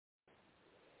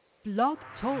Blog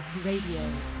Talk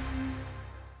Radio.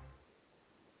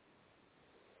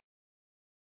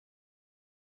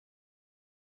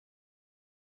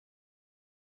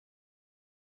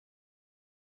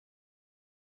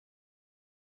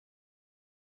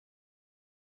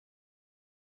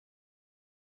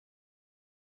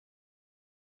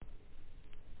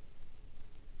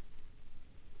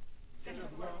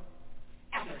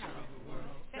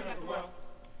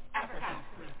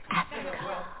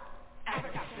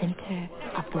 Center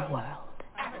of the world.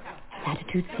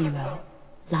 Latitude 0,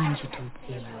 longitude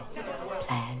 0.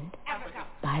 Planned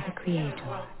by the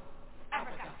Creator.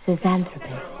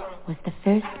 Xanthropus was the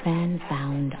first man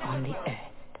found on the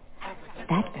earth.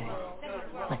 That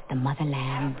earth was the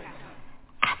motherland,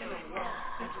 Africa.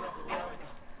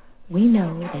 We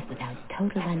know that without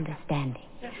total understanding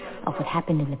of what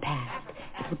happened in the past,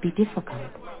 it would be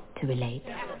difficult to relate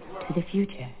to the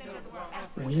future.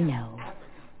 We know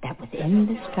that within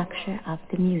the structure of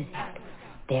the music,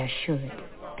 there should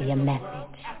be a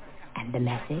message, and the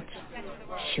message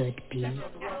should be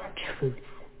truth.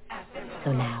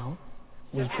 So now,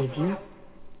 we give you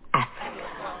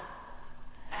Africa,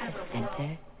 the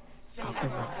center of the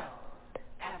world.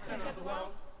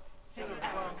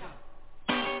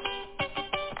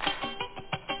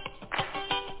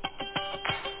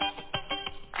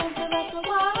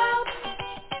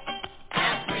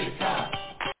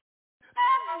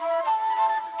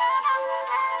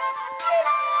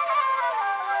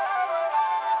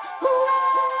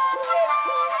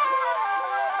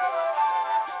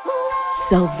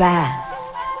 So vast,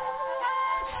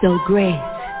 so great,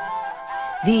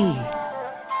 the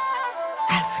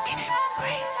African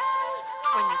embrace.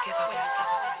 When you give up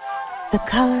the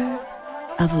color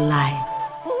of life,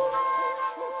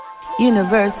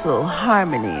 universal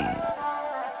harmony.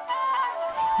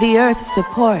 The earth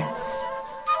supports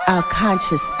our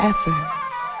conscious effort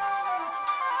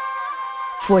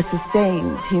for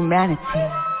sustained humanity.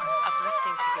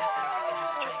 Uplifting together in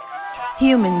her strength.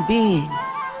 Human beings.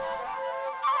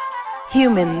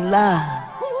 Human love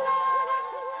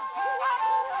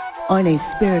on a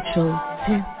spiritual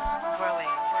tip, growing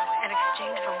and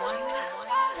exchange from one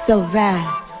so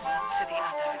vast to the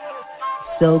other,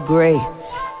 so great.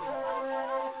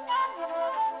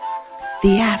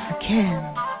 The African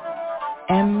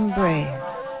embrace.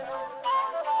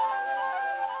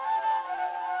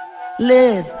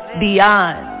 Live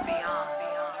beyond,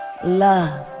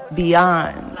 love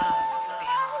beyond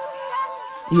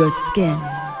your skin.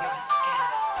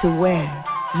 To where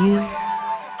you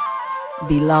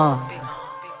belong.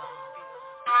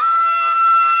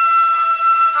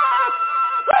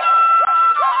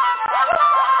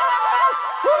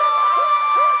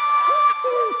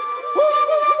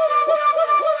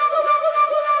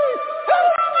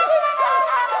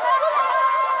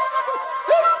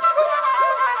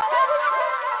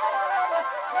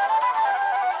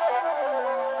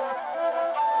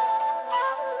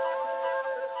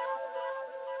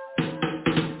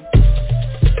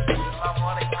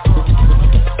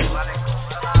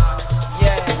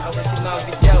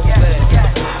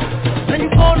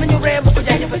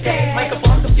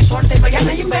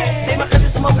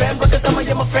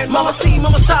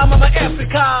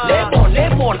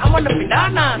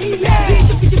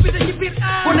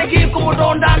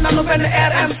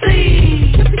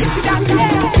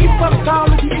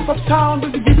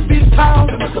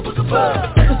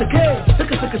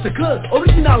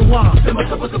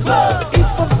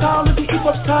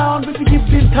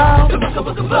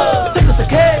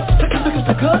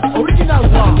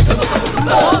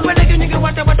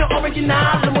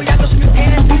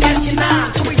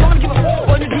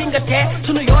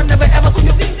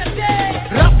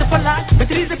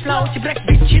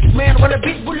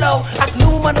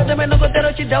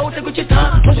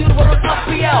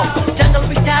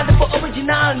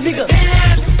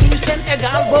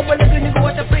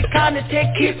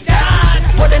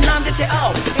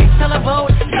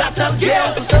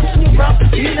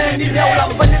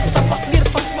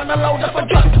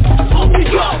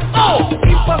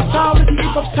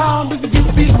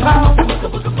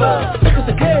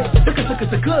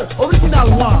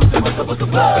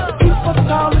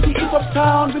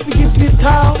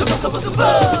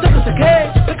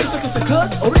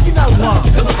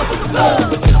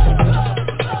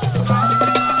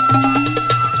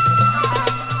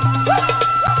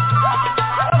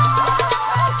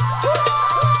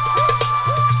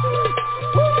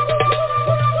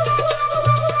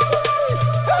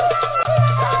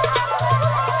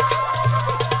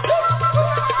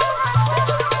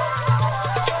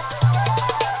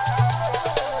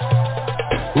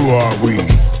 Who are we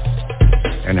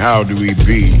and how do we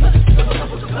be?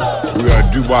 We are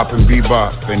doo-wop and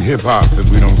bebop and hip-hop,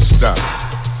 and we don't stop.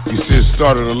 You see, it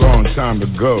started a long time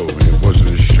ago, and it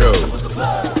wasn't a show.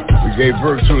 We gave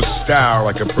birth to a style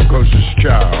like a precocious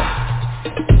child,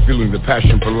 feeling the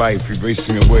passion for life,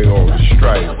 erasing away all the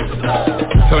strife.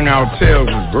 Telling our tales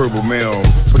with verbal mail,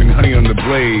 putting honey on the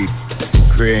blade,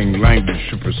 creating language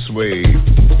to persuade.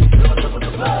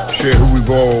 Share who we've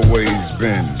always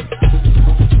been.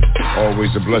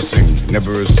 Always a blessing,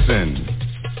 never a sin.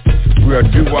 We are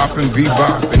doo-wop and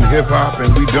bebop and hip-hop,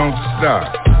 and we don't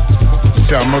stop.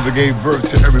 See, our mother gave birth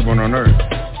to everyone on earth.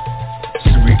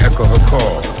 So we echo her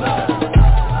call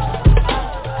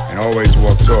and always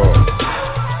walk tall.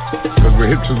 Because we're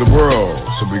hip to the world,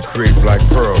 so we create black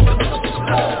pearls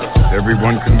that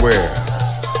everyone can wear,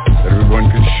 that everyone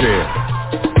can share.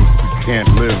 We can't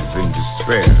live in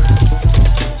despair,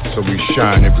 so we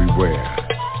shine everywhere.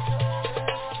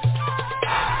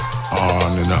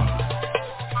 On and on.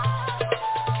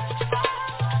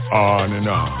 On and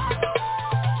on.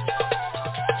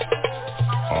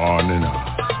 On and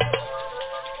on.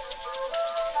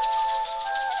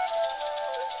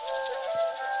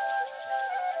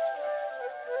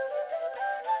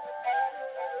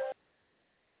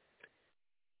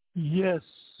 Yes,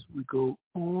 we go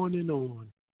on and on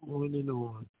and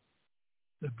on.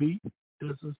 The beat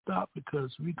doesn't stop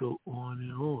because we go on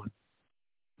and on.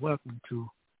 Welcome to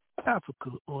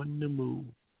Africa on the Move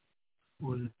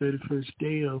on the 31st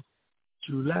day of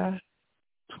July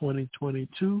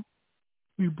 2022.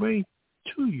 We bring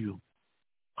to you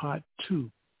part 2.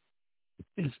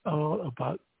 It's all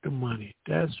about the money.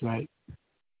 That's right.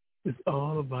 It's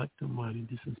all about the money.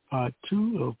 This is part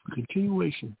 2 of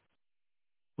continuation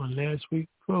on last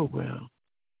week's program.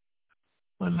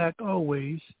 But like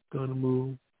always, gonna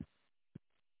move.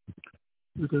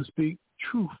 We're gonna speak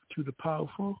truth to the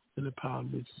powerful and the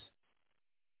powerless.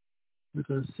 We're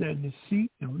going to sit in the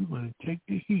seat and we're going to take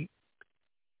the heat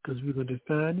because we're going to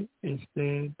define it and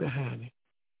stand behind it.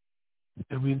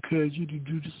 And we encourage you to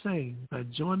do the same by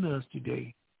joining us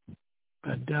today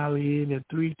by dialing in at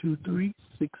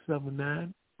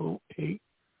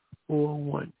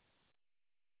 323-679-0841.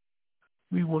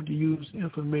 We want to use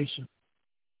information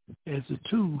as a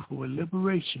tool for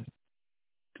liberation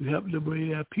to help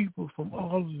liberate our people from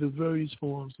all of the various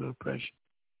forms of oppression.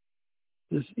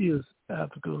 This is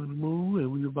Africa on the Move,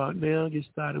 and we're about now get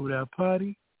started with our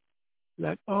party.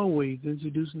 Like always,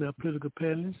 introducing our political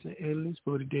panelists and analysts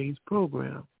for today's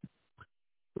program.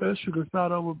 First, we're going to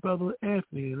start off with Brother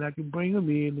Anthony, and I can bring him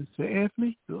in and say,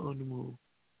 Anthony, you're on the move.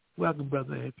 Welcome,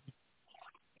 Brother Anthony.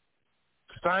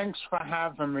 Thanks for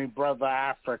having me, Brother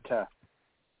Africa.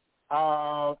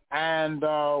 And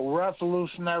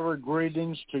revolutionary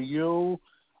greetings to you,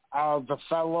 the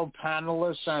fellow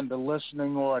panelists and the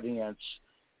listening audience.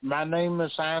 My name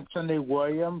is Anthony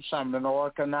Williams. I'm an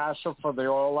organizer for the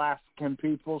All African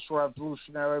People's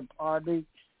Revolutionary Party,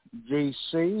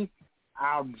 VC.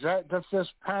 Our objective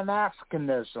is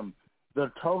Pan-Africanism,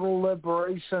 the total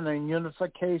liberation and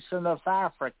unification of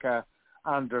Africa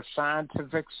under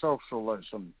scientific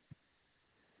socialism.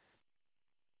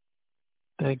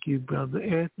 Thank you, Brother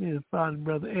Anthony. And following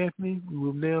Brother Anthony, we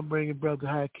will now bring in Brother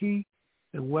Haki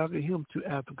and welcome him to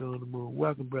Africa on the Move.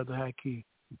 Welcome, Brother Haki.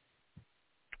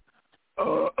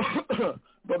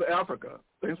 Brother Africa,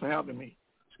 thanks for having me.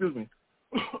 Excuse me.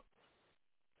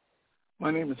 My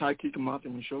name is Haki Kamata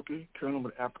Mishoki, Colonel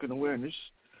of African Awareness.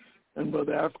 And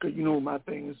Brother Africa, you know my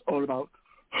thing is all about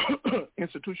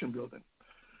institution building.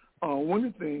 One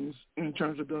of the things in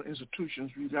terms of building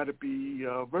institutions, we've got to be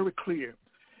very clear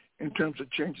in terms of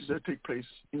changes that take place,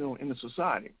 in the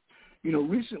society.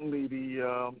 Recently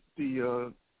a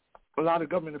lot of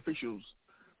government officials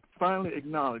finally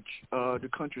acknowledge the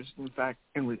country is, in fact,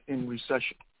 in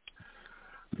recession.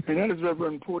 And that is very,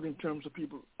 very important in terms of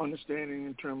people understanding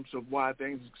in terms of why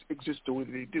things exist the way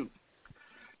they do.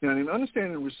 Now, in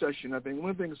understanding recession, I think one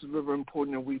of the things that's very, very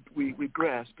important that we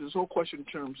grasp is this whole question in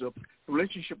terms of the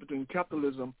relationship between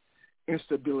capitalism,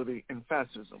 instability, and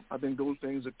fascism. I think those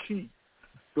things are key.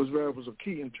 Those variables are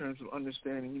key in terms of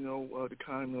understanding, the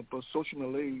kind of social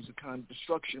malaise, the kind of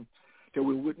destruction that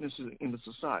we're witnessing in the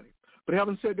society. But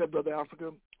having said that, Brother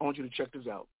Africa, I want you to check this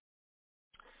out.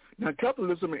 Now,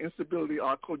 capitalism and instability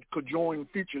are conjoined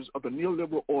features of the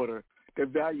neoliberal order that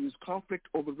values conflict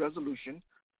over resolution,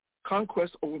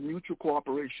 conquest over mutual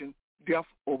cooperation, death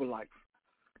over life.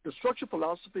 The structural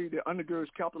philosophy that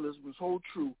undergirds capitalism's hold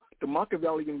true the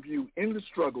Machiavellian view in the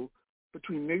struggle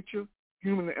between nature,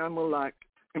 human and animal alike,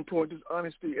 employing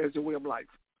dishonesty as a way of life.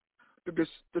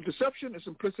 The deception and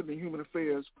simplicity in human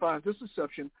affairs finds this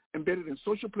deception embedded in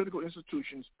social political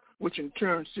institutions, which in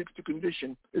turn seeks to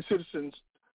condition its citizens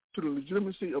to the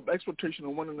legitimacy of exploitation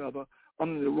of one another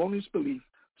under the erroneous belief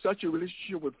such a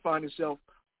relationship would find itself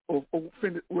or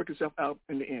work itself out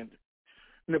in the end.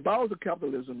 In the bowels of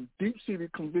capitalism,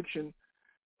 deep-seated conviction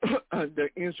that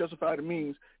ends justify the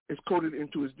means is coded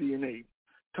into its DNA.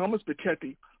 Thomas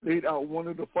Piketty laid out one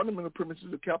of the fundamental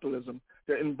premises of capitalism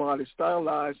that embodies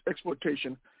stylized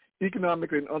exploitation,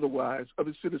 economically and otherwise, of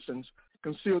its citizens,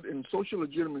 concealed in social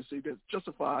legitimacy that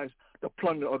justifies the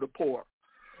plunder of the poor.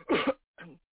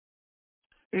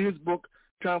 In his book,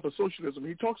 Time for Socialism,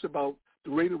 he talks about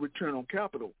the rate of return on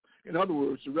capital. In other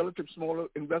words, the relative smaller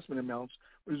investment amounts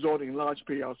resulting in large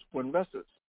payouts for investors.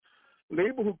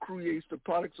 Labor who creates the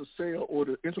products of sale or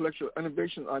the intellectual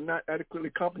innovation are not adequately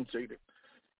compensated,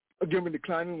 given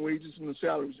declining wages and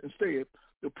salaries. Instead,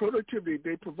 the productivity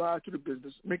they provide to the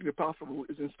business, making it profitable,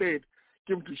 is instead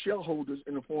given to shareholders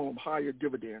in the form of higher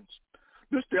dividends.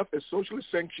 This step is socially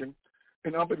sanctioned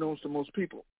and unbeknownst to most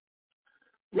people.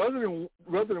 Rather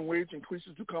than wage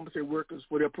increases to compensate workers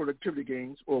for their productivity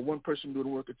gains, or one person doing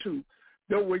the work of two,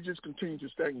 their wages continue to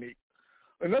stagnate.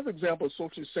 Another example of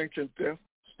socially sanctioned theft,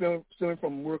 stealing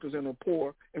from workers and the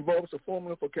poor, involves a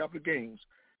formula for capital gains.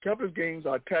 Capital gains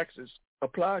are taxes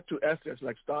applied to assets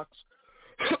like stocks,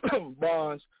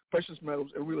 bonds, precious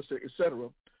metals, and real estate, etc.,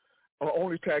 are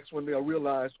only taxed when they are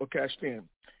realized or cashed in.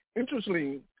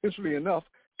 Interestingly enough,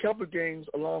 capital gains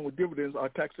along with dividends are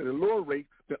taxed at a lower rate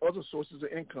than other sources of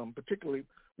income, particularly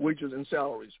wages and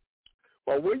salaries.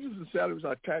 While wages and salaries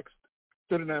are taxed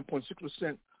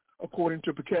 39.6% according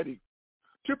to Piketty,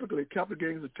 typically capital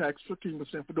gains are taxed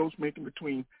 15% for those making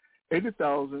between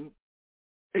 $80,800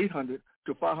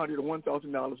 to $500,000 or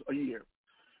 $1,000 a year.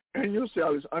 Annual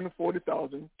salaries under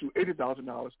 $40,000 to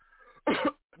 $80,000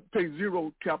 pay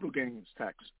zero capital gains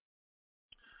tax.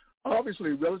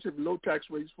 Obviously, relatively low tax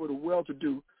rates for the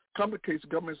well-to-do complicates the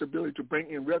government's ability to bring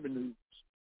in revenues.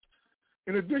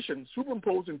 In addition,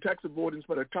 superimposing tax avoidance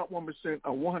by the top 1%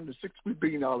 of $163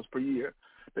 billion per year,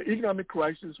 the economic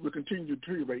crisis will continue to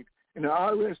deteriorate, and the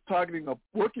IRS targeting of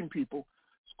working people,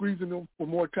 squeezing them for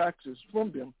more taxes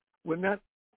from them, will not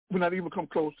even come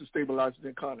close to stabilizing the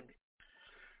economy.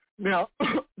 Now,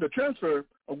 the transfer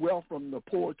of wealth from the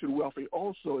poor to the wealthy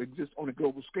also exists on a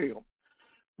global scale.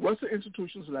 Western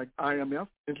institutions like IMF,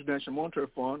 International Monetary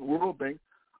Fund, World Bank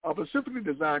are specifically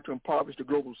designed to impoverish the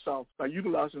global South by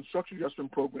utilizing structural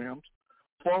adjustment programs,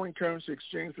 foreign currency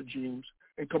exchange regimes,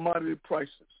 and commodity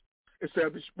prices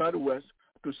established by the West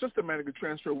to systematically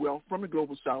transfer wealth from the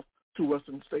global South to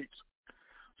Western states.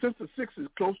 Since the 60s,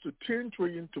 close to $10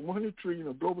 trillion to $100 trillion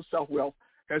of global South wealth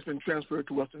has been transferred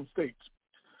to Western states.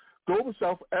 Global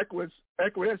South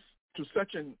acquiesce to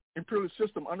such an imperialist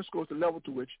system underscores the level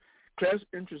to which class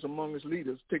interests among its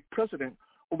leaders take precedent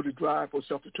over the drive for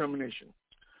self-determination.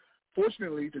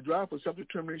 Fortunately, the drive for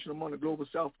self-determination among the global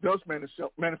South does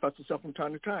manifest itself from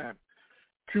time to time.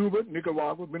 Cuba,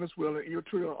 Nicaragua, Venezuela, and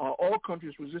Eritrea are all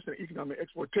countries resisting economic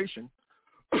exploitation,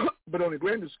 but on a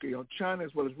grander scale, China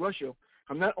as well as Russia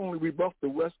have not only rebuffed the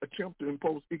West's attempt to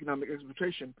impose economic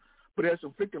exploitation, but has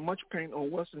inflicted much pain on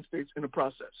Western states in the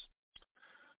process.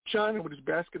 China, with its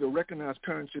basket of recognized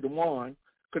currency, the yuan,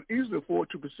 could easily afford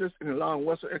to persist in allowing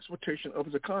Western exploitation of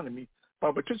its economy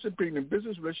by participating in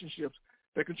business relationships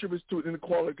that contributes to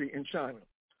inequality in China.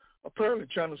 Apparently,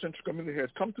 China's Central Committee has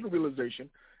come to the realization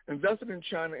investing in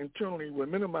China internally will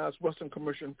minimize Western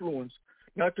commercial influence,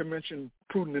 not to mention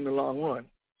prudent in the long run.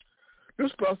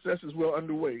 This process is well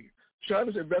underway.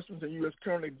 China's investments in the U.S.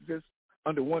 currently exist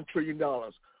under $1 trillion.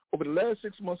 Over the last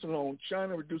 6 months alone,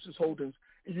 China reduced its holdings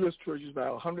in U.S. treasuries by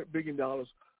 $100 billion,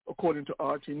 according to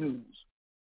RT News.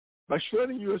 By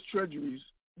shredding U.S. treasuries,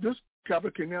 this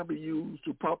capital can now be used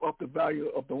to prop up the value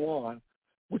of the yuan,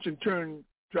 which in turn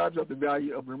drives up the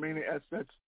value of remaining assets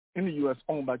in the U.S.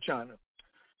 owned by China.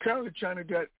 Currently, China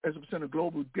debt as a percent of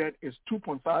global debt is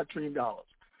 $2.5 trillion.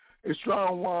 A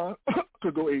strong yuan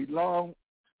could go a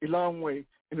long way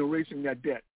in erasing that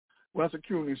debt while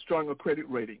securing a stronger credit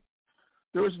rating.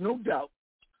 There is no doubt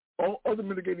all other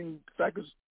mitigating factors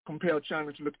compel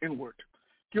China to look inward.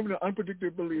 Given the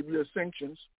unpredictability of U.S.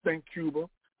 sanctions, think Cuba,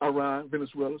 Iran,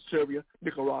 Venezuela, Serbia,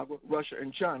 Nicaragua, Russia,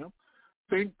 and China.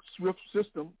 Think SWIFT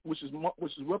system, which is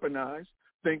weaponized.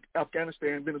 Think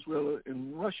Afghanistan, Venezuela,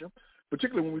 and Russia,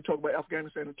 particularly when we talk about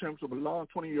Afghanistan in terms of a long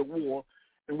 20-year war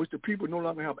in which the people no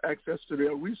longer have access to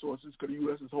their resources because the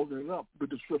U.S. is holding it up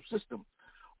with the SWIFT system.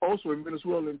 Also in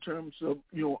Venezuela in terms of,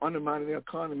 undermining their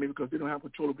economy because they don't have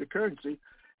control of their currency.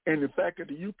 And the fact that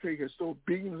the UK has stole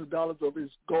billions of dollars of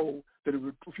its gold that it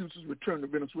refuses to return to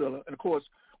Venezuela. And, of course,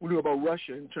 we know about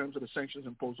Russia in terms of the sanctions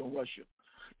imposed on Russia.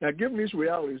 Now, given these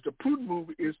realities, the prudent move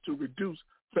is to reduce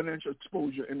financial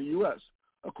exposure in the U.S.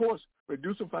 Of course,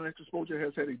 reducing financial exposure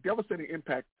has had a devastating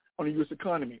impact on the U.S.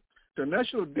 economy. The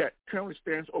national debt currently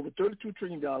stands over $32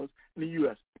 trillion in the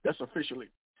U.S. That's officially.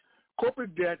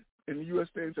 Corporate debt in the U.S.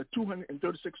 stands at $236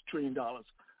 trillion.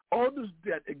 All this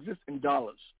debt exists in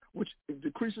dollars, which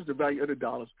decreases the value of the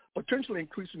dollars, potentially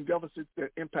increasing deficits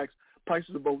that impacts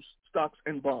prices of both stocks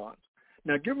and bonds.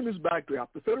 Now, given this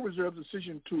backdrop, the Federal Reserve's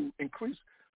decision to increase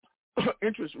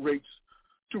interest rates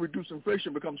to reduce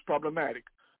inflation becomes problematic.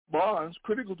 Bonds,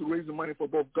 critical to raising money for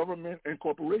both government and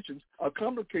corporations, are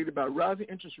complicated by rising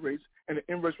interest rates and the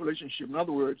inverse relationship. In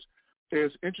other words,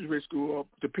 as interest rates go up,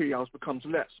 the payouts becomes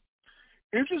less.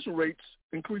 Interest rates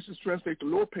increases translate to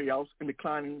lower payouts and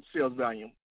declining sales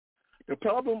volume. The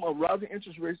problem of rising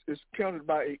interest rates is countered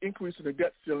by an increase in the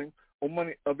debt ceiling or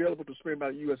money available to spend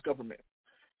by the U.S. government.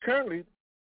 Currently,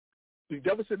 the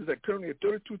deficit is currently at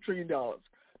 $32 trillion.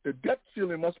 The debt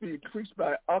ceiling must be increased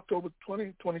by October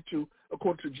 2022,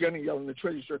 according to Janet Yellen, the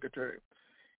Treasury Secretary.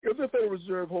 If the Federal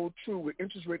Reserve holds true with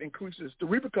interest rate increases, the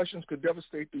repercussions could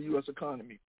devastate the U.S.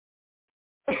 economy.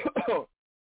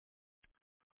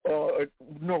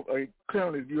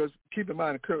 Currently, the U.S. Keep in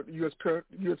mind, the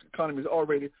U.S. economy is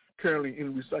already currently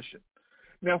in recession.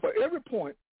 Now, for every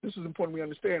point, this is important we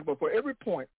understand, but for every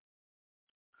point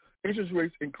interest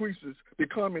rates increases, the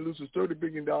economy loses $30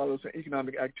 billion in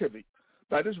economic activity.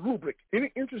 By this rubric,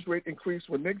 any interest rate increase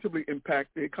will negatively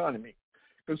impact the economy.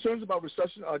 Concerns about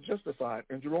recession are justified,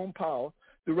 and Jerome Powell,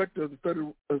 director of the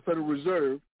Federal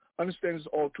Reserve, understands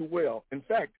this all too well. In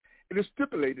fact, it is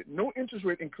stipulated no interest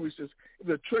rate increases if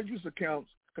the Treasury's accounts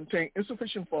contain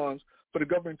insufficient funds for the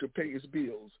government to pay its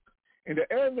bills. In the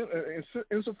area of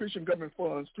insufficient government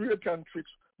funds, three accounting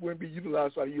tricks will be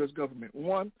utilized by the U.S. government.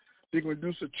 One, they can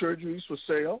reduce the treasuries for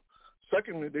sale.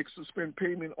 Secondly, they can suspend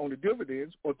payment on the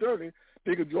dividends. Or thirdly,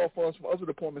 they can draw funds from other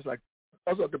departments like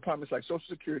Social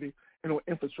Security and on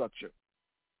infrastructure.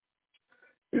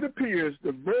 It appears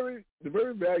the very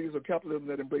values of capitalism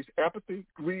that embrace apathy,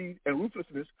 greed, and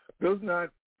ruthlessness does not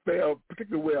fare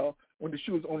particularly well when the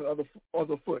shoe is on the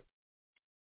other foot.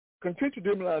 Continue to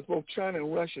demoralize both China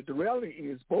and Russia. The reality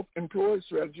is both employ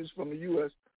strategies from the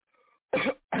U.S.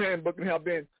 but have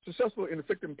been successful in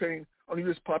inflicting pain on the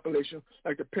U.S. population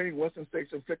like the pain Western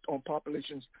states inflict on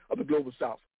populations of the global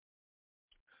South.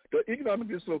 The economic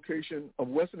dislocation of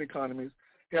Western economies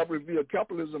have revealed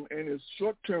capitalism and its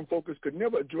short-term focus could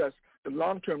never address the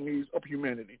long-term needs of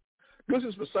humanity. This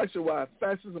is precisely why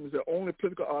fascism is the only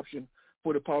political option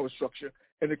for the power structure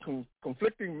and the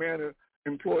conflicting manner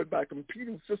employed by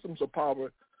competing systems of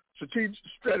power,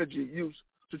 strategic use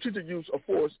of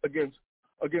force against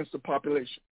the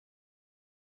population.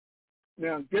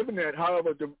 Now, given that,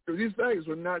 however, these values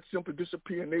will not simply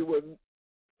disappear, and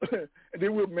they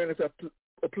will manifest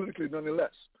politically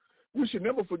nonetheless. We should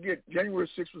never forget January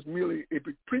 6th was merely a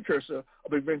precursor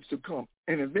of events to come,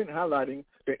 an event highlighting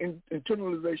the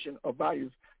internalization of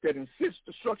values that insist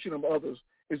destruction of others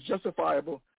is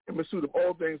justifiable in pursuit of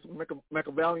all things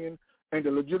Machiavellian and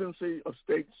the legitimacy of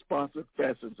state-sponsored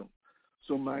fascism.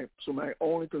 So my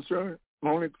only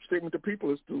statement to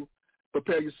people is to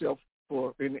prepare yourself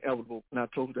for the inevitable. And I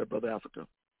told you that, Brother Africa.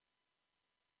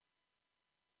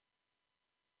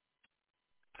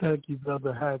 Thank you,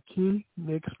 Brother Haki.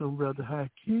 Next from Brother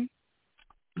Haki,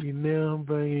 we now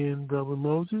bring in Brother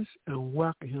Moses and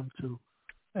welcome him to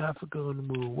Africa on the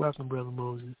Move. Welcome, Brother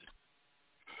Moses.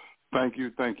 Thank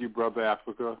you, Brother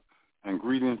Africa, and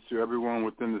greetings to everyone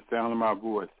within the sound of my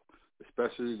voice,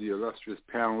 especially the illustrious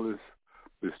panelists,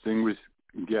 distinguished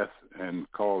guests, and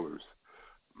callers.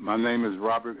 My name is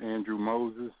Robert Andrew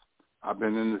Moses. I've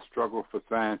been in the struggle for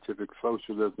scientific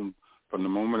socialism from the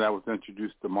moment I was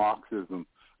introduced to Marxism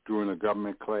during a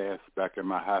government class back in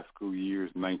my high school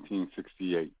years,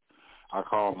 1968. I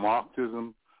call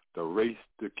Marxism the race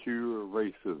to cure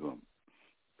racism.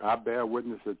 I bear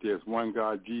witness that there's one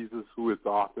God, Jesus, who is the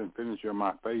author and finisher of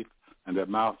my faith, and that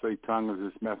Mao Zedong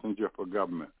is his messenger for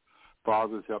government.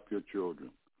 Fathers, help your children.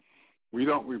 We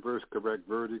don't reverse correct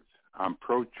verdicts. I'm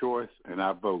pro-choice, and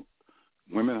I vote.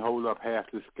 Women hold up half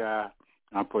the sky.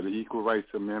 I'm for the Equal Rights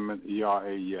Amendment,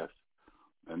 ERA, yes.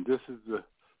 And this is the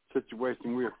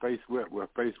situation we're faced with. We're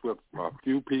faced with a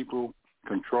few people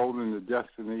controlling the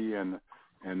destiny and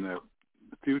the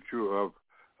future of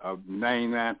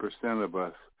 99% of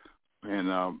us.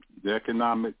 And the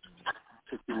economic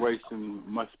situation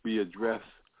must be addressed,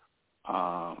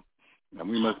 and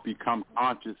we must become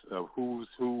conscious of who's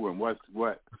who and what's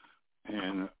what,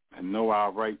 and know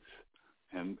our rights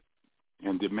and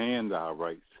demand our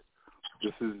rights.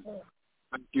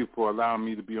 Thank you for allowing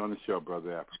me to be on the show,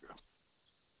 Brother Africa.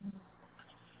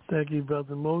 Thank you,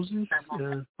 Brother Moses.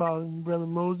 And following Brother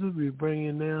Moses, we bring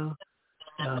in now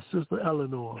Sister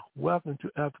Eleanor. Welcome to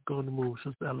Africa on the Move,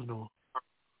 Sister Eleanor.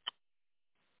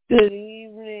 Good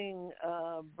evening,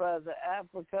 Brother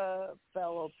Africa,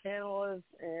 fellow panelists,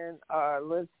 and our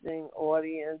listening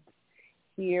audience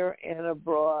here and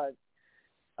abroad.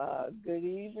 Good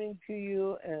evening to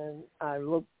you, and I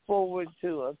look forward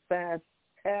to a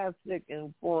fantastic,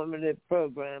 informative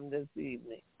program this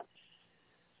evening.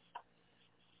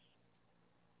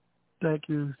 Thank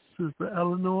you, Sister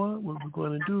Eleanor. What we're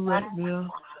going to do right now,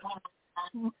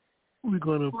 we're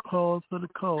going to pause for the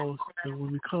calls, and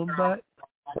when we come back,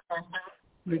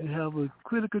 we can have a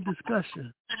critical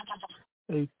discussion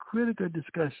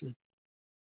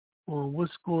on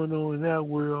what's going on in our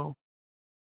world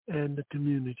and the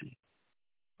community.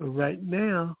 But right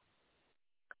now,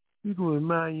 we're going to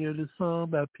remind you of the song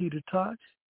by Peter Tosh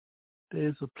that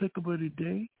is applicable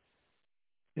today,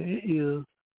 and it is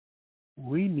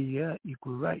We Need Our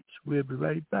Equal Rights. We'll be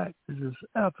right back. This is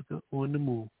Africa on the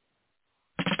Move.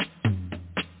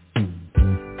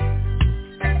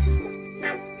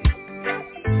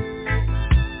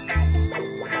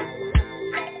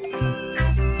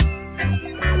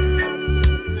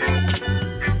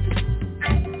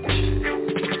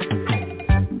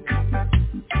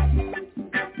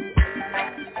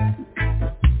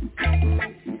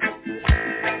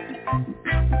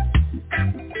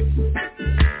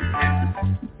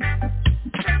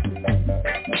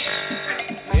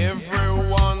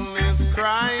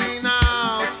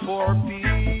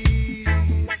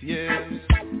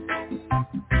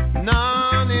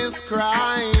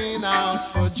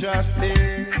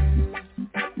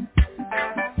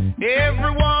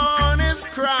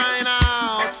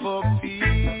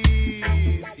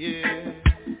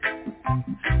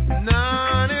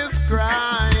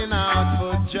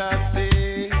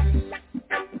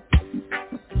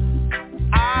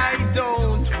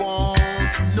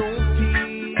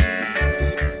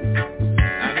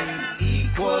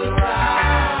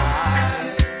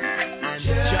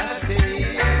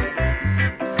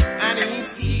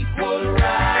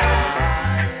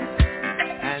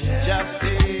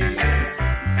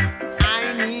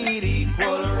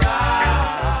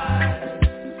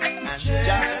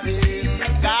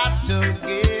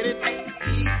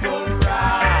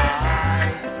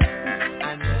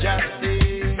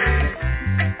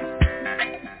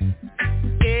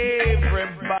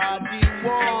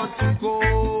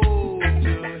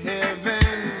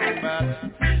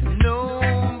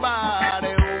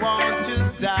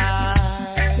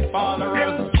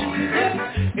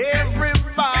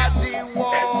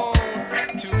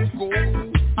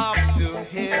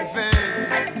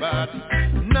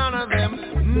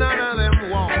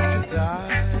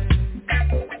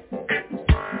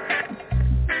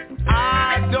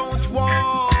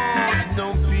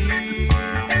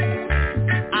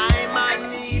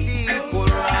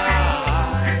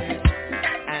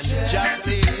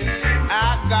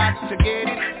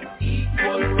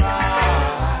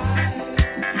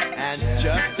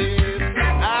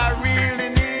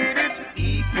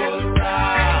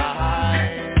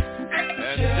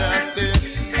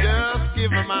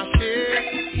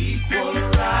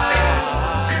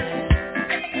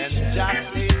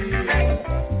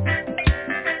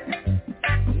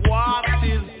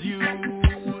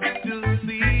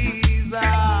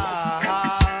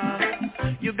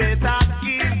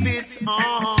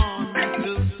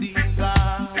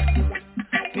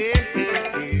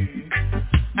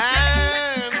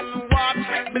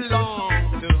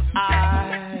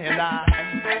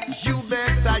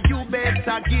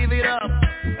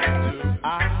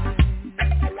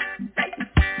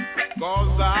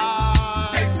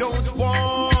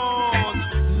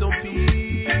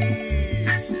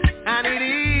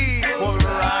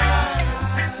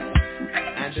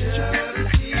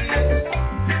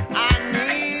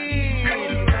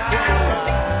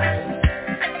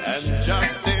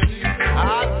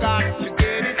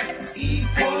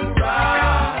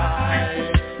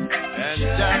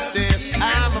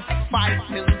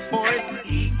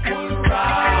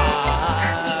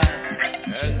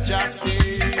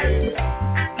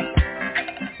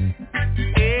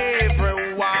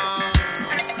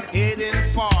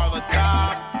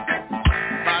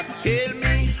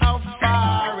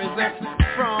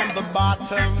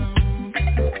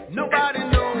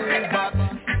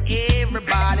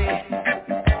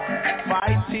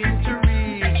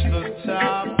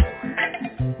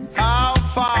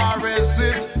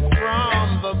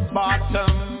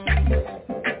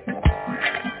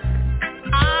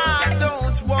 I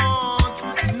don't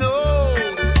want no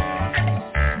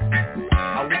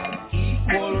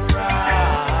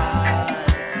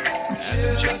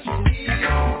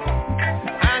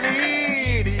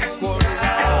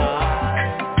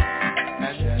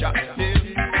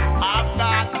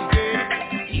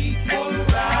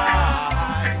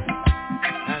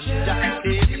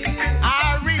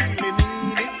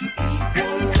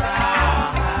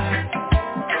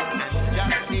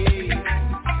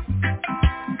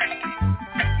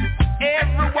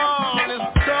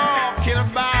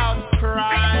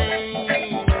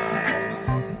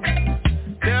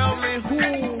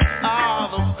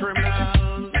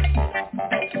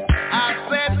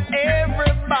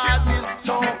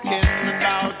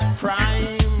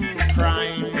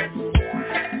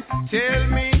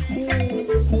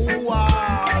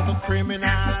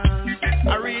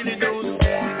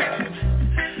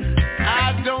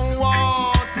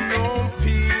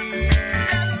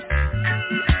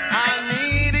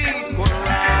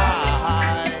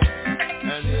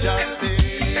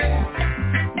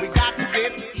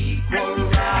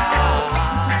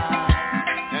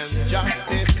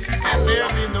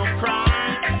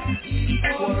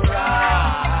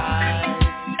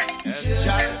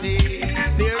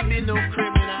ain't no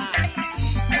criminal.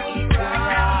 Equal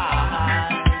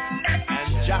rights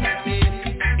and justice.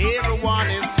 Everyone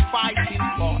is fighting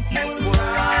for equal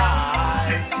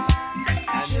rights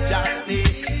and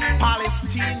justice.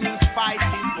 Palestinians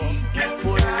fighting for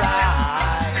equal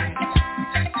rights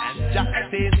and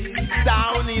justice.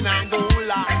 Down in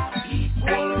Angola,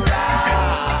 equal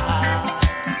rights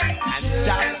and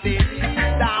justice.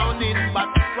 Down in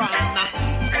Botswana,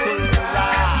 equal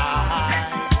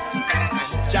rights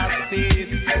and justice.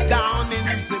 Down in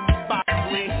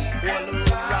Zimbabwe,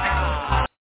 equal rights.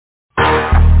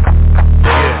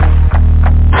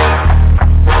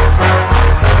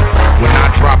 When I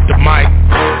drop the mic,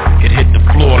 it hit the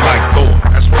floor like Thor.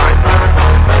 That's right.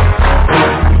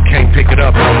 You can't pick it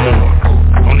up no more.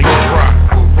 Don't even try.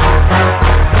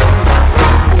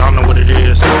 Y'all know what it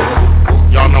is.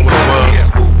 Y'all know what it was.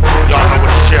 Y'all know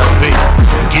what it shall be.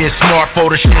 Get smart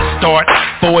before the shit start.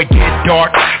 Before it get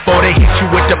dark. Before they hit you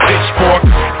with the pitchfork.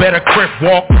 Better crip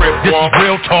walk. This is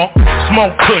real talk.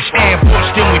 Smoke kush, ambush,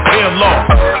 then we peel off.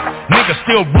 Niggas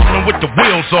still running with the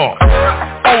wheels off.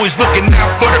 Always looking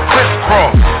out for the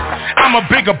crisscross. I'm a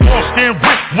bigger boss than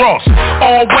Rick Ross.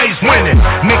 Always winning,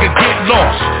 nigga get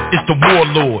lost. It's the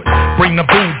warlord, bring the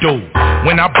voodoo.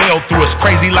 When I bail through, it's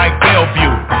crazy like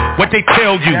Bellevue. What they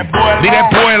tell you, leave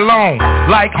that boy alone,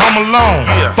 like Home Alone.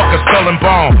 Fuck a skull and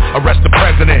bone, arrest the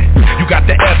president. You got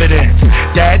the evidence,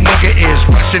 that nigga is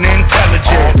Russian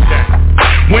intelligence.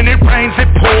 When it rains,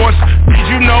 it pours. Did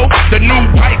you know the new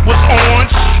white was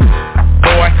orange?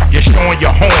 Boy, you're showing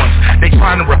your horns. They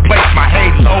trying to replace my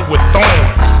halo with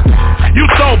thorns. You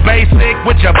so basic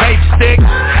with your vape stick.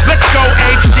 Let's go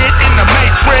ape shit in the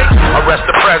Matrix. Arrest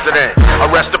the president.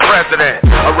 Arrest the president.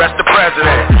 Arrest the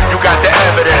president. You got the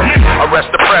evidence. Arrest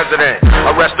the president.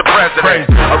 Arrest the president.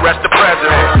 Arrest the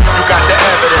president. You got the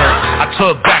evidence. I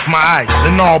took back my ice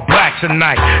in all black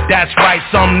tonight. That's right,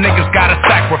 some niggas gotta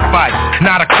sacrifice.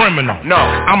 Not a criminal. No,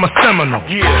 I'm a Seminole.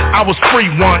 I was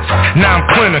free once, now I'm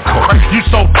clinical. You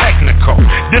so technical.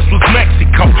 This was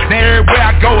Mexico. Now everywhere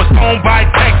I go is owned by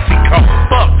Texaco.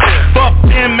 Fuck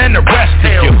them and the rest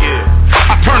of you.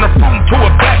 I turn a fruit into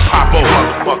a vegetable.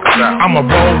 I'ma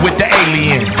roll with the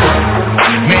aliens.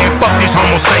 Man, fuck these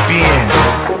homo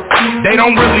sapiens. They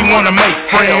don't really wanna make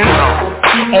friends.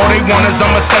 All they want is a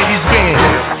Mercedes-Benz.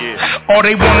 All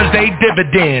they want is they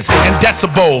dividends and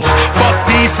decibels. Fuck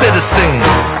these citizens.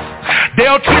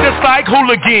 They'll treat us like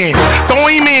hooligans. Throw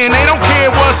him in, they don't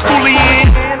care what school he in.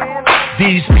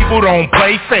 These people don't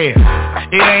play fair.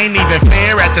 It ain't even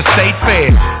fair at the state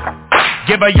fair.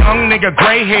 Give a young nigga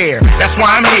gray hair. That's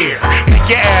why I'm here. Make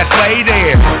your ass lay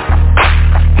there.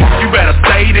 You better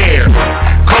stay there.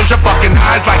 Close your fucking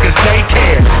eyes like it's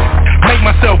daycare. Make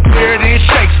myself clearer than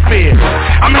Shakespeare.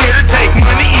 I'm here to take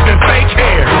money, even fake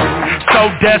hair. So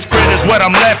desperate is what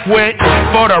I'm left with.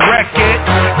 For the record,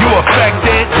 you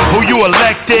affected. Who you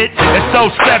elected is so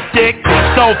septic,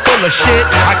 so full of shit,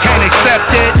 I can't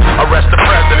accept it. Arrest the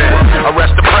president.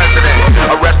 Arrest the president.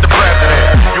 Arrest the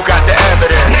president. You got the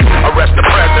evidence. Arrest the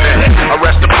president.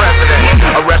 Arrest the president.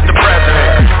 Arrest the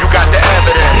president. You got the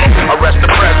evidence. Arrest the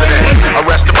president.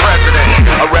 Arrest the president.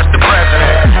 Arrest the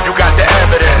president. You got the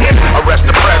evidence. Arrest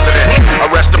the president.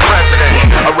 Arrest the president.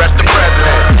 Arrest the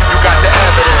president. You got the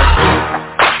evidence.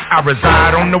 I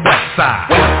reside on the west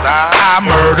side. I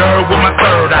murder with my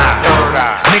third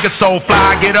eye. Niggas so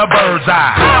fly, get a bird's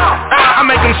eye. I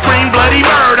make them scream bloody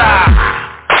murder.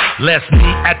 Let's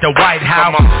meet at the White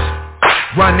House.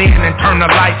 Run in and turn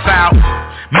the lights out.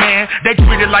 Man, they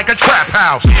treat it like a trap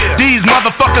house. These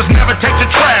motherfuckers never take the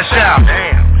trash out.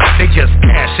 They just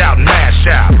cash out and mash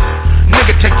out.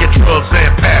 Nigga, take your drugs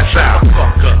and pass out.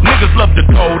 Niggas love to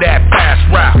go that fast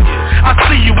route. I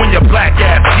see you when your black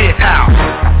ass get out.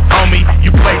 Homie,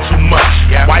 you play too much.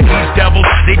 Why these devils,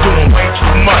 they doing way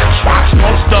too much.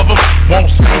 Most of them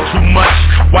won't say too much.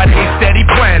 Why they steady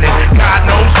planning, God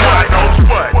knows what.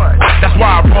 That's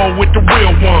why I roll with the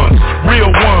real ones. Real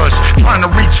ones, trying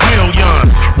to reach millions.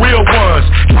 Real ones,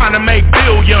 trying to make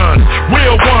billions.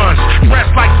 Real ones,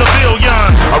 dressed like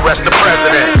civilians. Arrest the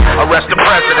president. Arrest the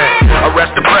president.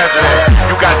 Arrest the president.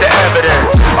 You got the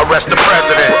evidence. Arrest the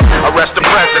president. Arrest the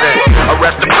president.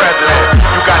 Arrest the president.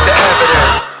 You got the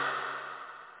evidence.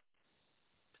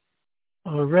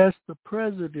 Arrest the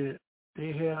president.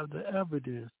 They have the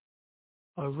evidence.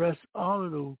 Arrest all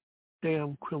of those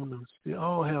damn criminals. They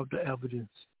all have the evidence.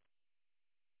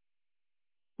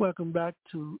 Welcome back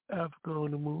to Africa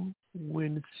on the Move. We're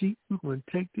in the seat. We're going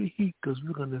to take the heat because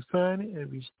we're going to sign it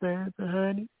and we stand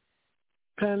behind it.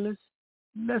 Panelists,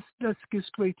 let's get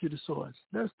straight to the source.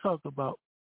 Let's talk about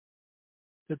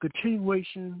the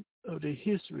continuation of the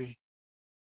history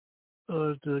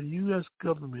of the U.S.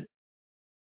 government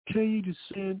continue to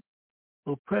send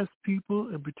oppressed people,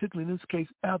 and particularly in this case,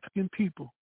 African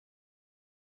people,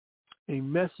 a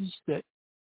message that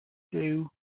they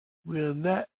will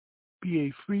not be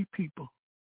a free people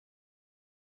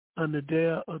under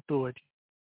their authority.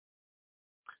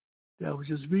 That was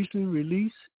just recently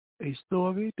released, a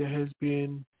story that has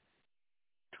been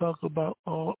talked about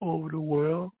all over the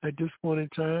world at this point in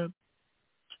time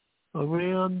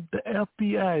around the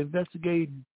FBI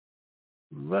investigating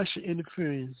Russian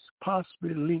interference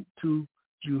possibly linked to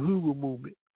Uhuru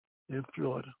movement in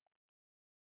Florida.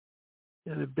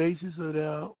 And the basis of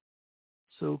their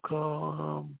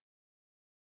so-called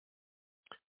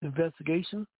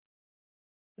investigation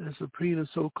and subpoena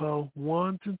so-called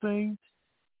wanton things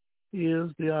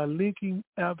is they are linking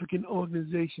African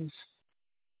organizations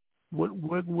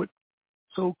working with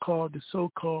the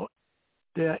so-called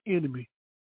their enemy.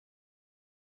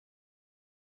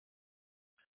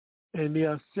 And they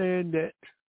are saying that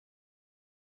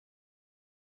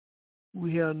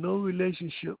we share no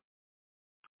relationship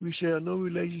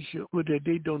with that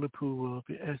they don't approve of,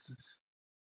 in essence.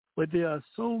 But there are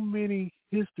so many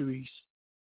histories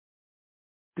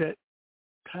that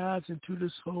ties into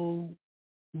this whole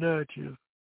narrative.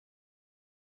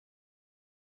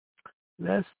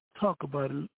 Let's talk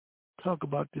about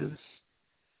this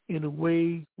in a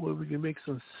way where we can make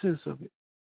some sense of it.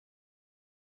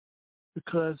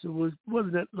 Because it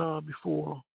wasn't that long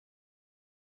before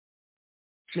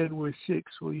January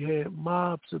 6th where you had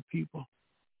mobs of people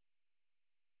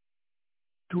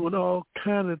doing all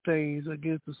kind of things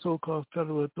against the so-called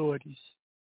federal authorities.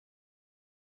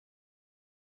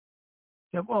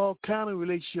 You have all kind of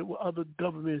relationship with other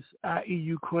governments, i.e.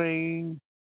 Ukraine,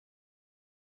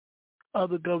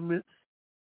 other governments.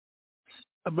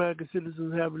 American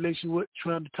citizens have relations with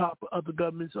trying to top other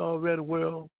governments all around the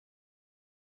world.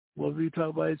 What we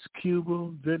talk about is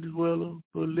Cuba, Venezuela,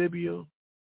 Bolivia,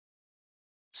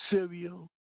 Syria,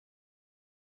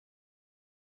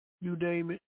 you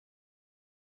name it.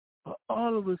 But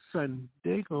all of a sudden,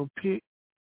 they're going to pick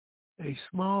a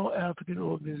small African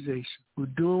organization who are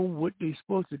doing what they're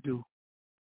supposed to do.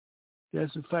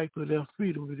 That's the fight for their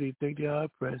freedom because they think they are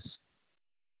oppressed.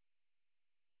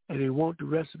 And they want the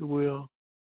rest of the world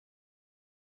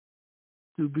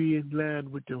to be in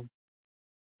line with them.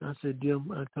 I said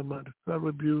them, I'm talking about the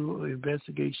Federal Bureau of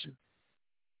Investigation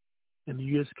and the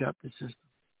U.S. Capitol System.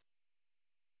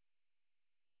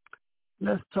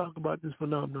 Let's talk about this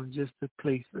phenomenon just took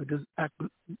place, or this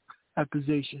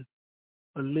accusation,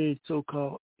 alleged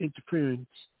so-called interference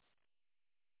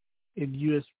in the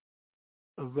U.S.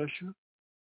 of Russia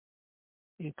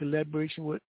in collaboration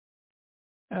with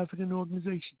African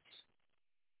organizations.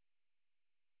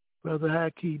 Brother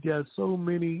Haki, there are so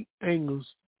many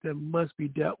angles that must be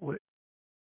dealt with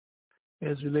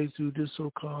as relates to this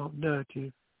so-called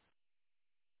narrative.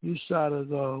 You shot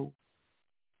us all.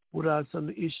 What are some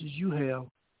of the issues you have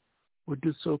with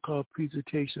this so-called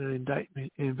presentation and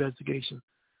indictment and investigation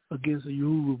against the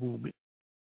Uhuru movement?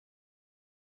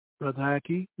 Brother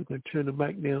Haki, we're going to turn the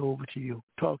mic now over to you.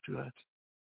 Talk to us.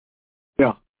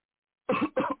 Yeah.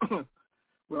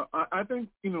 Well, I think,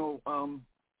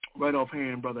 right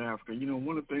offhand, Brother Africa,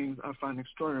 one of the things I find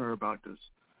extraordinary about this,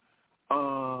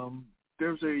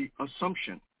 there's a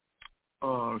assumption,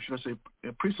 should I say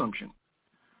a presumption,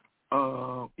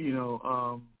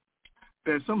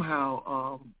 that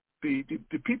somehow the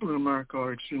people in America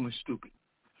are extremely stupid.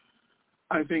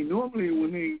 I think normally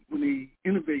when they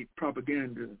innovate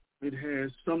propaganda, it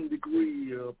has some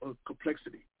degree of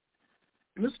complexity.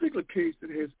 In this particular case,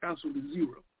 it has absolutely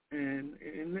zero. And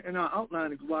I'll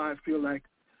outline why I feel like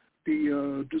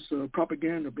this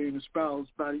propaganda being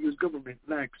espoused by the U.S. government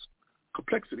lacks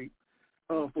complexity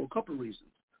for a couple of reasons.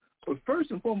 But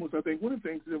first and foremost, I think one of the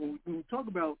things is that when we talk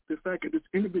about the fact that this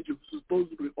individual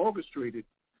supposedly orchestrated,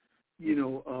 these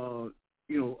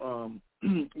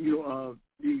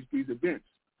events,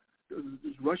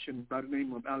 this Russian by the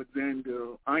name of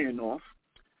Alexander Ionov,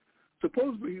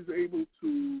 supposedly he's able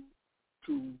to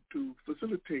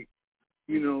facilitate,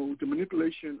 the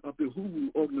manipulation of the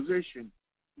Uhuru organization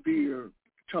via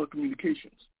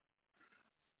telecommunications.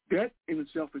 That in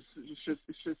itself is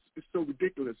so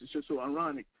ridiculous. It's just so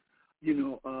ironic.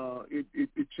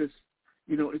 It's just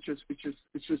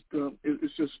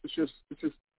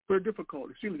very difficult,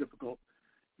 extremely difficult,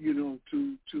 to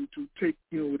take,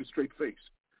 with a straight face.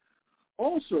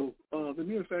 Also, the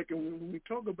mere fact that when we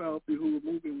talk about the Uhuru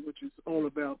movement, which is all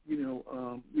about,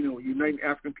 uniting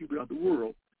African people out the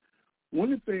world,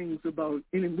 one of the things about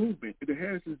any movement, it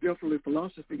has is definitely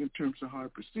philosophy in terms of how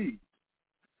it proceeds.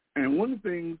 And one of the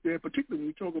things that, particularly when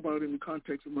we talk about it in the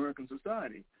context of American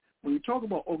society, when you talk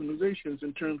about organizations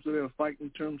in terms of their fight in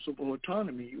terms of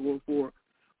autonomy or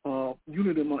for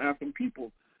unity among African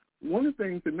people, one of the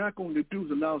things they're not going to do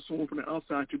is allow someone from the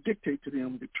outside to dictate to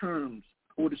them the terms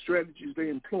or the strategies they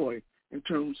employ in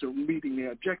terms of meeting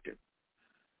their objective.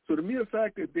 So the mere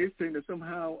fact that they're saying that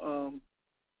somehow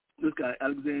this guy,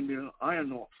 Alexander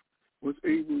Ionoff, was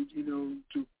able,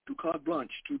 to carte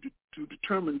blanche, to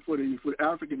determine for the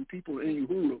African people in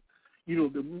Uhuru,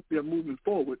 their movement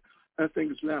forward, I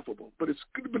think is laughable. But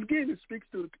again, it speaks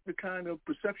to the kind of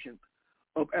perception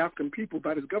of African people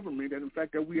by this government that, in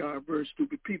fact, that we are a very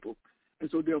stupid people. And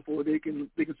so, therefore, they can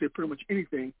say pretty much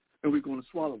anything, and we're going to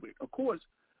swallow it. Of course,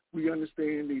 we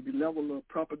understand the level of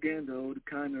propaganda or the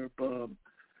kind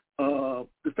of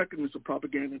effectiveness of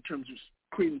propaganda in terms of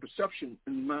creating perception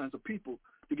in the minds of people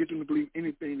to get them to believe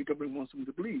anything the government wants them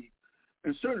to believe.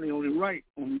 And certainly on the right,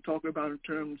 when we talk about in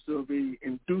terms of a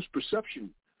induced perception,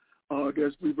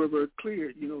 there's be very, very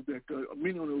clear, that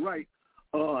many on the right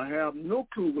have no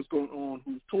clue what's going on,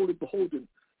 who's totally beholden,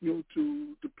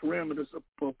 to the parameters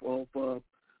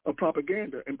of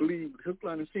propaganda and believe hook,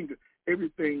 line, and sinker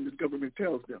everything the government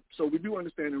tells them. So we do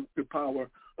understand the power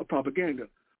of propaganda.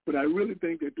 But I really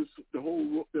think that the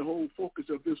whole focus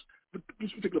of this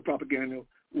particular propaganda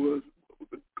was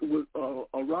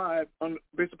arrived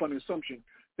based upon the assumption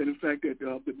that, in fact, that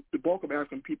the bulk of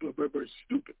African people are very, very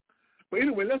stupid. But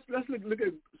anyway, let's look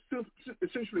at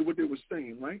essentially what they were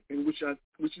saying, right? And which in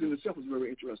itself was very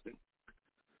interesting.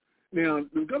 Now,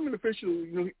 the government official,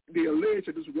 they allege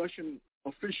that this Russian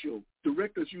official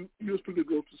directed U.S.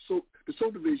 political to the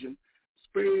Seoul division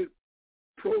spread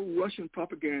pro-Russian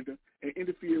propaganda and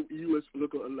interfered with U.S.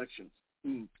 local elections.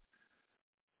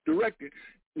 Directed.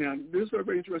 Now, this is a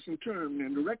very interesting term.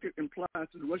 And directed implies that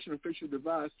the Russian official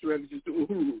devised strategies to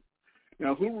Uhuru.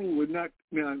 Now, Uhuru would not,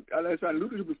 as I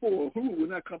alluded to before, Uhuru would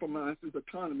not compromise his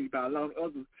autonomy by allowing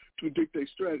others to dictate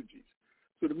strategies.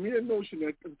 So the mere notion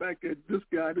that, in fact, that this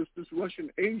guy, this Russian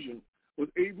agent, was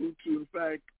able to, in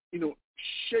fact,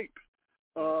 shape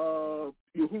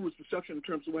Uhuru's perception in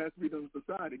terms of what has to be done in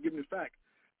society, given the fact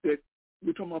that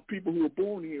we're talking about people who were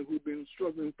born here, who've been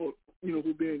struggling for,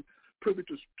 who've been privy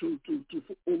to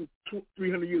over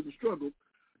 300 years of struggle,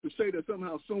 to say that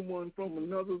somehow someone from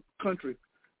another country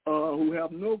who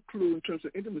have no clue in terms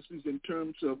of intimacies, in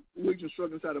terms of waging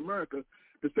struggle inside America,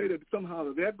 to say that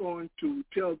somehow they're going to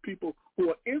tell people who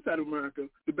are inside America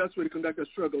the best way to conduct that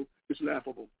struggle is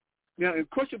laughable. Now, in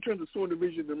question in terms of Southern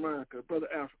Division in America, Brother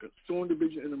Africa, Southern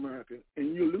Division in America,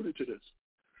 and you alluded to this.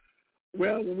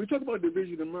 Well, when we talk about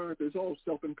division in America, it's all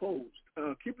self-imposed.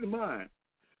 Keep in mind,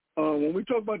 when we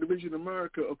talk about division in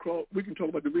America, we can talk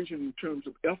about division in terms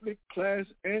of ethnic, class,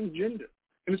 and gender.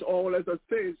 And it's all, as I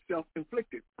say,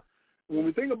 self-inflicted. When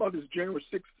we think about this January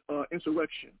 6th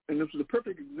insurrection, and this was a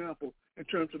perfect example in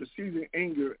terms of the seizing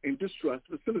anger and distrust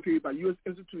facilitated by U.S.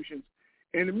 institutions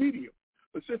and the media,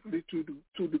 specifically to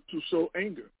sow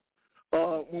anger.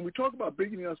 When we talk about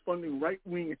billionaires funding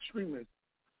right-wing extremists,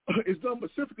 it's done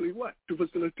specifically what? To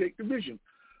facilitate division.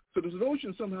 So there's a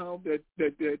notion somehow that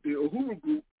the Uhuru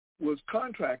group was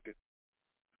contracted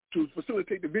to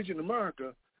facilitate division in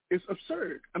America. It's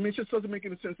absurd. I mean, it just doesn't make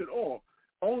any sense at all.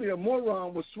 Only a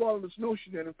moron would swallow this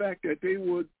notion that, in fact, that the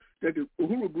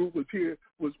Uhuru group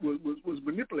was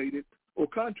manipulated or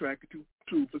contracted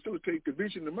to facilitate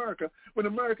division in America, when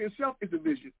America itself is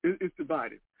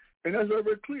divided. And that's very,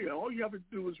 very clear. All you have to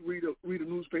do is read a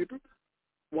newspaper,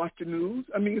 watch the news.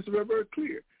 I mean, it's very, very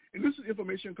clear. And this is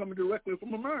information coming directly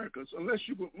from America. So unless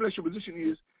your position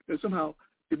is that somehow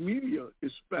the media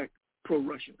is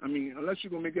pro-Russian, I mean, unless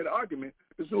you're going to make that argument,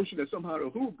 this notion that somehow the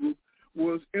Uhuru group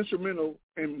was instrumental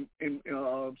in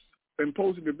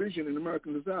imposing division in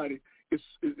American society is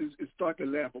starkly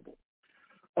laughable.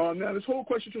 Now, this whole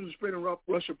question to the spread of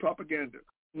Russian propaganda.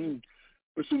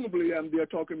 Presumably, they're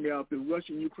talking about the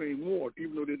Russian-Ukraine war,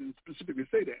 even though they didn't specifically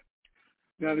say that.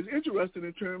 Now, it's interesting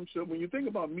in terms of when you think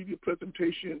about media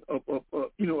presentation of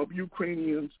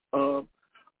Ukrainians'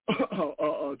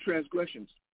 transgressions.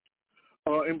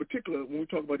 In particular, when we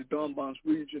talk about the Donbass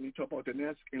region, you talk about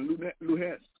Donetsk and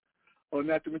Luhansk, or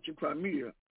not to mention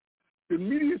Crimea, the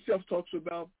media itself talks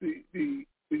about the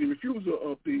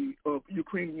refusal of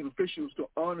Ukrainian officials to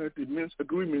honor the Minsk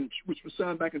agreement, which was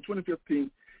signed back in 2015,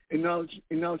 acknowledging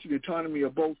the autonomy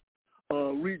of both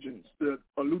regions, the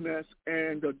Luhansk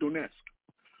and Donetsk.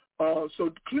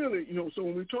 So clearly, so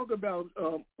when we talk about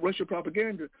Russia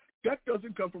propaganda, that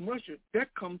doesn't come from Russia.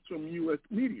 That comes from U.S.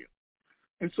 media.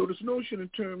 And so this notion in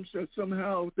terms that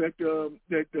somehow that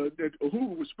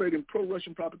Uhuru was spreading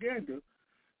pro-Russian propaganda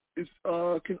is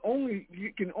can only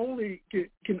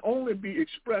be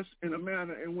expressed in a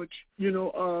manner in which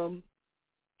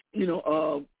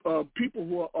people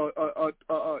who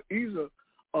are either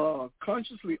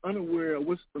consciously unaware of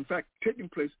what's in fact taking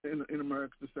place in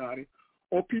American society,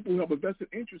 or people who have a vested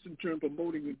interest in terms of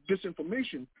promoting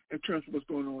disinformation in terms of what's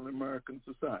going on in American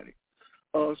society.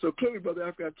 So clearly, Brother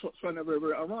Africa, I find that very,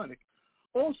 very ironic.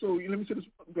 Also, let me say this,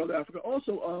 Brother Africa.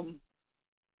 Also,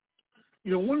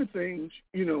 one of the things,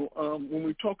 when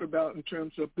we talk about in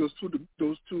terms of those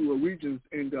two regions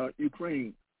in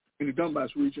Ukraine, in the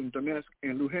Donbass region, Donetsk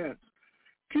and Luhansk,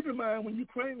 keep in mind when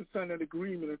Ukraine signed that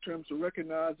agreement in terms of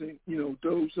recognizing,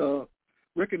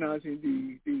 recognizing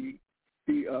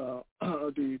the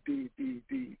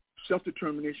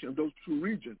self-determination of those two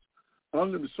regions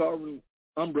under the sovereign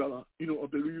umbrella,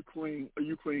 of the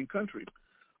Ukraine country.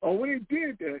 When they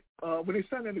did that, when they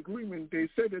signed that agreement, they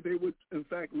said that they would, in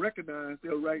fact, recognize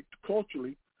their right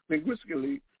culturally,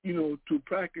 linguistically, to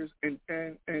practice and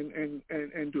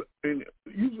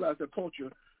utilize their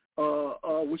culture,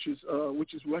 which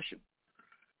is Russian.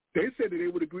 They said that they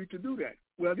would agree to do that.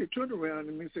 Well, they turned around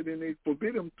and they said then they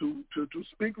forbid them to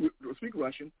speak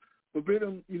Russian, forbid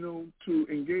them, to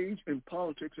engage in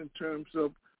politics in terms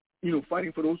of,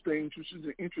 fighting for those things which is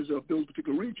the interest of those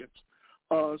particular regions.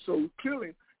 So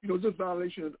clearly, this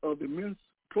violation of the Minsk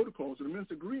protocols or the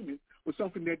Minsk agreement was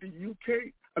something that the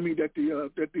Ukraine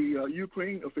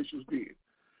officials did.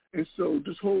 And so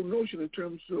this whole notion in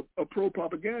terms of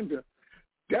pro-propaganda,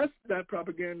 that's not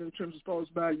propaganda in terms of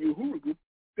espoused by the Uhuru Group.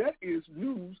 That is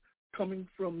news coming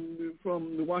from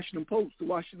the Washington Post, the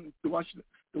Washington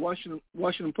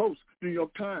Post, New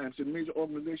York Times, and major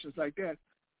organizations like that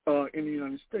in the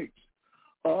United States.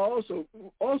 Also,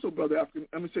 Brother African,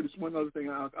 let me say this one other thing.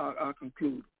 I'll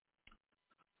conclude.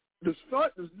 This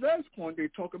last point they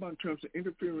talk about in terms of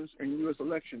interference in U.S.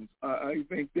 elections, I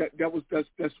think that's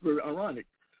very ironic.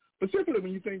 Particularly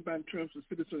when you think about in terms of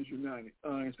Citizens United.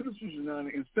 Citizens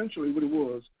United, essentially what it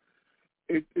was,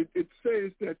 it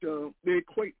says that they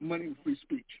equate money with free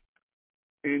speech.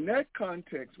 In that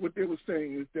context, what they were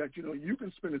saying is that, you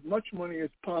can spend as much money as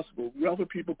possible. Wealthy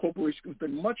people, corporations can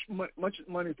spend much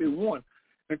money if they want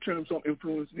in terms of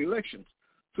influencing the elections.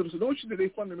 So there's a notion that they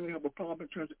fundamentally have a problem in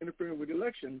terms of interfering with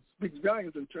elections, speaks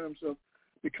volumes in terms of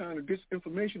the kind of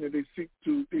disinformation that they seek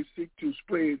to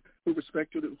spread with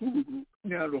respect to the Uhuru Group.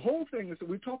 Now, the whole thing is that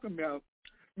we're talking about,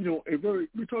 a very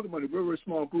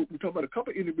small group. We talk about a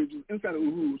couple of individuals inside of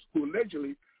Uhuru who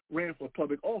allegedly ran for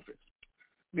public office.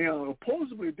 Now,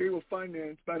 supposedly they were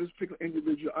financed by this particular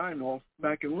individual, Ivanov,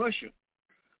 back in Russia.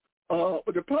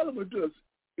 But the problem with this,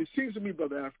 it seems to me,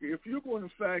 Brother Africa, if you're going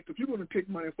to take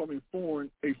money from a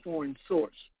foreign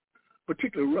source,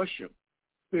 particularly Russia,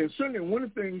 then certainly one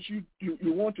of the things you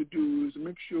want to do is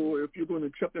make sure if you're going to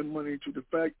accept that money to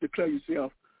declare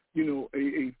yourself,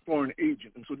 a foreign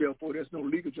agent. And so therefore there's no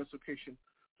legal justification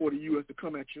for the U.S. to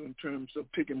come at you in terms of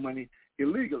taking money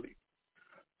illegally.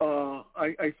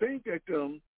 I think that,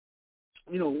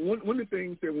 one of the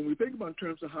things that when we think about in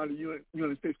terms of how the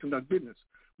United States conduct business,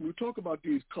 when we talk about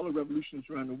these color revolutions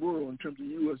around the world in terms of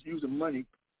the U.S. using money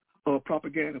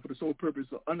propaganda for the sole purpose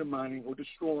of undermining or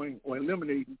destroying or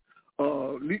eliminating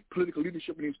political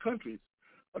leadership in these countries,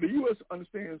 the U.S.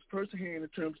 understands firsthand in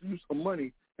terms of use of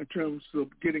money, in terms of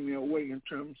getting their way, in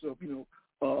terms of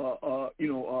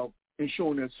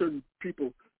ensuring that certain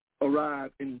people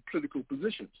arrive in political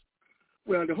positions.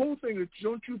 Well, the whole thing is,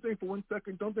 don't think for one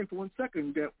second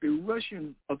that the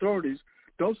Russian authorities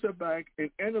don't step back and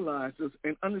analyze this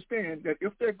and understand that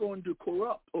if they're going to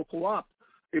corrupt or co-opt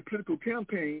a political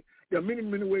campaign, there are many,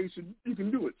 many ways you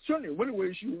can do it. Certainly, one of the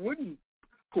ways you wouldn't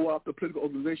co-opt a political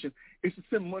organization is to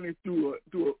send money through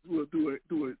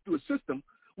a system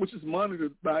which is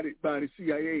monitored by the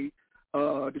CIA,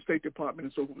 the State Department,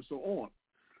 and so forth and so on.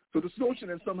 So this notion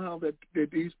that somehow that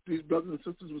these brothers and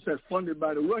sisters were funded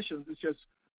by the Russians is just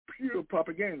pure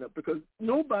propaganda, because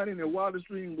nobody in their wildest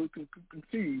dream would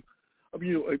conceive of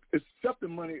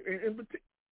accepting money. And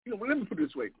let me put it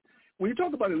this way: when you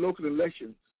talk about the local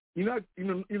elections, you talk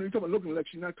about local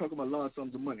elections, you're not talking about large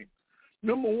sums of money.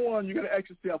 Number one, you got to ask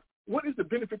yourself, what is the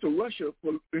benefit to Russia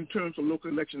in terms of local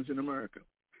elections in America?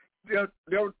 There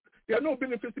are no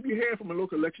benefits to be had from the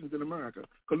local elections in America,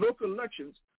 because local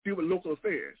elections deal with local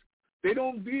affairs. They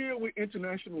don't deal with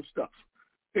international stuff.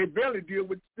 They don't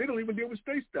even deal with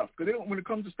state stuff, because when it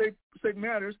comes to state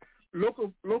matters,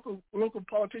 local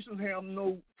politicians have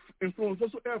no influence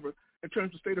whatsoever in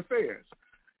terms of state affairs.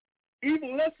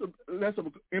 Even less of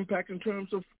an impact in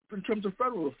terms of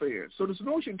federal affairs. So this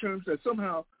notion in terms that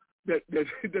somehow that the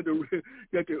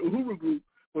Uhuru Group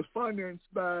was financed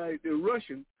by the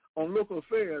Russians on local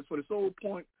affairs for the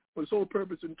sole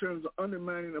purpose in terms of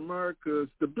undermining America's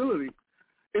stability,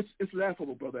 it's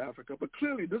laughable, Brother Africa. But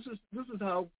clearly, this is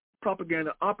how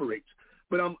propaganda operates.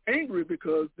 But I'm angry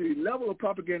because the level of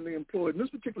propaganda employed in this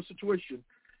particular situation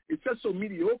is just so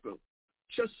mediocre,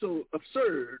 just so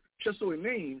absurd, just so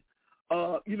inane.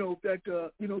 That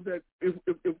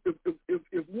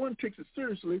if one takes it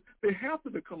seriously, they have to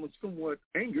become somewhat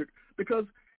angered, because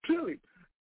clearly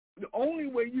the only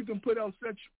way you can put out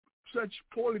such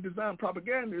poorly designed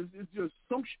propaganda is your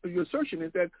assertion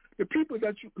is that the people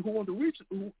that who want to reach,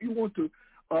 who you want to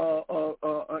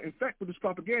infect with this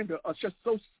propaganda, are just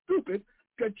so stupid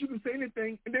that you can say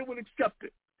anything and they will accept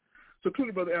it. So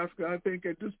clearly, Brother Africa, I think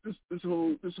that this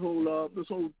whole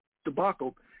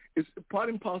debacle is part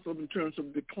and parcel in terms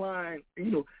of decline.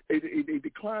 A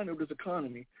decline of this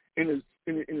economy, and as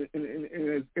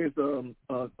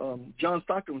John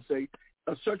Stockton would say,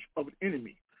 a search of an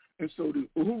enemy. And so the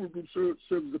Uhuru Group serves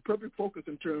as a perfect focus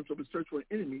in terms of a search for an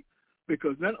enemy,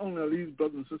 because not only are these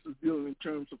brothers and sisters dealing in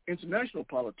terms of international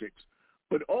politics,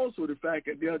 but also the fact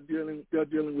that they're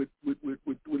dealing with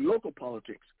local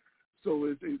politics. So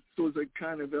it's a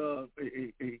kind of a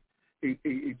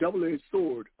double-edged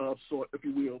sword of sort, if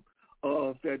you will,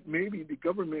 that maybe the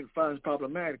government finds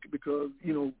problematic, because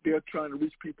they're trying to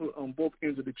reach people on both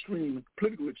ends of the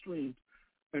political extremes,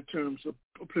 in terms of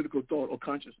political thought or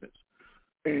consciousness.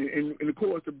 And of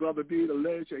course, the brother did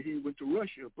allege that he went to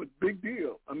Russia, but big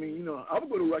deal. I mean, I would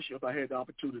go to Russia if I had the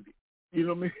opportunity. You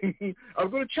know what I mean? I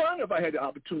would go to China if I had the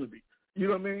opportunity. You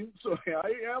know what I mean? So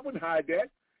I wouldn't hide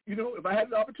that. If I had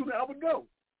the opportunity, I would go.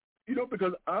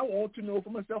 Because I want to know for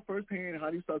myself firsthand how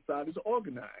these societies are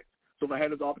organized. So if I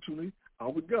had this opportunity, I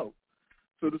would go.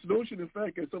 So this notion, in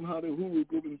fact, that somehow the Uhuru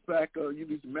Group, in fact,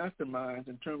 these masterminds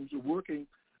in terms of working,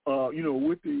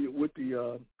 with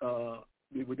the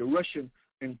Russian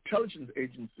intelligence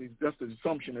agencies, that's the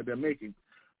assumption that they're making.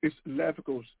 It's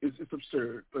laughable. It's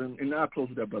absurd. And I'll close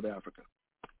with that, Brother Africa.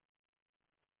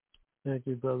 Thank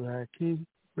you, Brother Hakeem.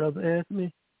 Brother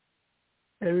Anthony,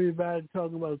 everybody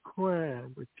talking about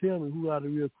crime, but tell me, who are the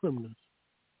real criminals?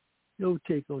 Your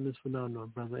take on this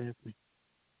phenomenon, Brother Anthony.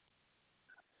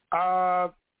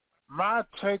 My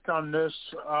take on this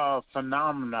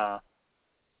phenomena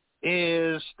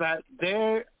is that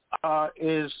the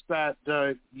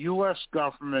U.S.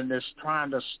 government is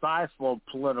trying to stifle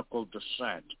political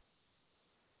dissent.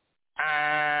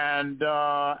 And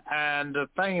the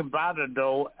thing about it,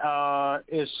 though,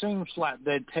 it seems like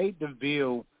they take the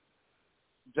view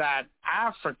that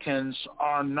Africans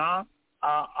are not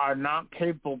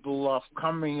capable of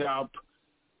coming up,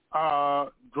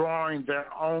 drawing their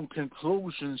own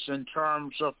conclusions in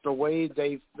terms of the way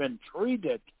they've been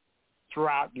treated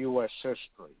throughout U.S.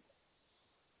 history.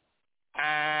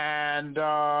 And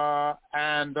I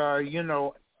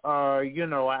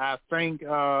think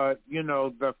the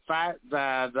fact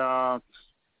that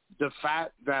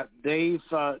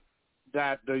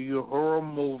that the Uhuru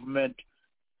movement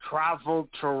traveled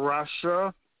to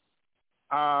Russia,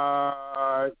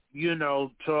 to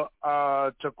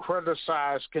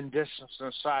criticize conditions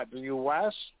inside the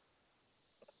U.S.,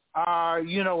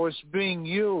 is being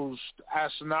used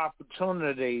as an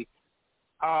opportunity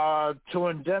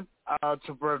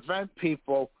to prevent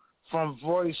people from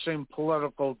voicing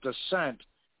political dissent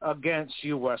against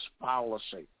U.S.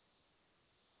 policy,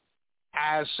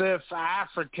 as if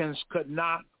Africans could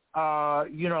not,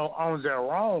 on their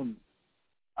own,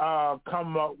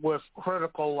 come up with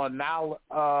critical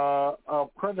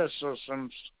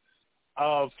criticisms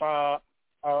of how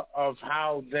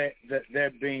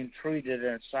they're being treated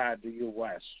inside the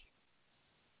U.S.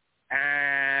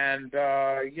 And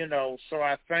so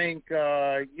I think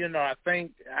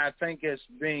it's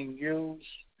being used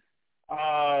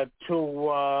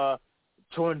to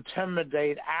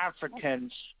intimidate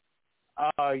Africans,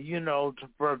 to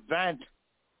prevent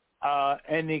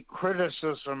any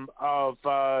criticism of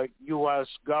U.S.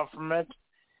 government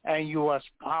and U.S.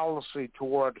 policy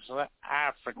towards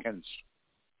Africans.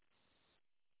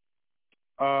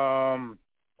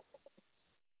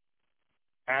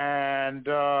 And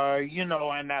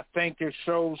I think it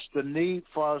shows the need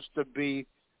for us to be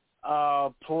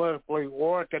politically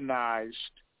organized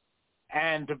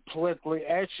and to politically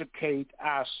educate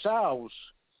ourselves.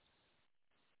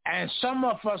 And some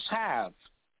of us have,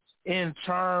 in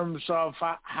terms of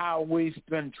how we've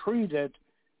been treated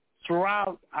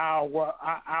throughout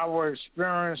our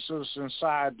experiences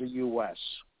inside the U.S.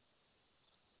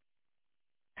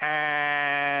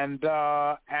 And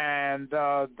that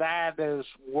is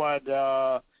what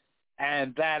the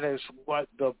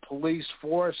police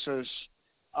forces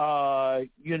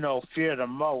fear the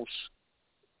most.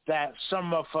 That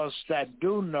some of us that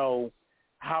do know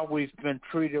how we've been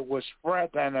treated will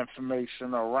spread that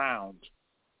information around.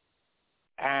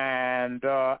 and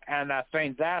I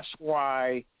think that's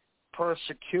why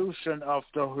persecution of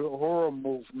the horror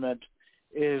movement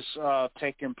is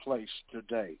taking place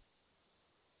today.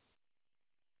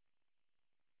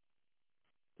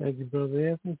 Thank you, Brother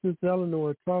Anthony. Sister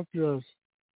Eleanor, talk to us.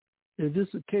 Is this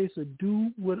a case of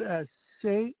do what I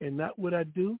say and not what I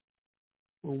do?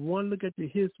 When one look at the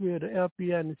history of the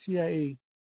FBI and the CIA,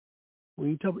 when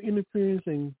you talk about interference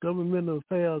in governmental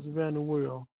affairs around the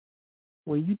world,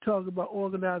 when you talk about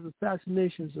organized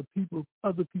assassinations of people,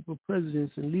 other people,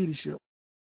 presidents and leadership,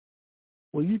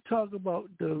 when you talk about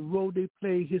the role they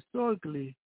play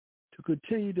historically to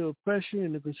continue the oppression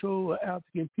and the control of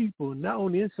African people, not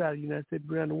only inside the United States,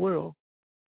 but around the world,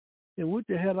 then what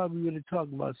the hell are we really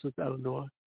talking about, Sister Eleanor?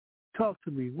 Talk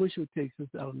to me. What's your take,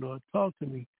 Sister Eleanor? Talk to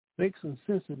me. Make some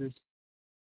sense of this.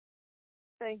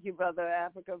 Thank you, Brother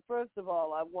Africa. First of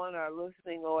all, I want our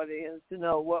listening audience to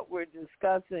know what we're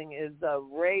discussing is a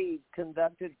raid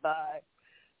conducted by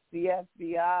the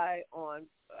FBI on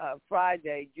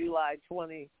Friday, July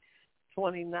 29th,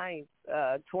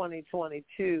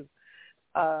 2022.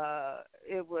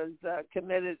 It was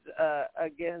committed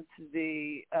against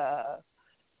the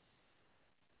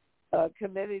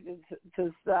Committee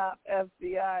to Stop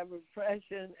FBI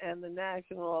Repression and the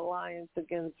National Alliance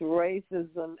Against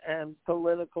Racism and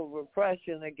Political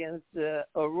Repression against the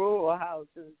Aurora House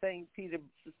in St.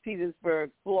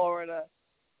 Petersburg, Florida,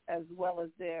 as well as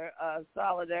their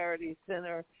Solidarity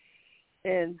Center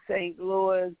in St.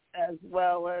 Louis, as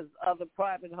well as other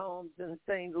private homes in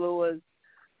St. Louis,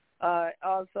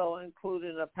 also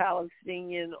including a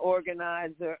Palestinian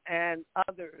organizer and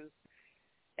others.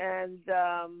 And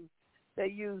they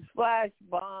used flash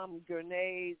bomb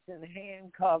grenades and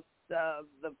handcuffed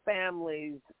the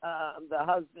families, the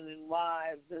husband and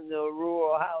wives in the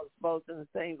Aurora House, both in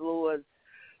St. Louis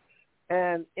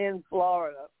and in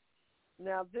Florida.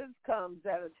 Now, this comes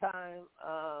at a time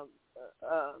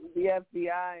the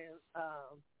FBI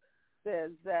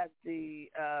says that the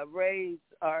raids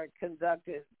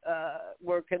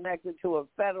were connected to a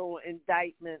federal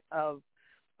indictment of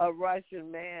a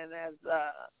Russian man, as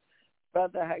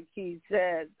Brother Hakeem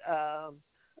said,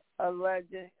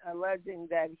 alleging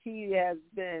that he has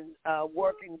been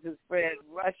working to spread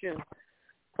Russian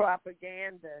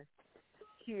propaganda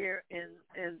here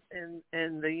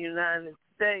in the United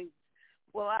States.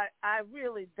 Well, I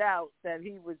really doubt that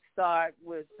he would start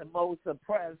with the most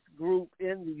oppressed group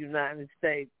in the United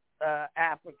States,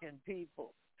 African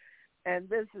people. And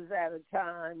this is at a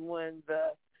time when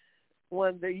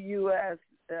the U.S.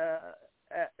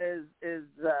 is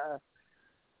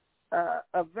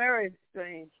a very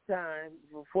strange time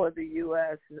for the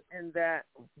U.S. in that.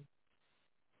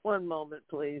 One moment,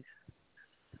 please.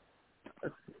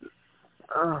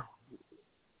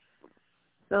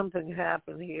 Something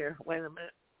happened here. Wait a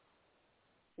minute.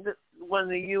 When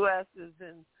the U.S. is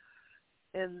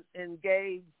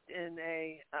engaged in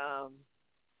a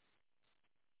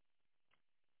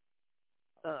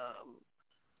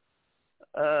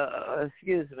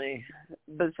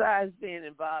besides being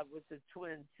involved with the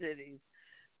Twin Cities,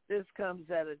 this comes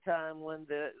at a time when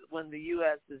the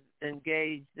U.S. is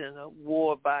engaged in a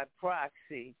war by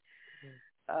proxy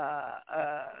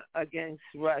against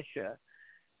Russia.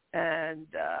 And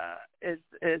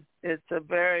it's a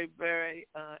very, very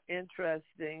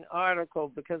interesting article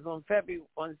because on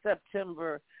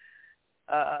September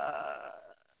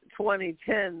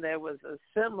 2010 there was a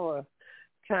similar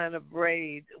kind of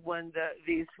raid when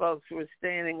these folks were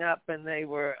standing up and they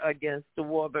were against the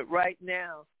war. But right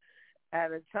now,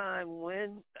 at a time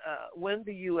when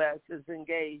the U.S. is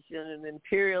engaged in an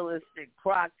imperialistic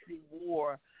proxy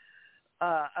war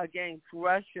against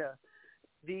Russia,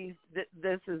 this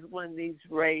is when these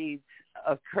raids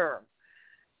occur,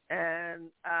 and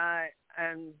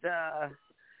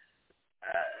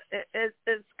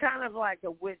it's kind of like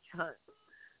a witch hunt.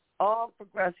 All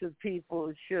progressive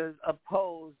people should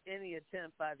oppose any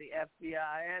attempt by the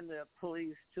FBI and the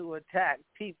police to attack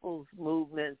people's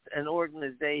movements and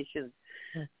organizations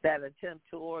that attempt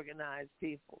to organize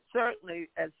people. Certainly,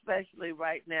 especially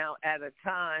right now at a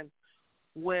time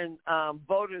when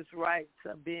voters' rights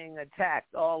are being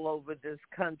attacked all over this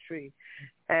country.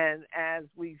 And as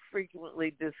we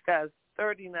frequently discuss,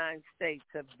 39 states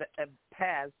have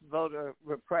passed voter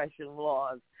repression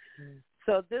laws.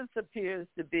 So this appears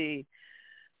to be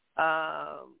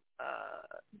the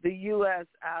U.S.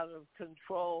 out of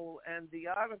control, and the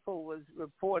article was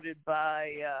reported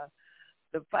by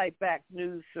the Fight Back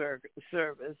News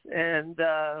Service, and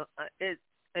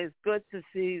it's good to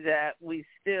see that we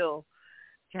still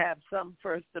have some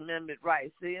First Amendment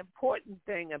rights. The important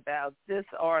thing about this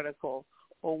article,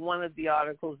 or one of the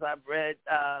articles I've read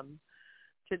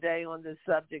today on this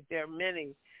subject, there are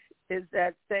many, is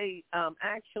that they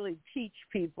actually teach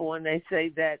people, and they say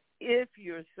that if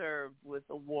you're served with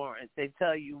a warrant, they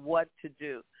tell you what to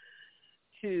do,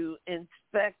 to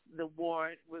inspect the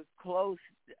warrant with close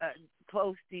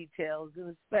details,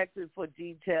 inspect it for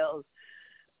details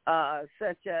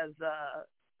such as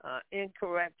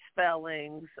incorrect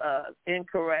spellings,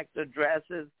 incorrect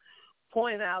addresses,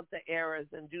 point out the errors,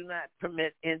 and do not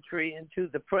permit entry into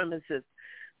the premises.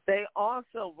 They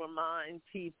also remind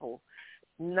people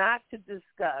not to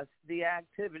discuss the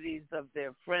activities of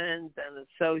their friends and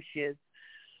associates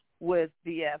with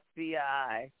the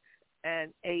FBI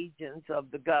and agents of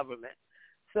the government.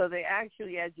 So they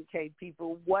actually educate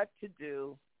people what to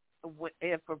do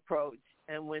if approached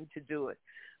and when to do it.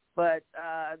 But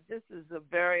this is a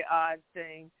very odd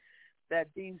thing that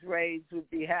these raids would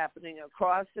be happening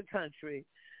across the country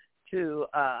to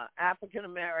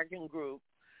African-American group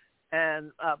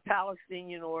and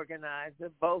Palestinian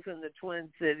organizer, both in the Twin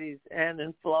Cities and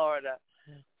in Florida,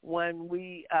 when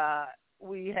we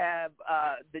have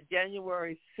the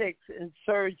January 6th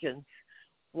insurgents,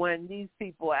 when these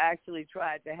people actually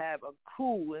tried to have a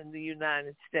coup in the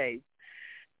United States.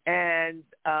 And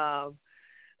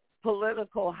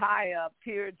political high-up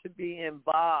appeared to be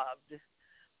involved,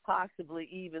 possibly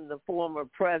even the former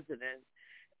president.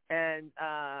 And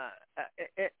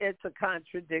it's a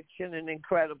contradiction, an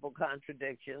incredible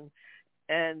contradiction.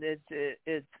 And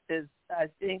it's I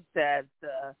think that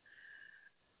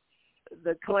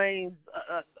the claims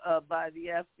by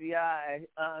the FBI,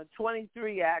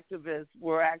 23 activists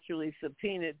were actually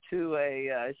subpoenaed to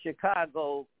a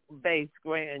Chicago-based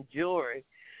grand jury.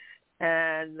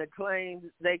 And they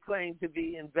claim to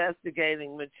be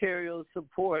investigating material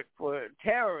support for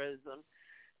terrorism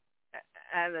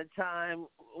at a time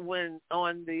when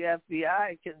the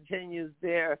FBI continues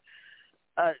their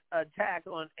attack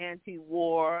on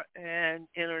anti-war and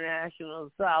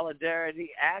international solidarity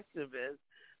activists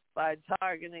by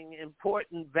targeting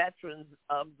important veterans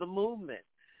of the movement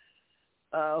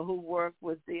who work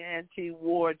with the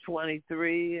anti-war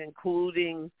 23,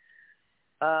 including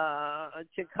a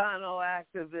Chicano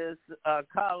activist,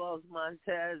 Carlos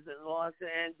Montez in Los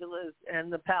Angeles,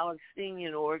 and the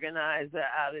Palestinian organizer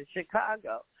out of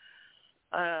Chicago.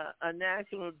 A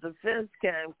national defense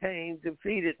campaign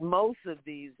defeated most of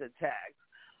these attacks.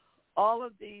 All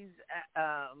of these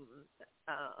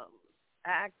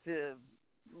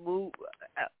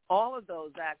all of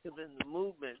those active in the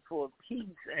movement for peace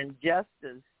and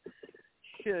justice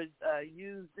should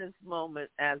use this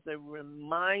moment as a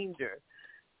reminder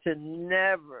to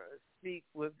never speak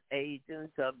with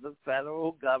agents of the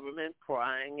federal government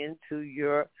prying into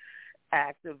your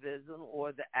activism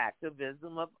or the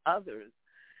activism of others.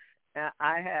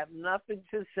 I have nothing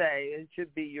to say. It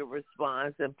should be your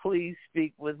response, and please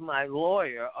speak with my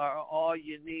lawyer, or all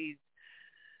you need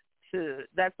to,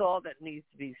 that's all that needs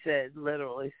to be said,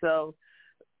 literally. So,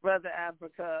 Brother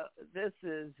Africa, this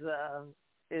is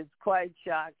quite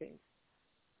shocking,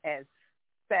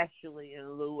 especially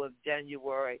in lieu of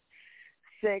January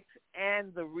 6th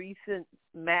and the recent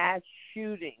mass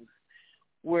shootings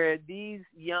where these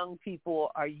young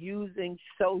people are using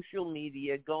social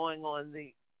media, going on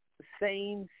the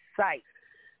same site,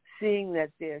 seeing that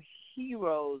they're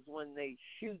heroes when they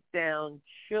shoot down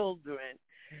children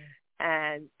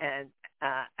and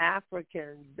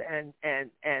Africans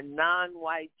and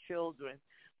non-white children,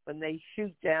 when they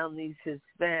shoot down these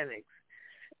Hispanics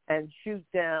and shoot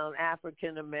down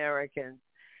African Americans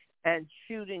and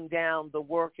shooting down the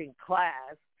working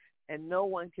class, and no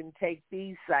one can take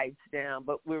these sites down,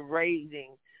 but we're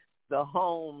raiding the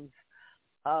homes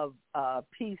of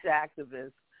peace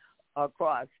activists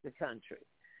across the country.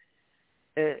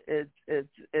 It's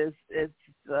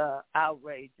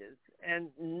outrageous, and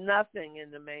nothing in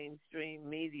the mainstream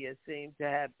media seems to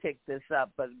have picked this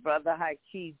up. But Brother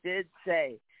Haki did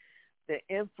say the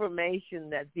information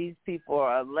that these people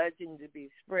are alleging to be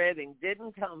spreading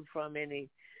didn't come from any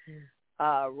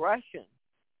Russian.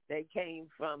 They came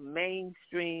from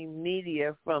mainstream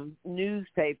media, from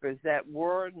newspapers that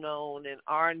were known and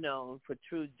are known for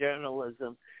true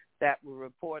journalism, that were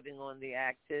reporting on the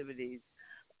activities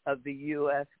of the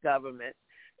U.S. government.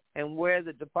 And where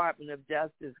the Department of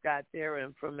Justice got their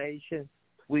information,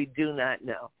 we do not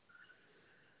know.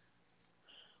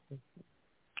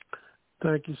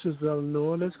 Thank you, Sister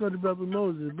Eleanor. Let's go to Brother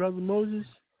Moses. Brother Moses,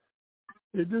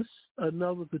 is this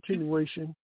another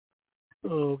continuation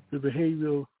of the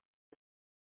behavior of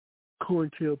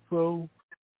COINTELPRO,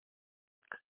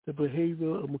 the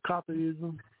behavior of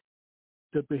McCarthyism,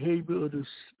 the behavior of the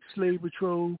slave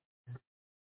patrol?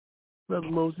 Brother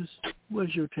Moses?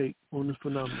 What's your take on this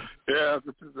phenomenon? Yeah,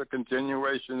 this is a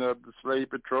continuation of the slave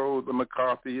patrol, the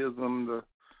McCarthyism,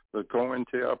 the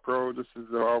COINTELPRO. This is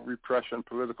all repression,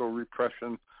 political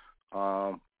repression.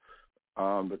 The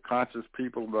conscious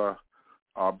people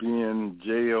are being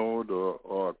jailed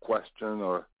or questioned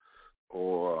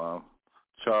or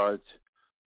charged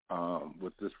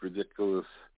with this ridiculous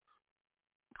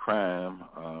crime.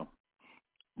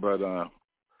 But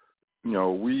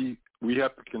we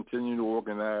have to continue to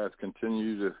organize,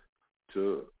 continue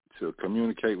to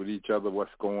communicate with each other what's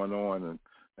going on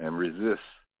and resist.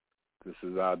 This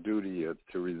is our duty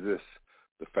to resist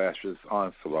the fascist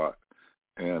onslaught.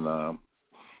 And,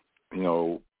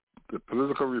 the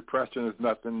political repression is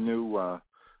nothing new.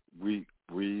 We've,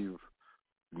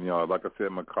 like I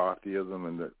said, McCarthyism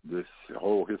and this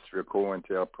whole history of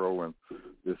COINTELPRO, and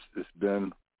it's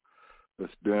been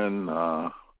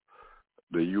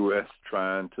the U.S.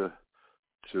 trying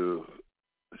to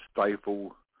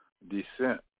stifle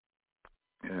dissent,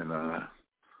 and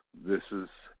this is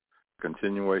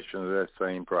continuation of that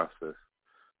same process.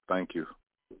 Thank you.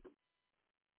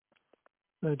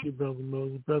 Thank you, Brother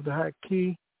Moses. Brother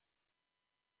Haki,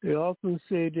 they often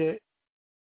say that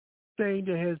thing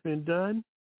that has been done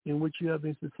in which you have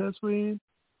been successful in,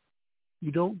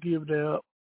 you don't give that up.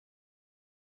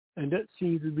 And that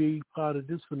seems to be part of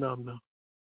this phenomenon.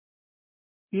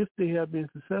 If they have been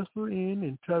successful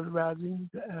in terrorizing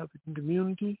the African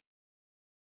community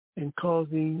and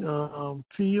causing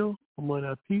fear among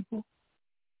our people,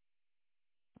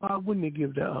 why wouldn't they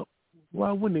give that up?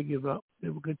 Why wouldn't they give up? They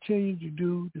will continue to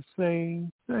do the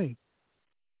same thing.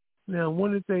 Now,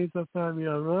 one of the things I find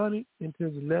ironic in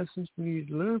terms of lessons we need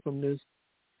to learn from this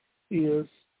is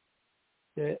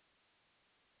that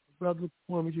Brother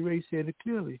Kwame Ture said it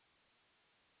clearly.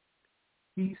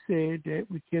 He said that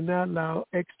we cannot allow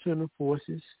external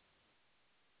forces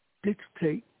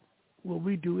dictate what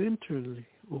we do internally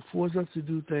or force us to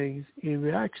do things in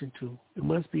reaction to. It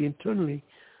must be internally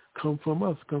come from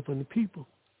us, come from the people.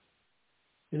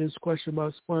 And it's a question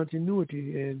about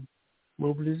spontaneity and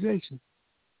mobilization.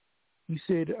 He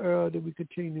said the error that we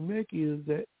continue to make is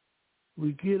that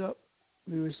we get up,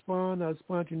 we respond our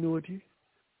spontaneity,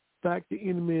 back the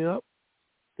enemy up,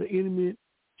 the enemy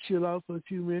chill out for a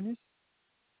few minutes,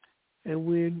 and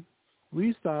when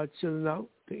we start chilling out,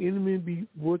 the enemy be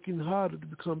working harder to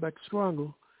become back stronger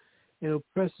and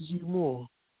oppresses you more.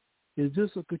 Is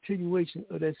this a continuation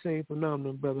of that same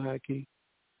phenomenon, Brother Haki?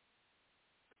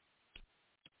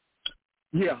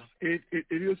 Yeah, it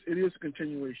is a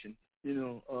continuation.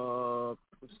 The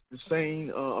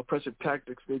same oppressive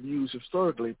tactics they've used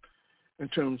historically in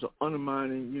terms of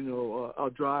undermining, our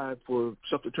drive for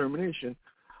self-determination.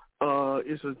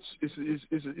 Is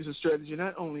a strategy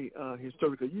not only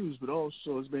historically used, but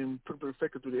also has been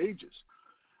perfected through the ages.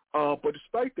 But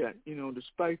despite that,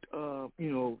 despite the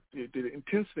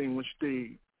intensity in which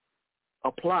they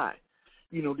apply,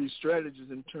 these strategies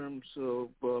in terms of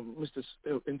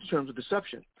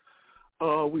deception,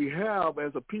 we have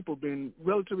as a people did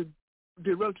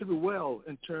relatively well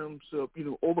in terms of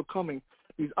overcoming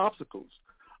these obstacles.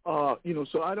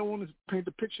 So I don't want to paint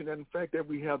the picture that in fact that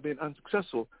we have been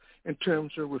unsuccessful in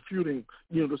terms of refuting,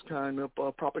 this kind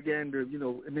of propaganda,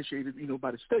 initiated,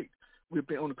 by the state. We've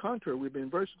been, on the contrary, we've been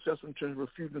very successful in terms of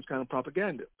refuting this kind of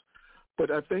propaganda.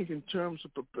 But I think in terms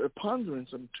of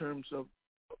preponderance, in terms of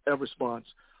a response,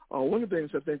 one of the things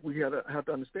I think we have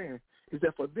to understand is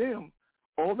that for them,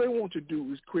 all they want to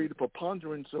do is create a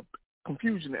preponderance of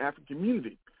confusion in the African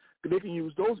community. They can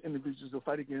use those individuals to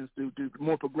fight against the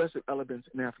more progressive elements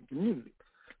in the African community.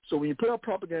 So when you put out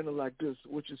propaganda like this,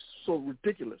 which is so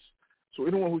ridiculous, so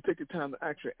anyone who takes the time to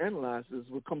actually analyze this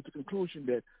will come to the conclusion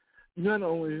that not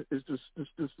only is this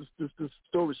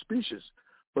story specious,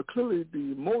 but clearly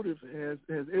the motive has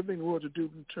everything in the world to do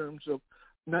in terms of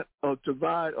not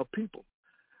divide a people.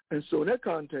 And so in that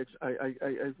context, I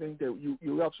think that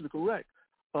you're absolutely correct.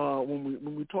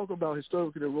 When we talk about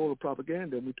historically the role of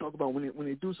propaganda, and we talk about when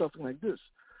they do something like this,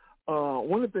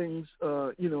 one of the things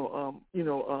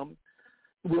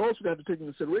we also have to take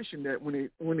into consideration that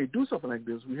when they do something like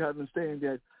this, we have to understand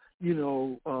that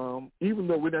even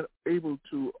though we're not able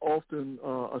to often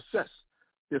assess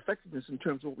the effectiveness in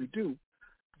terms of what we do,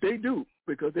 they do,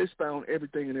 because they spy on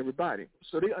everything and everybody.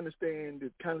 So they understand the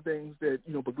kind of things that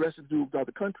progressives do throughout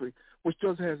the country, which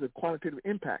does has a quantitative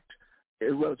impact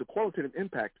as well as a qualitative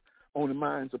impact on the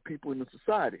minds of people in the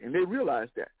society, and they realize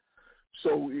that.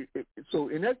 So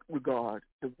in that regard,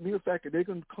 the mere fact that they're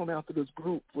going to come after this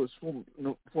group was from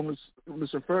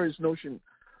this nefarious notion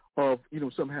of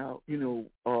somehow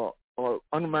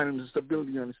undermining the stability of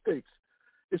the United States,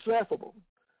 it's laughable.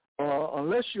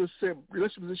 unless your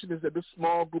position is that this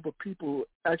small group of people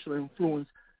actually influence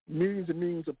millions and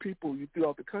millions of people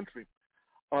throughout the country,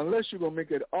 unless you're going to make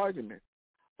that argument,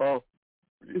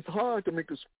 it's hard to make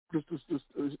this.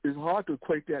 It's hard to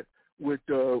equate that with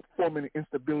forming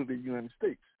instability in the United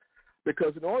States,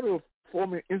 because in order to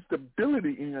form instability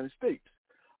in the United States,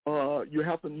 you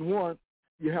have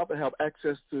to have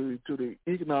access to the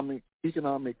economic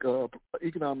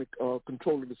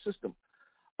control of the system.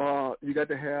 You got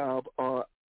to have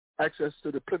access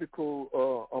to the political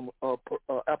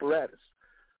apparatus.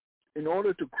 In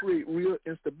order to create real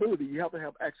instability, you have to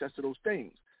have access to those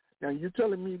things. Now, you're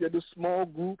telling me that this small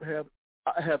group have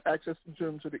access in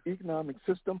terms of the economic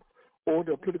system or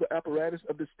the political apparatus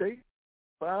of the state?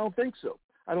 But I don't think so.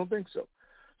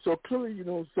 So clearly,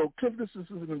 this is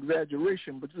an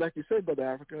exaggeration. But like you said, Brother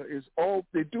Africa, is all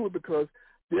they do it because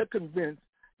they're convinced,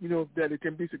 that it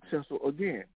can be successful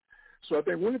again. So I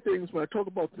think one of the things when I talk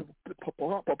about the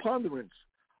preponderance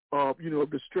of,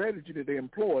 the strategy that they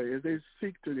employ is they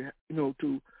seek to, I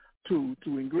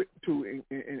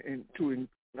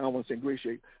don't want to say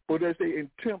ingratiate, but as they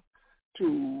attempt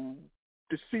to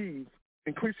deceive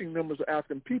increasing numbers of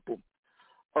African people,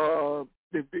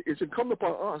 it's incumbent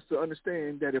upon us to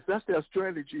understand that if that's their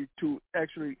strategy to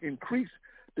actually increase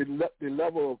the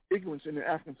level of ignorance in the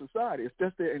African society, if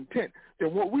that's their intent,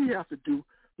 then what we have to do,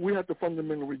 we have to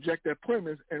fundamentally reject that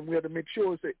premise, and we have to make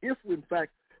sure that if, in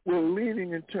fact, we're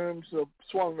leaning in terms of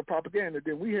swallowing the propaganda,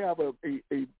 then we have a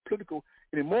political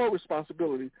and a moral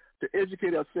responsibility to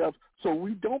educate ourselves so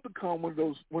we don't become one of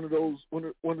those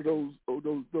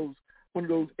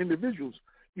individuals,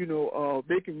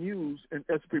 they can use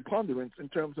as preponderance in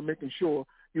terms of making sure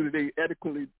they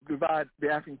adequately divide the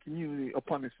African community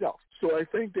upon itself. So I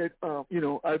think that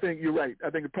I think you're right.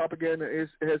 I think the propaganda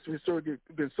has historically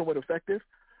been somewhat effective,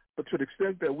 but to the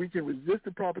extent that we can resist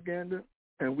the propaganda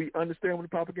and we understand what the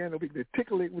propaganda, we can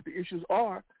articulate what the issues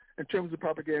are in terms of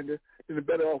propaganda, then the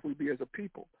better off we be as a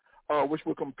people, which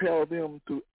will compel them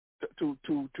to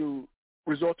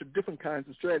resort to different kinds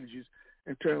of strategies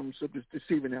in terms of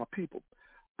deceiving our people.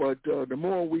 But the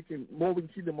more we can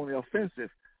keep them on the offensive,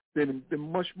 then the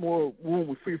much more room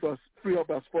we free up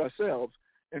for ourselves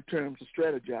in terms of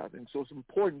strategizing. So it's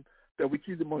important that we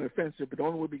keep them on the offensive. But the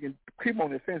only way we can keep them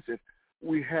on the offensive,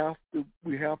 we have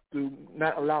to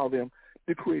not allow them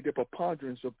to create a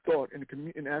preponderance of thought in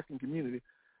the African community,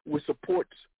 which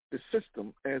supports the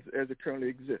system as it currently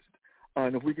exists.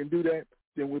 And if we can do that,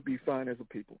 then we'll be fine as a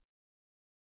people.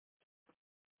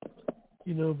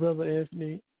 Brother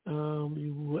Anthony,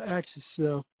 you will ask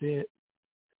yourself that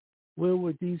where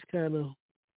would these kind of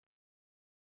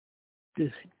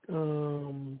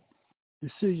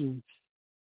decisions,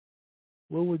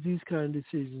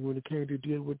 when it came to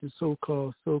deal with the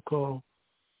so-called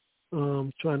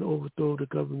trying to overthrow the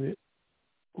government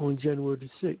on January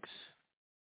the 6th?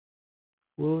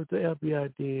 Where was the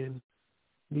FBI then,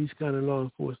 these kind of law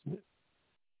enforcement?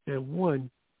 And one,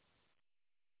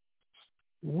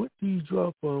 what do you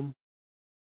draw from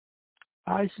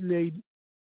isolate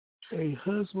a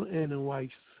husband and a wife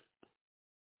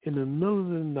in the middle of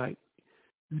the night?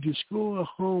 You destroy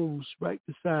homes right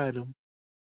beside them.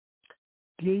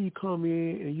 Then you come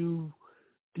in and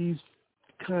these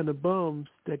kind of bums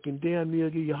that can damn near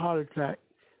give you a heart attack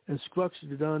and structure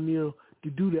to down near to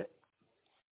do that,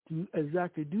 to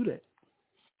exactly do that,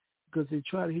 because they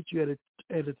try to hit you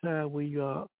at a time when you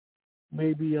are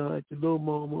maybe at the low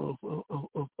moment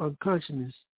of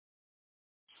unconsciousness.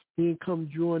 Then come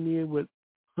join in with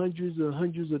hundreds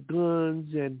of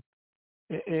guns and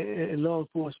law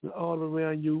enforcement all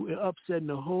around you and upsetting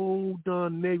the whole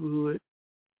darn neighborhood.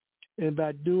 And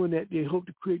by doing that, they hope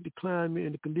to create the climate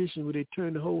and the condition where they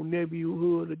turn the whole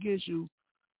neighborhood against you,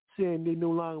 saying they no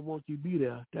longer want you to be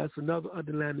there. That's another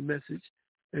underlying message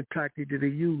and tactic that they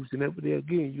use, and that they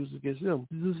again use against them.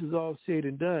 This is all said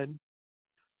and done.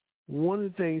 One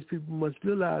of the things people must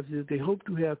realize is they hope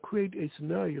to have created a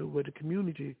scenario where the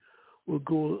community will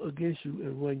go against you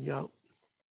and run you out.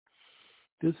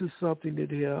 This is something that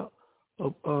they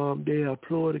have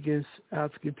employed against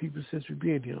African people since we've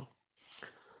been here.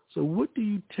 So what do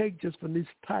you take just from this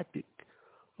tactic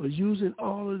of using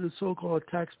all of the so-called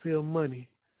taxpayer money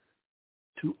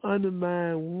to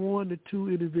undermine one or two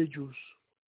individuals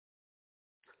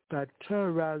by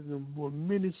terrorizing them with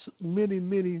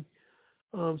many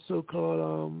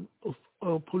so-called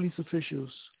police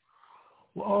officials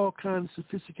with all kinds of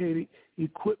sophisticated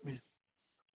equipment,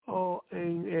 all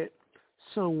aimed at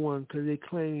someone because they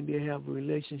claim they have a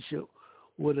relationship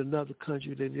with another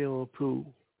country that they don't approve?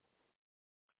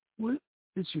 What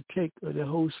did you take of the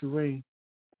whole charade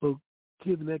of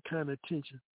giving that kind of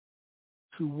attention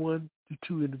to 1 to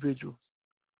 2 individuals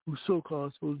who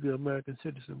so-called supposed to be American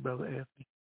citizens, Brother Anthony?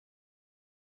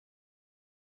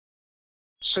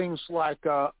 Seems like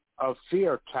a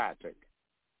fear tactic.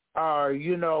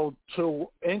 To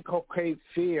inculcate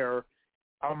fear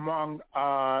among,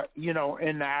 in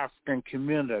the African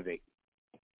community.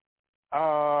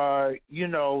 That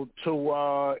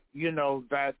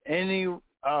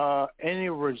any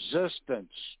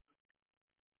resistance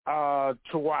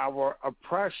to our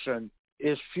oppression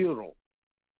is futile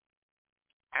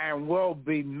and will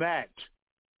be met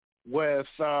with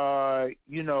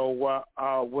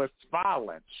with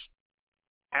violence,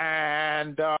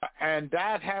 and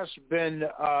that has been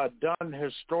done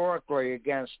historically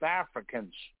against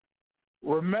Africans.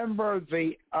 Remember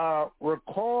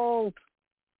recall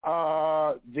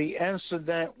the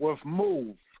incident with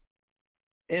MOVE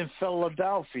in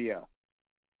Philadelphia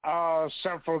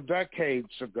several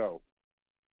decades ago.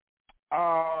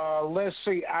 Let's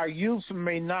see, our youth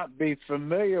may not be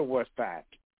familiar with that,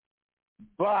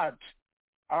 but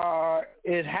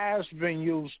it has been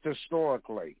used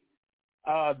historically.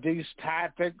 These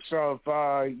tactics of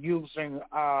using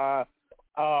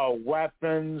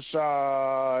weapons,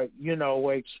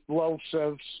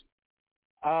 explosives,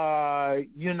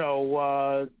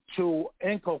 to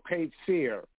inculcate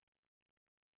fear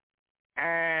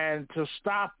and to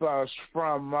stop us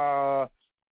from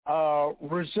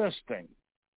resisting,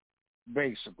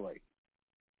 basically.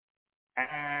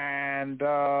 And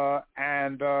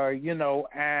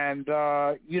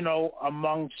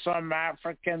among some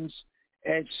Africans,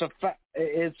 it's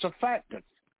effective.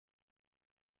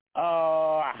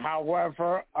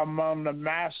 However, among the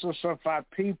masses of our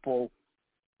people,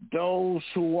 those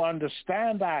who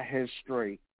understand our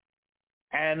history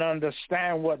and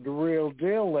understand what the real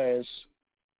deal is,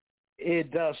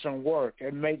 it doesn't work.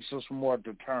 It makes us more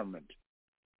determined.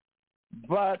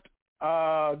 But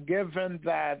given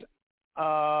that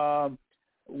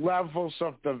levels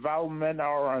of development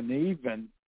are uneven,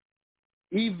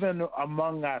 even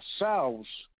among ourselves,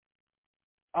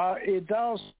 it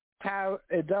does have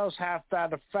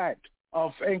that effect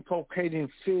of inculcating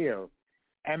fear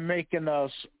and making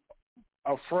us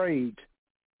afraid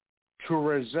to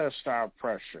resist our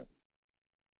oppression.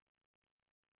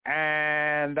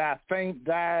 And I think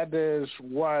that is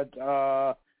what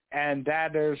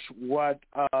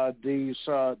these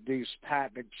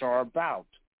tactics are about,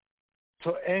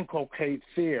 to inculcate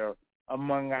fear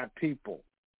among our people.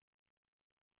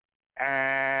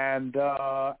 And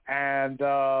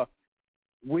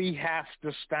we have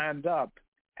to stand up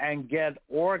and get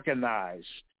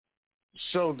organized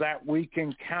so that we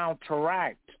can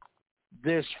counteract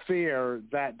this fear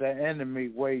that the enemy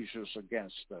wages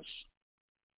against us.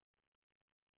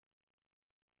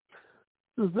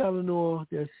 So, Eleanor,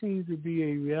 there seems to be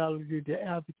a reality to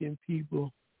African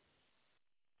people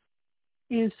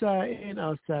inside and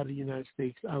outside of the United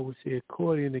States, I would say,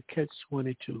 according to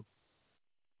Catch-22.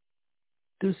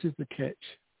 This is the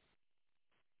catch.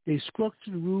 They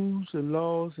structure rules and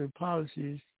laws and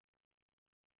policies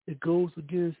that goes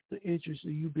against the interests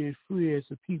of you being free as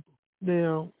a people.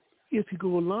 Now, if you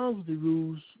go along with the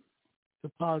rules, the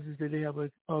policies that they have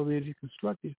already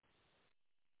constructed,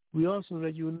 we also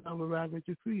let you never arrive at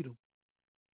your freedom.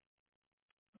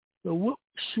 So what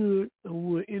should and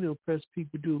would any oppressed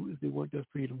people do if they want their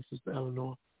freedom, Sister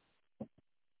Eleanor?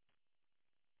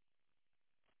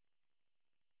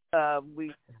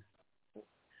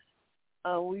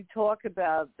 We talk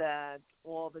about that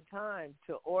all the time,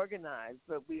 to organize,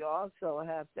 but we also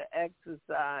have to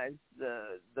exercise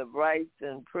the rights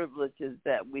and privileges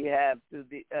that we have through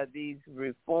these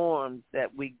reforms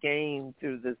that we gained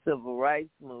through the civil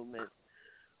rights movement,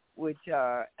 which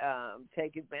are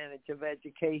take advantage of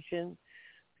education.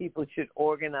 People should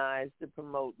organize to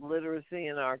promote literacy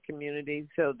in our community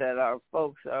so that our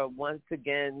folks are once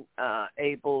again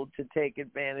able to take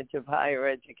advantage of higher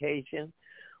education.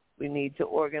 We need to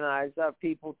organize our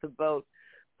people to vote.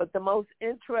 But the most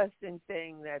interesting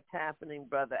thing that's happening,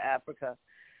 Brother Africa,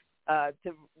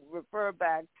 to refer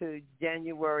back to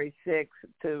January 6th,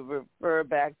 to refer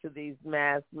back to these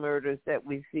mass murders that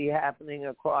we see happening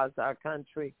across our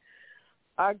country,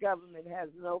 our government has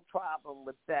no problem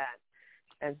with that.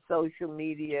 And social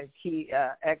media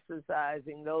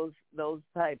exercising those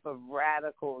type of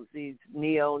radicals, these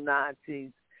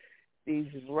neo-Nazis,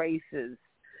 these racists,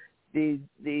 these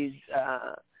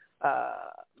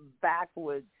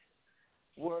backwards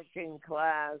working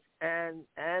class and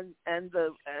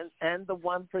the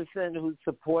 1% who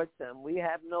support them. We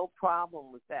have no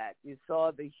problem with that. You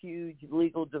saw the huge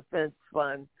legal defense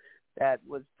fund that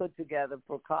was put together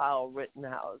for Kyle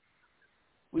Rittenhouse.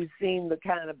 we've seen the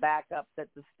kind of backup that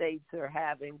the states are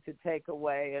having to take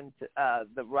away and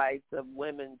the rights of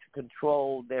women to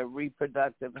control their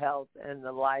reproductive health and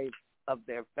the life of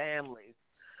their families.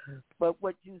 But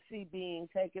what you see being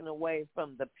taken away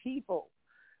from the people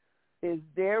is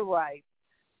their right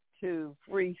to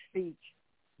free speech,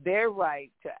 their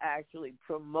right to actually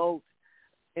promote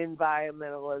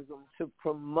environmentalism, to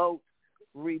promote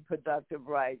reproductive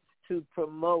rights, to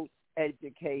promote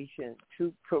education,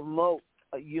 to promote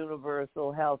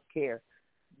universal health care.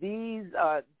 These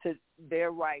are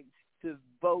their rights to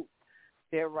vote,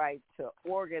 their right to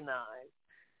organize.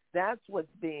 That's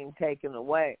what's being taken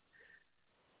away.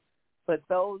 But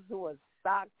those who are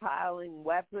stockpiling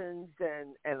weapons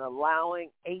and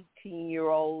allowing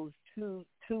 18-year-olds 2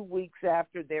 weeks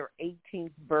after their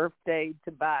 18th birthday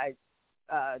to buy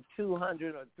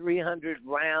 200 or 300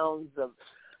 rounds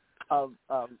of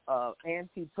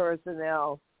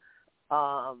anti-personnel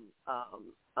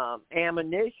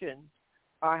ammunition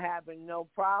are having no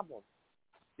problem.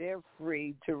 They're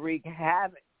free to wreak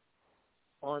havoc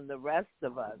on the rest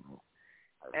of us.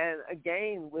 And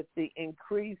again, with the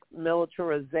increased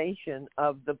militarization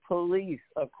of the police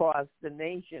across the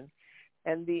nation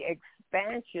and the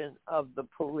expansion of the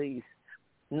police,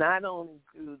 not only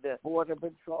through the Border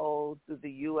Patrol, through the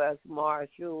U.S.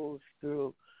 Marshals,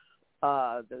 through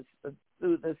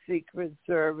the Secret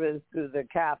Service, through the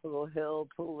Capitol Hill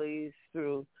Police,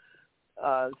 through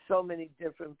so many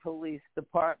different police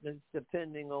departments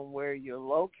depending on where you're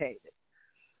located.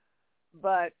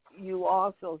 But you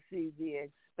also see the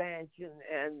expansion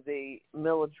and the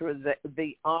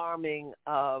the arming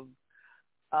of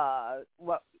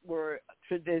what were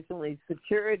traditionally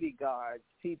security guards,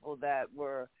 people that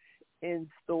were in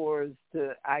stores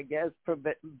to, I guess,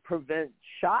 prevent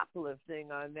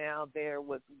shoplifting, are now there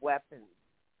with weapons.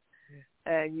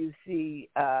 And you see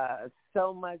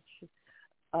so much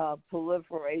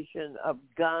proliferation of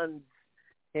guns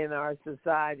in our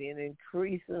society, and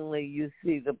increasingly you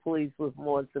see the police with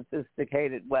more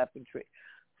sophisticated weaponry.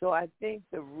 So I think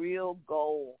the real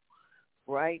goal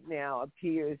right now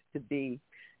appears to be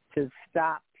to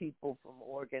stop people from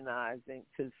organizing,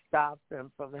 to stop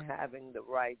them from having the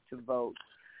right to vote,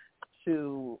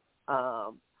 to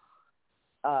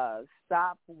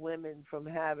stop women from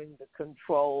having the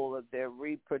control of their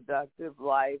reproductive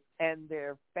life and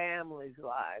their families'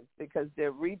 lives, because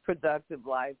their reproductive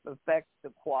life affects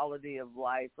the quality of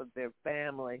life of their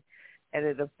family, and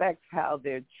it affects how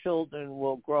their children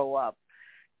will grow up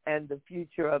and the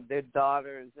future of their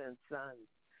daughters and sons.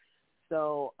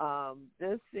 So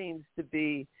this seems to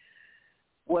be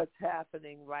what's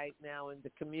happening right now in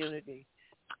the community.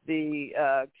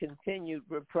 The continued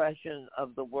repression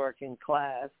of the working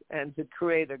class, and to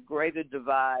create a greater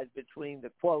divide between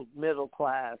the, quote, middle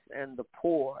class and the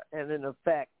poor. And in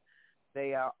effect,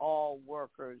 they are all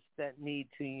workers that need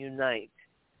to unite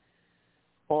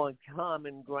on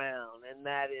common ground, and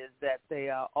that is that they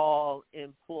are all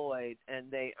employed and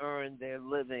they earn their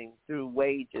living through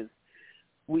wages.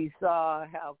 We saw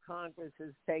how Congress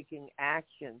is taking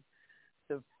action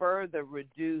to further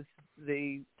reduce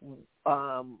the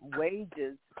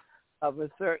wages of a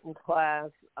certain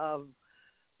class of,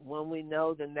 when we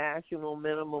know the national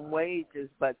minimum wage is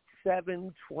but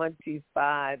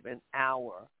 $7.25 an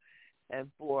hour,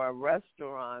 and for a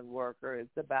restaurant worker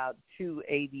it's about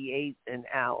 $2.88 an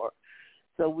hour.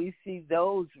 So we see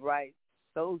those rights,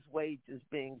 those wages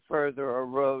being further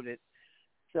eroded.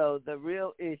 So the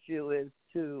real issue is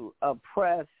to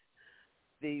oppress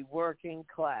the working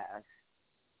class,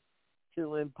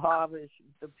 to impoverish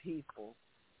the people,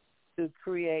 to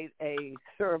create a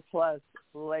surplus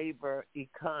labor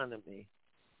economy.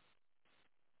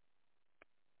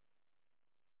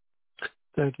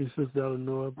 Thank you, Sister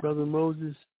Eleanor. Brother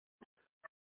Moses,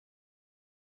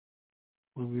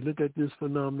 when we look at this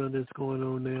phenomenon that's going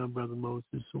on now, Brother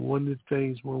Moses, one of the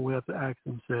things one we have to ask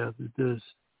themselves is this: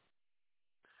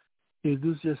 is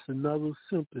this just another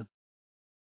symptom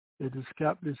that the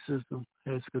capitalist system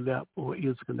has collapsed or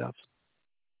is collapsing?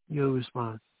 Your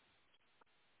response?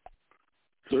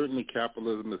 Certainly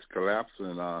capitalism is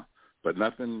collapsing, but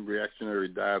nothing reactionary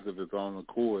dies of its own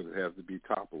accord. It has to be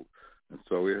toppled. And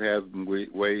so it has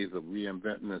ways of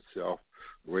reinventing itself,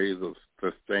 ways of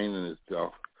sustaining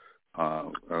itself,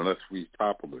 unless we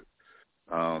topple it.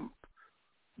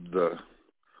 The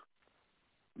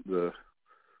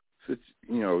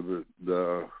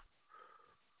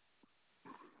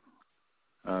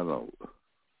I don't know.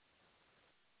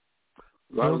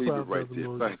 I'll leave it right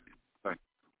there. Thank you.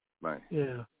 Bye.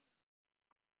 Yeah.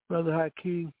 Brother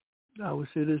Hakeem, I would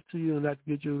say this to you and I'd like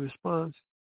to get your response.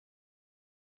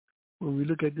 When we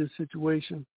look at this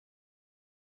situation,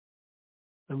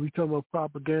 and we talk about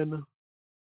propaganda,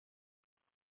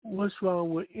 what's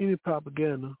wrong with any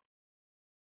propaganda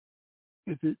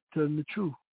if it's telling the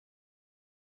truth?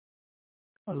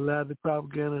 A lot of the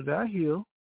propaganda that I hear,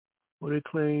 where they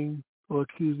claim or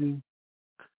accusing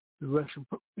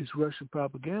it's Russian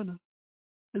propaganda,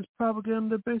 is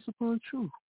propaganda based upon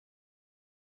truth.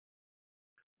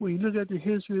 When you look at the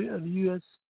history of the U.S.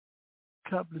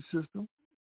 capitalist system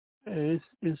and its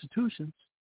institutions,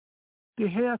 they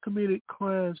have committed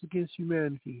crimes against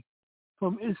humanity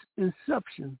from its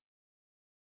inception.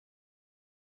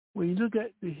 When you look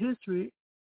at the history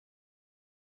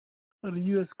of the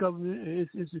U.S. government and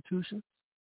its institutions,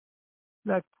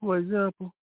 like, for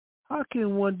example, how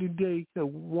can one today that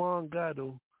Juan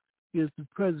Guaido is the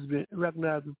president,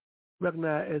 recognized as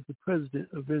the president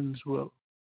of Venezuela?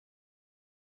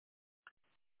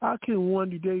 How can one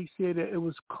today say that it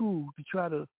was cool to try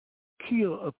to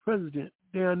kill a president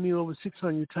down near over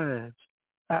 600 times,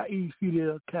 i.e.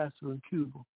 Fidel Castro in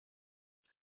Cuba?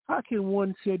 How can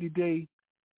one say today,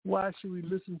 why should we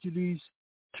listen to these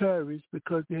terrorists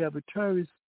because they have a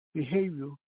terrorist behavior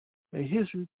and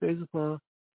history based upon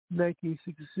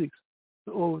 1966,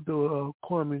 the overthrow of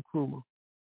Kwame Nkrumah,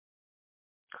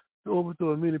 the overthrow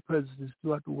of many presidents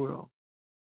throughout the world?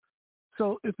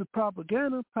 So if the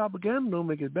propaganda don't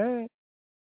make it bad.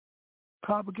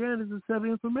 Propaganda is a set of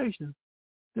information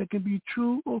that can be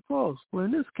true or false. Well,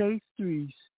 in this case,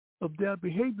 histories of their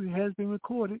behavior has been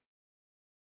recorded.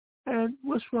 And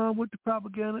what's wrong with the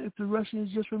propaganda if the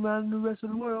Russians just reminding the rest of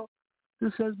the world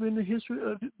this has been the history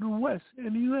of the West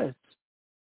and the U.S.?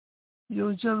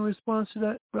 Your general response to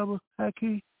that, Brother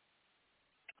Haki?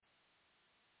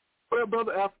 Well,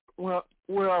 Brother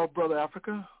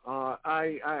Africa,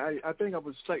 I think I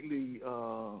would slightly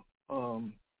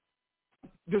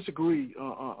disagree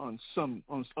on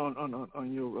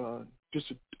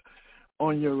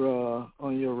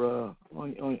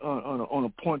a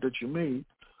point that you made.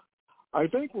 I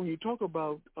think when you talk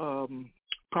about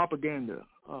propaganda,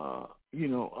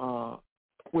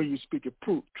 where you speak of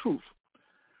truth,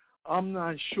 I'm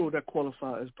not sure that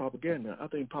qualifies as propaganda. I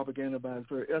think propaganda by its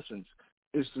very essence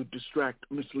is to distract,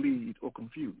 mislead, or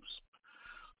confuse.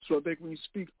 So I think when you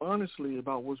speak honestly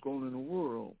about what's going on in the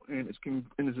world, and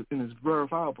it's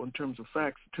verifiable in terms of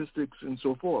facts, statistics, and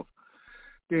so forth,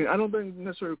 then I don't think it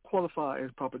necessarily qualify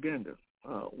as propaganda.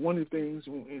 One of the things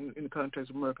in the context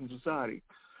of American society,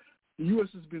 the U.S.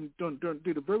 has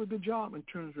did a very good job in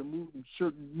terms of removing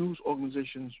certain news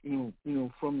organizations,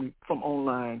 from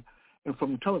online and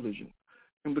from television.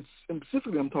 And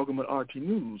specifically, I'm talking about RT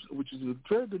News, which is a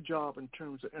very good job in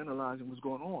terms of analyzing what's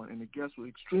going on. And the guests were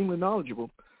extremely knowledgeable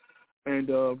and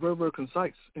very, very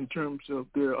concise in terms of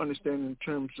their understanding in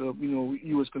terms of,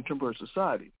 U.S. contemporary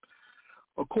society.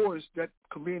 Of course, that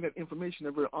conveying that information,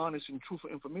 that very honest and truthful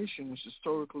information, was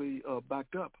historically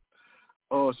backed up,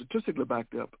 statistically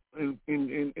backed up,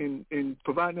 in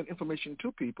providing that information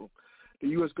to people. The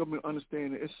U.S. government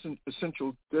understands the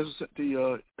essential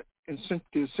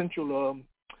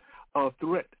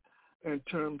threat in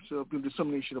terms of the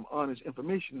dissemination of honest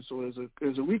information. So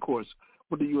as a recourse,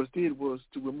 what the U.S. did was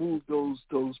to remove those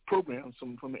programs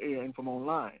from the air and from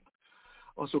online.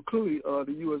 So clearly,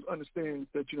 the U.S. understands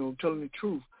that telling the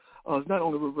truth is not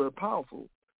only very, very powerful,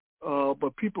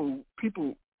 but people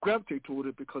gravitate toward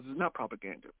it because it's not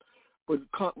propaganda. But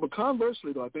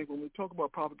conversely, though, I think when we talk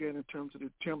about propaganda in terms of the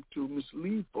attempt to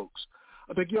mislead folks,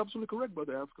 I think you're absolutely correct,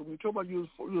 Brother Africa. When you talk about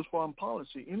U.S. foreign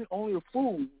policy, only a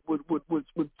fool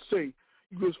would say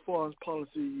U.S. foreign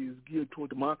policy is geared toward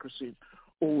democracy,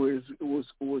 or is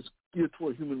geared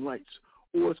toward human rights,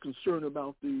 or is concerned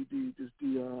about the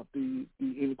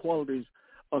inequalities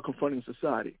confronting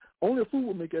society. Only a fool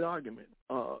would make that argument.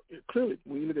 Clearly,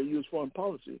 when you look at U.S. foreign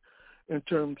policy, in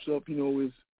terms of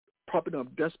is propping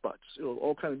up despots,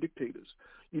 all kind of dictators.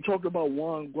 You talked about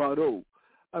Juan Guaido.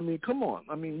 I mean, come on.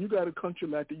 I mean, you got a country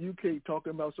like the UK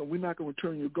talking about, so we're not going to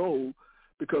return your gold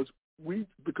because we're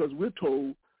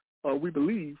told, we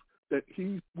believe that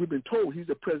we've been told he's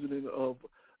the president of,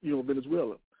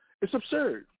 Venezuela. It's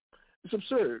absurd. It's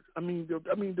absurd. I mean,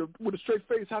 with a straight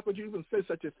face, how could you even say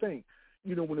such a thing?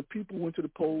 When the people went to the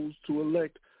polls to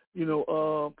elect,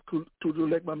 to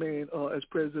elect my man as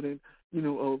president,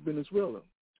 of Venezuela.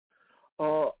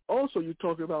 Also, you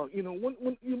talk about, one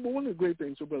of the great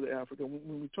things, Brother Africa,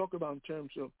 when we talk about in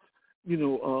terms of,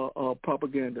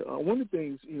 propaganda, one of the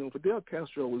things, Fidel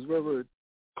Castro was very, very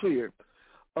clear.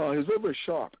 He was very, very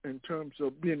sharp in terms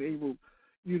of being able,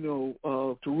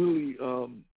 to really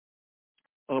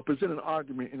present an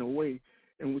argument in a way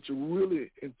in which it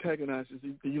really antagonizes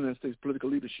the United States political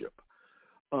leadership.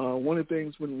 One of the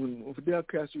things when Fidel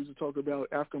Castro used to talk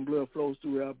about African blood flows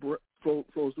through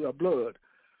our blood.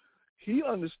 He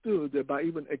understood that by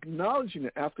even acknowledging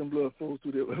that African blood flows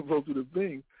through the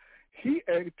vein, he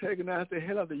antagonized the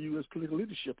hell out of the U.S. political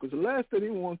leadership, because the last thing they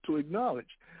want to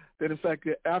acknowledge that, in fact,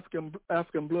 that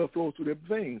African blood flows through their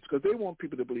veins, because they want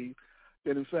people to believe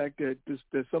that, in fact, that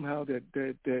somehow that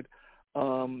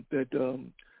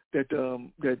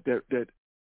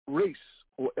race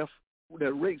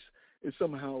that race is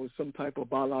somehow some type of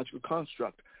biological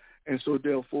construct. And so,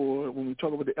 therefore, when we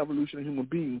talk about the evolution of human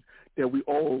beings, that we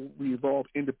evolve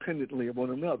independently of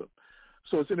one another.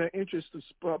 So it's in their interest to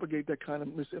propagate that kind of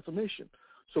misinformation.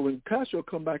 So when Castro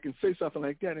come back and say something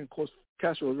like that, and of course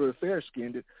Castro was very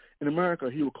fair-skinned, in America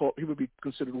he would be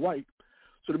considered white.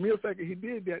 So the mere fact that he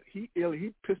did that, he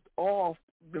pissed off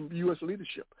the U.S.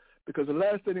 leadership, because the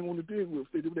last thing they want to do with,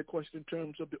 they do that question in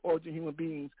terms of the origin of human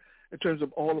beings, in terms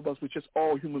of all of us, which is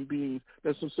all human beings.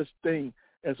 There's no such thing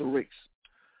as a race.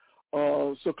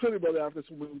 So clearly, Brother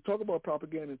Africa, when we talk about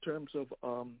propaganda in terms of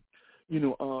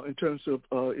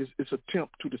its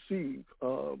attempt to deceive,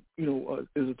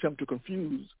 its attempt to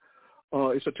confuse,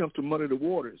 its attempt to muddy the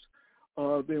waters.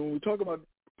 Then when we talk about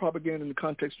propaganda in the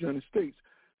context of the United States,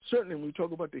 certainly when we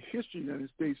talk about the history of the United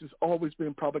States, it's always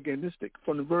been propagandistic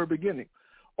from the very beginning.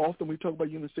 Often we talk about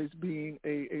the United States being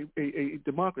a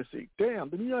democracy. Damn,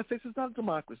 the United States is not a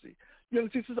democracy. The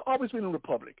United States has always been a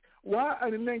republic. Why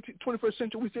in the 21st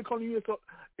century we still call the U.S.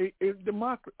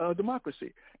 a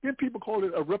democracy? Then people call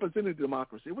it a representative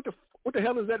democracy. What the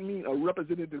hell does that mean, a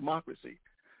representative democracy?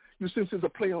 Since it's a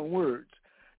play on words.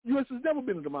 U.S. has never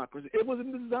been a democracy. It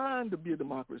wasn't designed to be a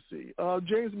democracy.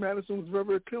 James Madison was very,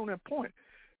 very clear on that point.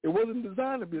 It wasn't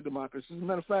designed to be a democracy. As a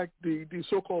matter of fact, the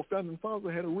so-called founding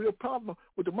fathers had a real problem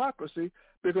with democracy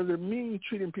because it means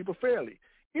treating people fairly.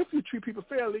 If you treat people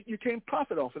fairly, you can't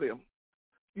profit off of them.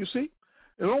 You see?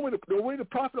 And the way to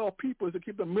profit off people is to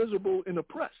keep them miserable and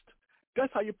oppressed.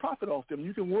 That's how you profit off them.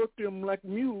 You can work them like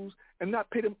mules and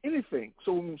not pay them anything.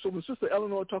 So when Sister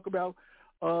Eleanor talked about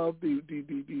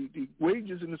the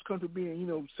wages in this country being,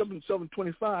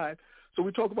 $7.25, so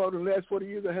we talk about in the last 40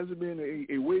 years there hasn't been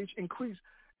a wage increase.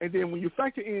 And then when you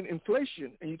factor in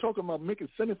inflation and you're talking about making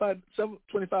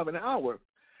 $7.25 an hour,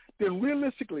 then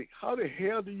realistically, how the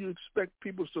hell do you expect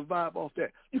people to survive off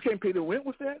that? You can't pay the rent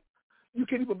with that. You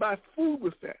can't even buy food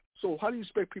with that. So how do you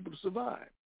expect people to survive?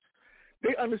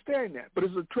 They understand that, but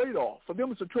it's a trade-off. For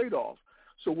them, it's a trade-off.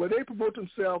 So where they promote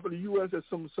themselves in the U.S. as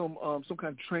some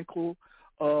kind of tranquil,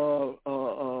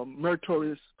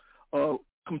 meritorious,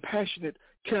 compassionate,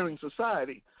 caring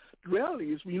society, the reality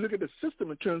is when you look at the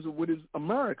system in terms of what is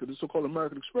America, the so-called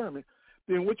American experiment,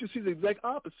 then what you see is the exact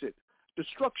opposite: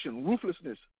 destruction,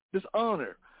 ruthlessness,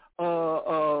 dishonor,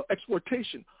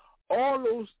 exploitation. All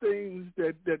those things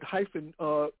that hyphen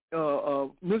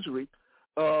misery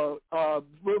are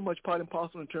very much part and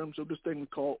parcel in terms of this thing we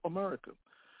call America.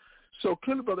 So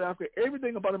clearly, Brother Africa,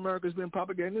 everything about America has been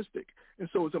propagandistic, and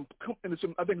so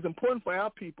I think it's important for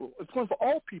our people. It's important for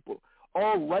all people,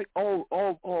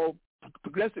 all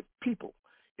progressive people,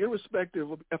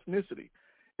 irrespective of ethnicity.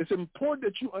 It's important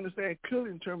that you understand clearly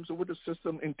in terms of what the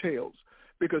system entails,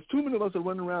 because too many of us are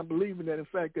running around believing that, in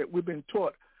fact, that we've been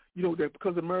taught, that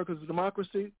because America is a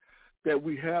democracy, that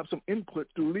we have some input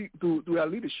through our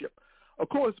leadership. Of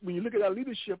course, when you look at our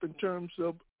leadership in terms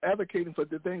of advocating for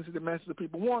the things that the masses of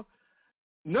people want,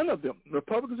 none of them,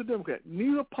 Republicans or Democrats,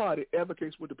 neither party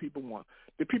advocates what the people want.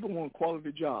 The people want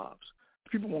quality jobs. The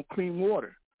people want clean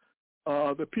water.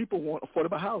 The people want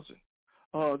affordable housing.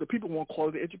 The people want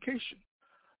quality education.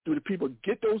 Do the people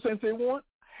get those things they want?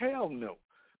 Hell no.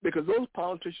 Because those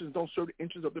politicians don't serve the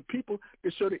interests of the people.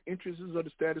 They serve the interests of the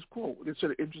status quo. They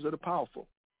serve the interests of the powerful,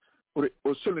 or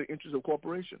serve the interests of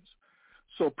corporations.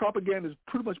 So propaganda is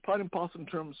pretty much part and parcel in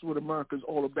terms of what America is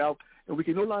all about, and we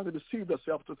can no longer deceive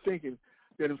ourselves to thinking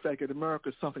that, in fact, that America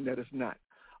is something that is not.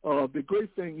 The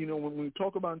great thing, when we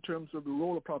talk about in terms of the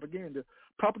role of propaganda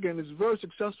is very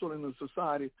successful in a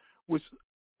society which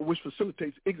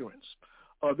facilitates ignorance.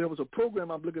 There was a program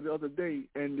I looked at the other day,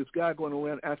 and this guy going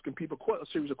around asking people a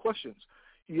series of questions.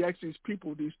 He asked these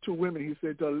people, these two women, he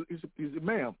said, he's a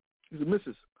ma'am, he's a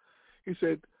missus. He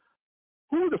said,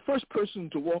 who was the first person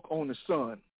to walk on the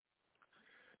sun?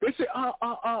 They said,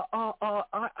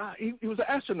 he was an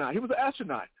astronaut. He was an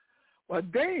astronaut. Well,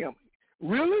 damn,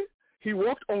 really? He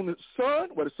walked on the sun?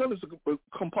 Well, the sun is a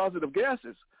composite of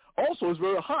gases. Also, it's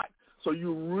very hot. So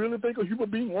you really think a human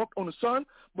being walked on the sun?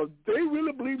 But they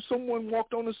really believe someone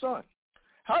walked on the sun.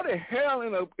 How the hell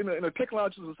in a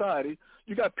technological society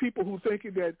you got people who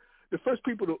thinking that the first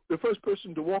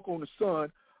person to walk on the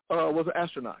sun was an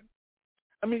astronaut?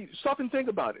 I mean, stop and think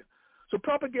about it. So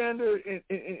propaganda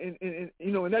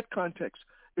in that context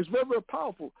is very, very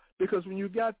powerful Because when you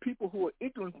got people who are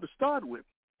ignorant to start with,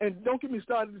 and don't get me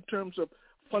started in terms of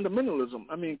fundamentalism.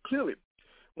 I mean, clearly,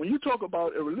 when you talk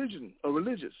about a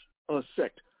religious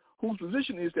sect whose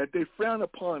position is that they frown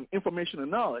upon information and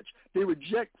knowledge, they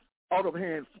reject out of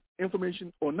hand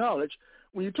information or knowledge.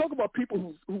 When you talk about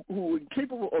people who are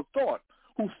incapable of thought,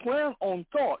 who frown on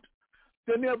thought,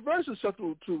 then they're very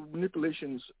susceptible to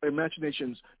manipulations,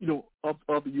 imaginations,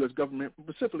 of the U.S. government,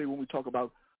 specifically when we talk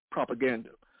about propaganda.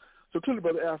 So clearly,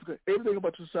 Brother Africa, everything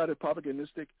about society is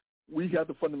propagandistic. We have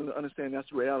to fundamentally understand that's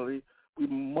the reality. We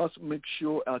must make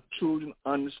sure our children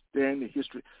understand the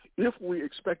history. If we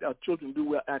expect our children to do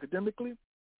well academically,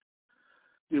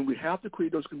 then we have to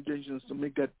create those conditions to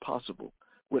make that possible.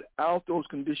 Without those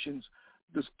conditions,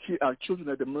 our children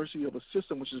are at the mercy of a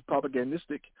system which is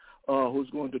propagandistic, who's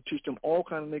going to teach them all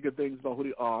kinds of negative things about who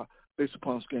they are based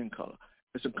upon skin color.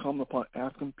 It's incumbent upon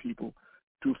African people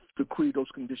to create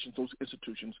those conditions, those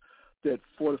institutions that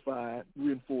fortify,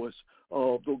 reinforce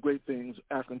the great things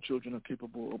African children are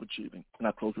capable of achieving. And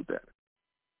I close with that.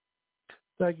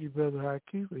 Thank you, Brother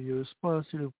Haki, for your response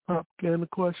to the propaganda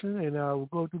question, and I will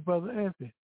go to Brother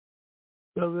Anthony.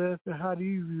 Brother Anthony, how do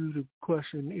you view the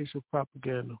question, the issue of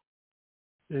propaganda,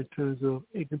 in terms of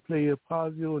it can play a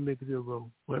positive or negative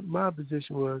role? But my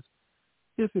position was,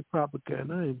 if it's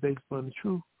propaganda and based on the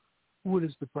truth, what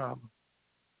is the problem?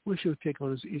 What's your take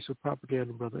on this issue of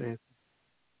propaganda, Brother Anthony?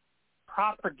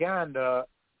 Propaganda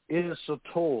is a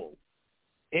tool.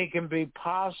 It can be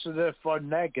positive or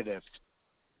negative,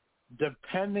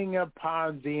 depending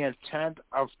upon the intent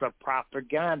of the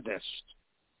propagandist.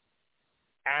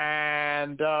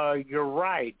 And you're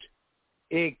right.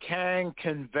 It can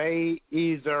convey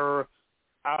either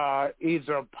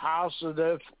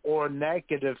positive or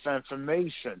negative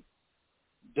information,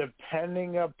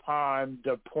 depending upon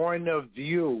the point of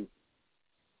view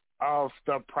of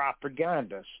the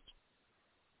propagandist.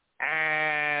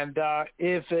 And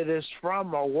if it is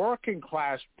from a working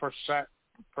class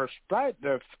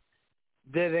perspective,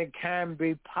 then it can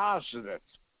be positive.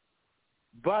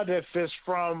 But if it's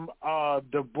from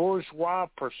the bourgeois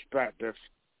perspective,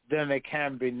 then it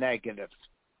can be negative.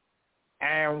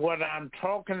 And what I'm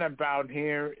talking about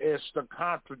here is the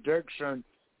contradiction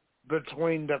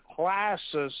between the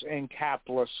classes in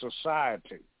capitalist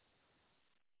society.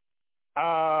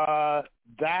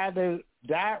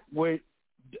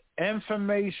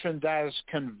 Information that is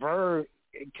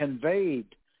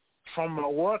conveyed from a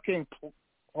working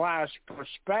class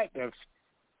perspective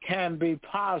can be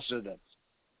positive,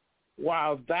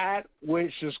 while that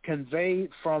which is conveyed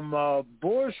from a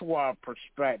bourgeois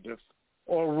perspective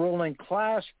or ruling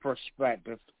class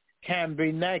perspective can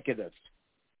be negative.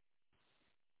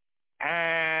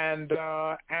 And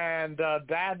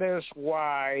that is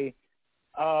why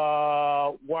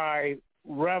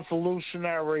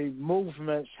revolutionary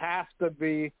movements have to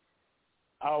be,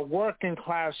 working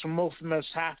class movements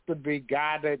have to be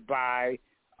guided by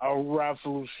a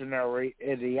revolutionary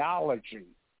ideology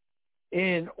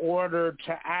in order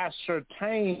to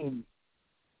ascertain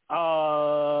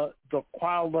the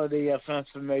quality of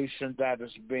information that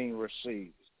is being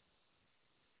received.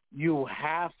 You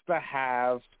have to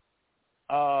have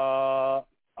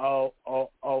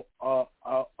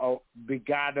be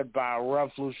guided by a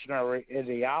revolutionary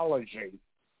ideology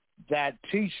that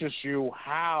teaches you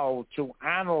how to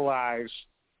analyze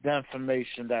the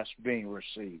information that's being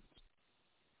received.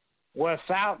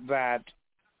 Without that,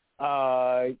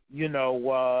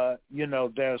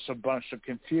 there's a bunch of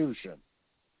confusion,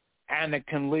 and it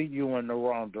can lead you in the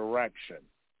wrong direction.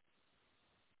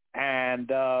 And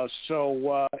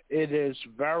so it is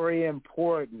very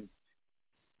important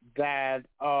that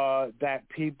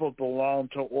people belong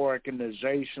to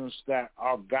organizations that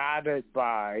are guided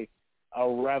by a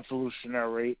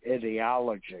revolutionary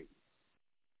ideology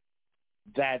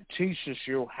that teaches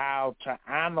you how to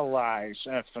analyze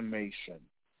information,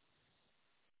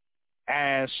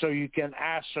 and so you can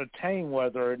ascertain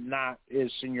whether or not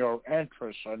it's in your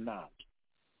interest or not.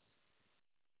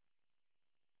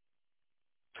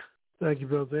 Thank you,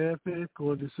 Brother Anthony.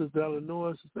 Going to Sister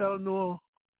Eleanor. Sister Eleanor,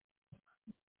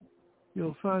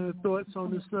 final thoughts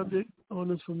on this subject, on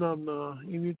this phenomenon?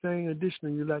 Anything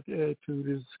additional you'd like to add to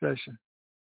this discussion?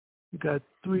 You got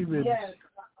 3 minutes.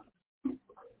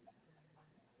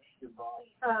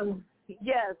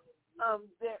 Yes.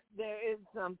 There is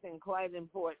something quite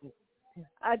important.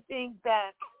 I think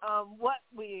that I'm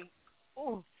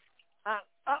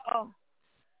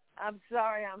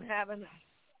sorry, I'm having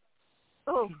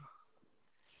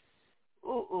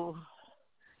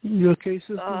You okay,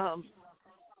 sister?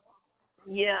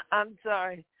 Yeah, I'm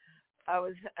sorry. I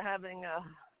was having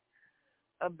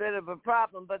a bit of a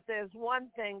problem. But there's one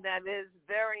thing that is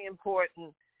very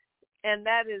important, and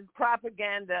that is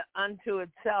propaganda unto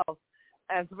itself,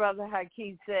 as Brother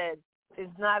Hakeem said, is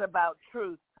not about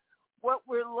truth. What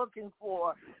we're looking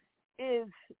for is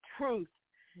truth.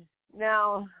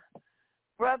 Now,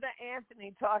 Brother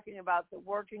Anthony talking about the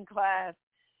working class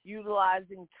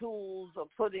utilizing tools or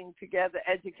putting together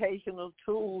educational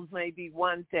tools may be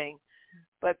one thing,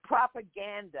 but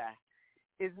propaganda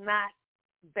is not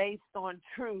based on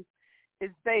truth.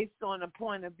 It's based on a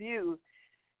point of view.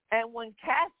 And when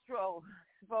Castro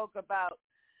spoke about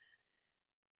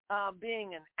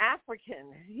being an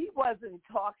African, he wasn't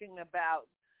talking about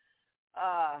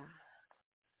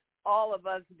all of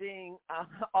us being,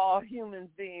 all humans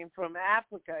being from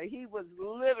Africa. He was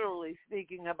literally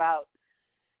speaking about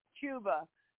Cuba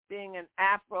being an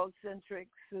Afrocentric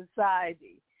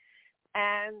society.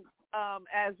 And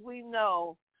as we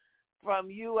know from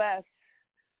U.S.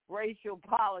 racial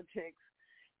politics,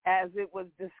 as it was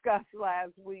discussed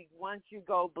last week, once you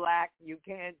go black, you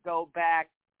can't go back.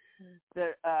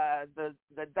 The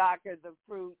darker the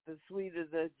fruit, the sweeter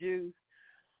the juice.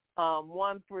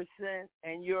 1%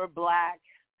 and you're black.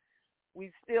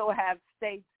 We still have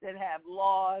states that have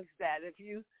laws that if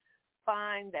you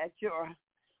find that your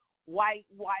white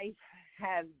wife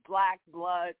has black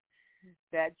blood,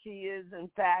 that she is in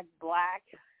fact black,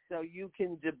 so you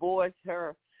can divorce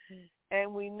her.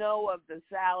 And we know of the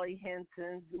Sally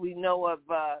Hensons. We know of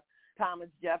Thomas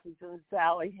Jefferson's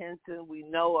Sally Henson. We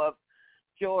know of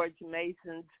George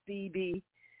Mason's Phoebe.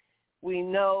 We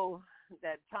know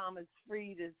that Thomas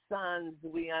freed his sons,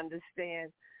 we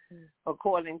understand,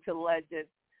 according to legend,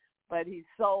 but he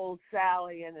sold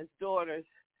Sally and his daughters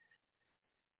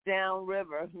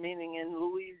downriver, meaning in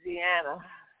Louisiana,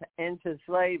 into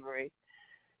slavery.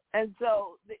 And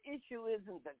so the issue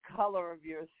isn't the color of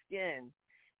your skin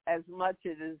as much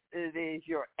as it is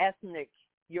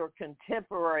your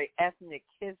contemporary ethnic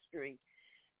history.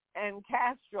 And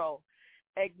Castro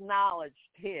acknowledged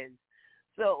his.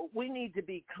 So we need to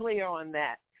be clear on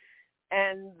that.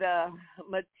 And the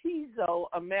Mestizo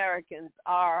Americans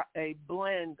are a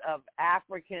blend of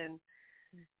African,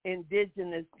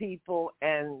 indigenous people,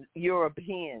 and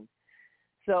European.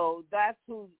 So that's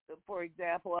who, for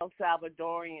example, El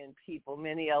Salvadorian people,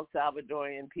 many El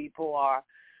Salvadorian people are.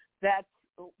 That's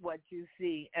what you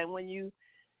see. And when you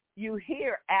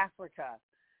hear Africa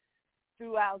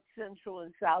throughout Central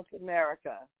and South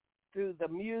America, through the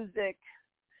music,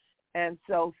 and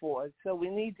so forth. So we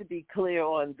need to be clear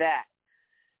on that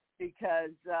because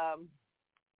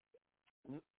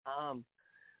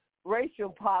racial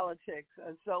politics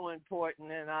are so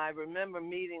important. And I remember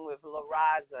meeting with La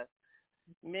Raza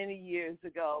many years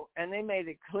ago, and they made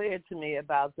it clear to me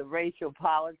about the racial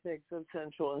politics of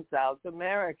Central and South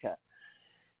America.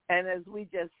 And as we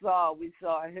just saw, we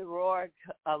saw a heroic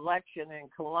election in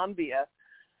Colombia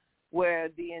where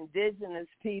the indigenous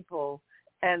people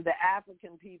and the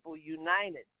African people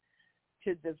united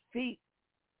to defeat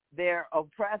their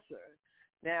oppressor.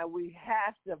 Now, we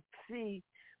have to see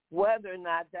whether or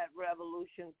not that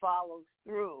revolution follows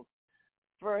through.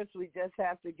 First, we just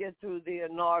have to get through the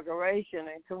inauguration,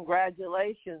 and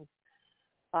congratulations,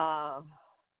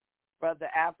 Brother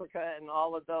Africa and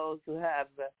all of those who have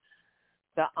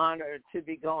the honor to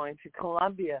be going to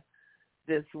Colombia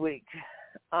this week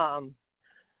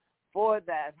for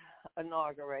that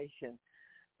inauguration.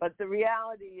 But the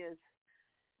reality is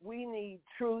we need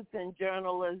truth in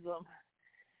journalism,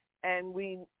 and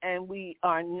we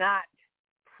are not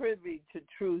privy to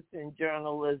truth in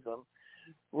journalism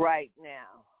right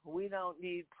now. We don't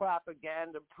need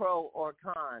propaganda, pro or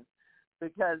con,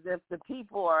 because if the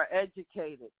people are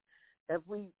educated, if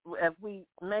we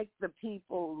make the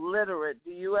people literate,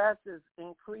 the U.S. is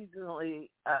increasingly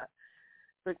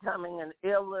becoming an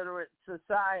illiterate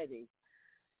society.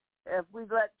 If we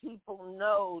let people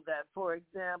know that, for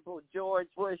example, George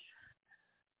Bush,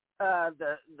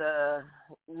 the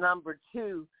number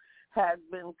 2, has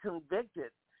been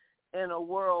convicted in a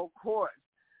world court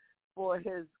for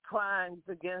his crimes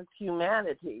against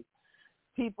humanity,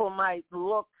 people might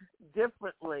look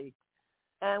differently.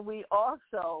 And we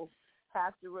also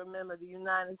have to remember the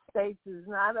United States is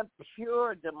not a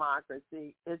pure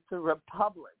democracy. It's a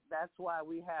republic. That's why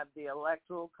we have the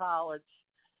Electoral College.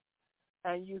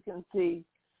 And you can see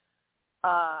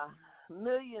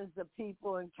millions of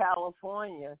people in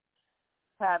California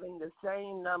having the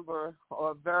same number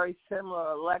or very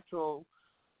similar electoral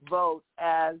vote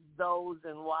as those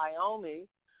in Wyoming,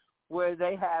 where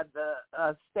they had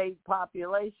the state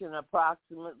population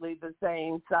approximately the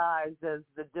same size as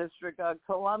the District of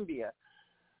Columbia,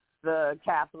 the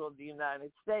capital of the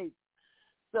United States.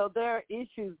 So there are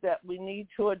issues that we need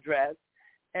to address,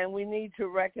 and we need to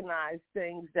recognize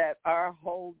things that are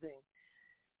holding.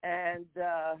 And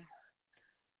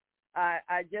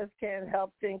I just can't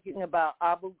help thinking about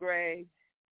Abu Ghraib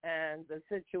and the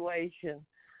situation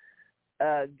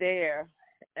there,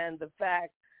 and the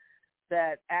fact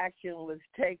that action was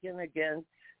taken against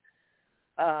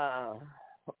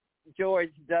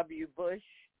George W. Bush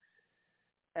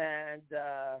and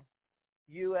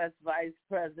U.S. Vice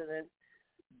President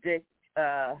Dick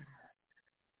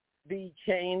B.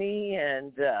 Cheney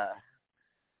and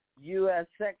U.S.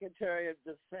 Secretary of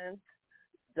Defense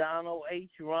Donald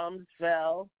H.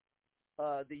 Rumsfeld,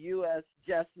 the U.S.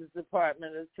 Justice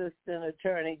Department Assistant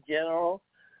Attorney General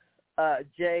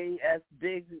J.S.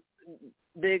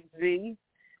 Bigby,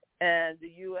 and the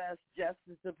U.S.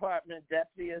 Justice Department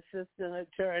Deputy Assistant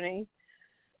Attorney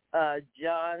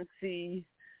John C.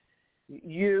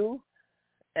 Yu,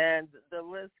 and the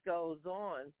list goes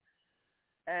on.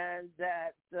 And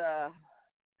that the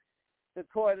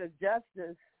Court of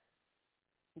Justice,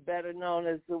 better known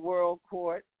as the World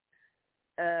Court,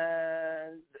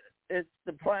 and it's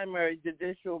the primary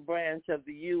judicial branch of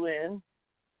the UN,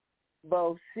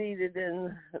 both seated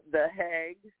in The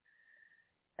Hague,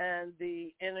 and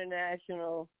the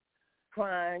International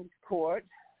Crimes Court,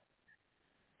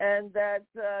 and that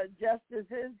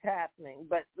justice is happening.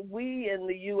 But we in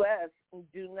the U.S.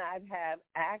 do not have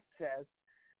access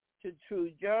to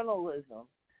true journalism.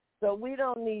 So we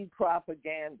don't need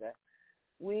propaganda.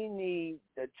 We need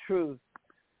the truth.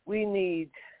 We need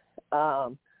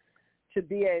to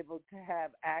be able to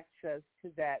have access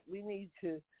to that. We need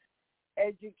to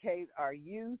educate our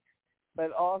youth,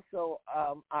 but also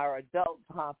our adult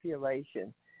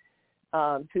population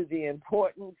to the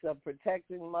importance of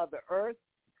protecting Mother Earth,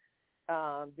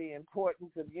 the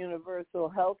importance of universal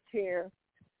health care,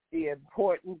 the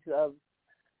importance of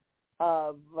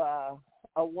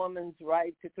a woman's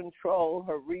right to control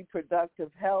her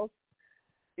reproductive health,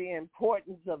 the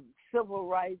importance of civil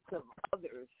rights of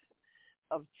others,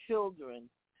 of children,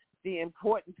 the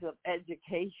importance of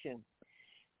education,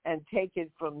 and take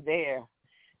it from there.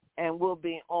 And we'll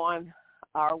be on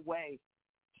our way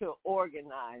to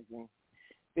organizing,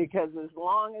 because as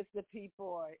long as the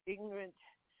people are ignorant,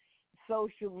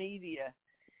 social media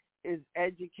is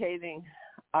educating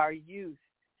our youth.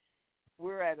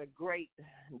 We're at a great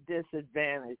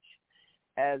disadvantage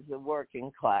as a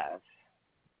working class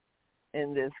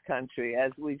in this country,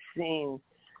 as we've seen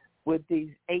with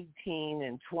these 18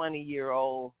 and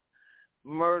 20-year-old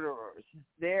murderers.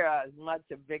 They're as much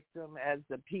a victim as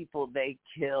the people they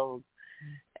killed,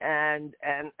 and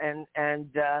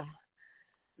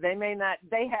they may not.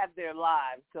 They have their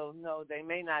lives, so no, they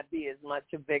may not be as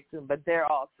much a victim, but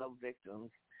they're also victims,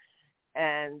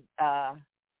 and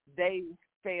they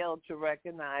failed to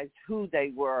recognize who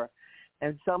they were,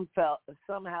 and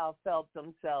somehow felt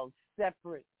themselves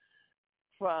separate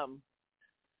from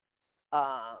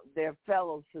their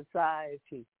fellow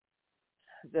society,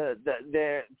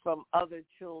 from other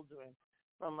children,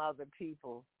 from other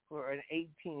people. For an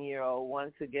 18-year-old,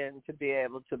 once again, to be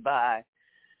able to buy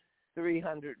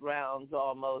 300 rounds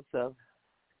almost of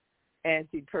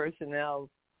anti-personnel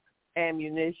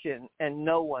ammunition and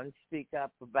no one speak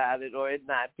up about it, or it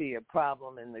not be a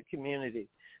problem in the community.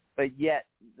 But yet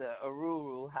the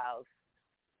Oruro house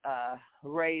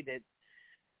raided,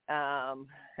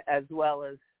 as well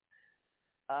as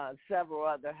several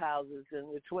other houses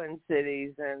in the Twin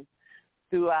Cities and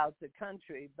throughout the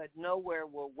country, but nowhere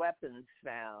were weapons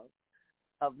found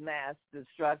of mass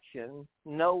destruction.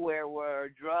 Nowhere were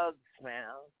drugs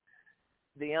found.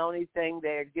 The only thing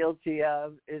they're guilty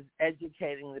of is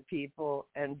educating the people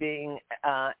and being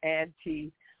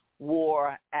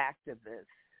anti-war activists.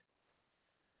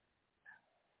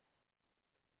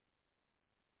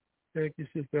 Thank you,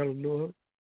 Sister Eleanor.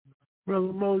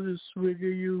 Brother Moses, we'll give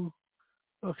you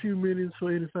a few minutes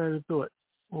for any final thoughts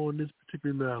on this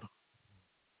particular matter.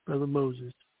 Brother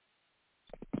Moses.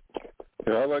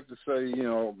 Yeah, I'd like to say,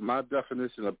 my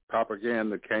definition of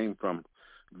propaganda came from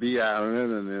V.I.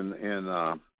 Lenin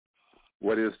in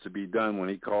What Is to Be Done, when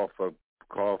he called for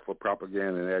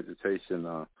propaganda and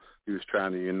agitation. He was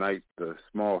trying to unite the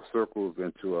small circles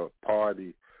into a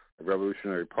party, a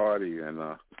revolutionary party,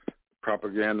 and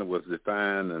propaganda was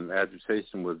defined and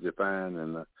agitation was defined,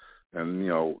 and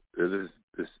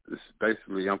it's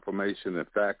basically information and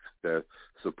facts that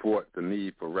support the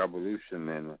need for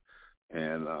revolution,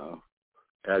 and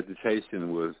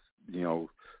agitation was,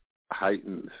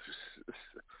 heightened,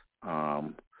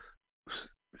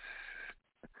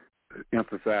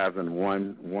 emphasizing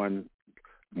one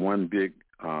big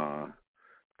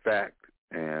fact,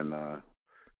 and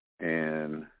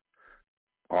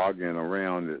arguing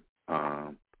around it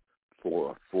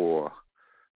for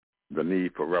the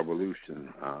need for revolution.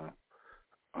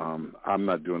 I'm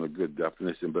not doing a good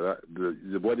definition, but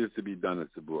what is to be done is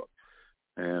the book.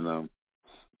 And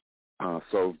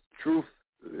so truth,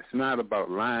 it's not about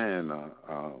lying.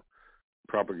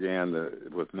 Propaganda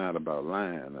was not about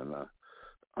lying.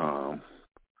 And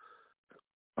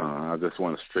I just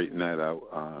want to straighten that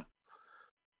out.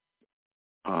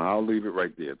 I'll leave it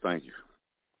right there. Thank you.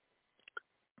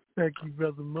 Thank you,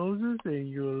 Brother Moses. And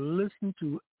you're listening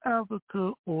to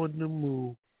Africa on the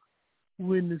Move.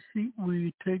 When the seat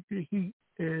we take the heat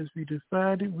as we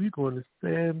decide it, we're going to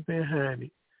stand behind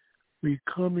it. We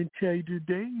come and tell you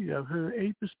today, you have heard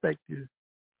a perspective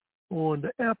on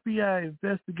the FBI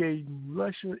investigating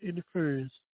Russian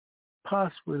interference,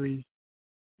 possibly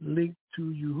linked to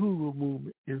Uhuru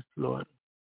movement in Florida.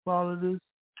 Follow this.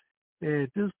 And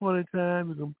at this point in time,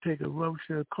 we're going to take a rubber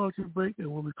culture break.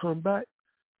 And when we come back,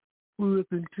 we will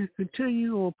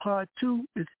continue on part 2.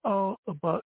 It's all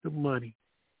about the money.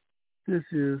 This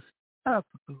is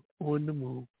Africa on the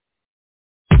Move.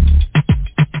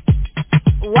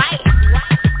 Right.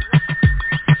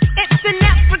 It's an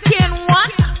African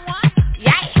one.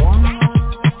 Yeah.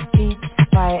 Beats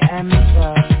by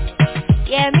Amazon.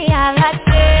 Yeah, me I like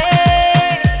it.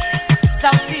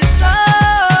 Something so.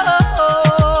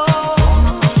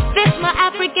 This my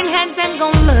African hands and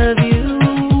gon' love you.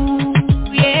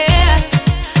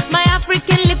 Yeah. My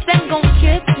African lips and gon'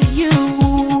 kiss you.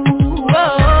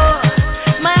 Whoa.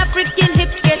 My African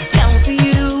hips get down to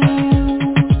you.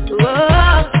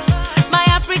 Whoa. My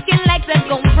African legs and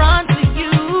gon' front to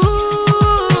you.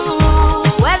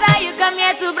 Whether you come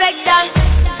here to break down,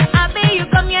 I mean you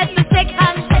come here to take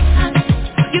hands.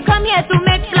 You come here to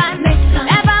make plans.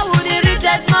 Never would it reach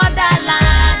as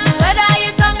motherland. Whether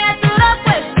you come here to rock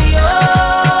with me, oh,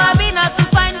 I mean not to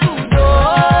find food,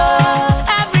 oh,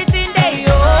 everything they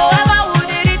oh, never would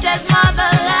it reach as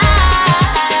motherland.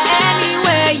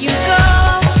 Anywhere you go,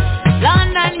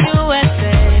 London,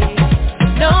 USA,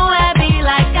 nowhere be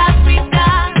like Africa,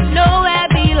 nowhere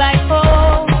be like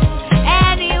home.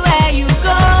 Anywhere you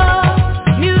go,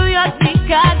 New York,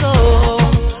 Chicago,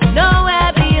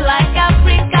 nowhere be like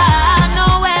Africa,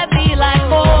 nowhere be like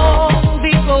home.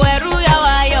 Biko weruya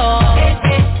wayo,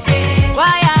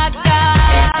 wayaka,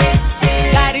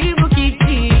 karibu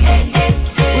kiti,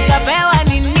 utapewa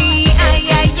nini,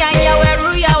 ayayaya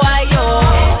weruya wayo,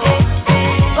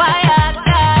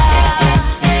 wayaka,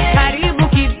 karibu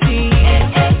kiti,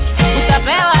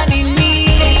 utapewa nini.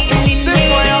 This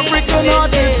my African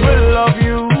artist will love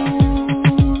you.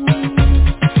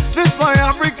 This my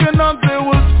African artist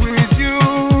will squeeze you,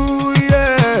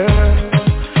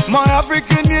 yeah. My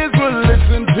African ears will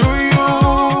listen to you.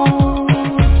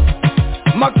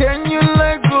 My Kenyan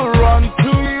legs will run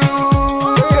to you,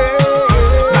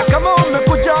 yeah. Na kama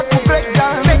umekuja ku break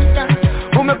down,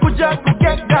 umekuja ku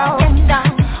get down,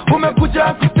 umekuja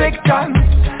ku take time,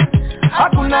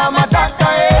 hakuna matata,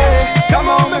 eh.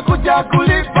 Kama umekuja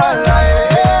kulipa la,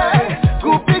 eh,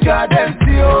 kupiga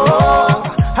densi, oh,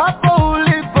 hapo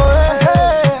ulipo,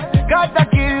 eh, kata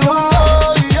kiuno,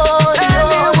 yo.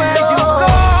 Anywhere you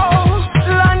go,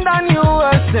 London,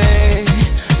 USA,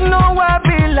 nowhere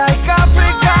be like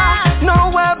Africa,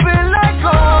 nowhere be like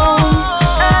home.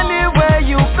 Anywhere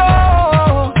you go,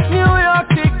 New York,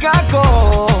 Chicago,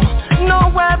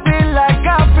 nowhere be like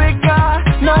Africa,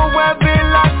 nowhere be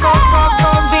like home.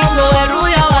 Biko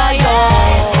weruya wayo,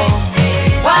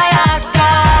 wayaka,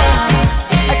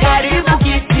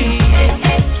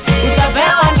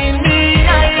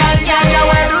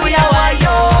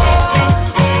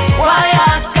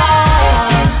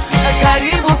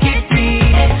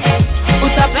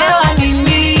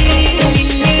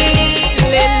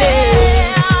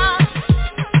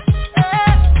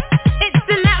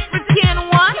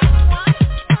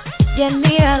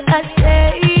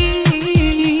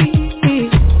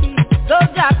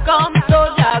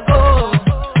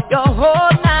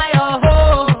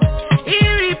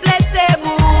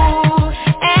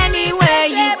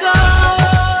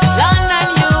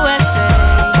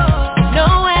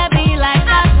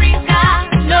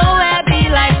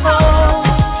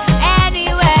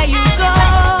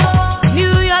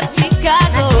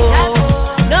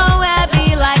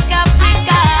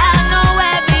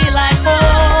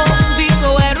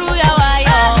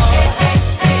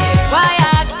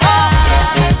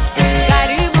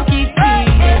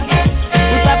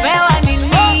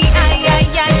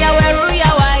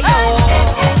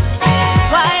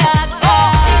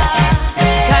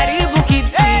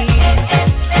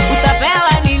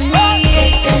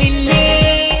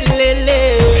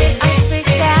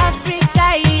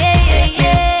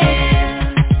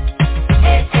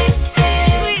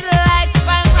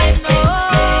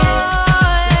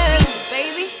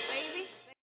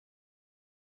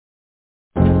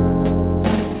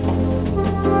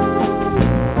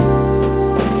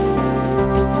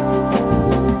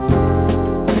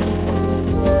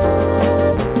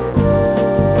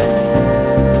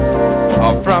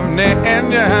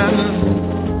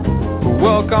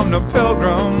 welcome the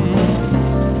pilgrims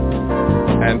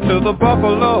and to the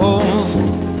buffaloes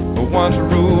who once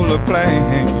ruled the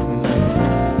plain.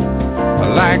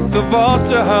 Like the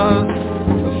vultures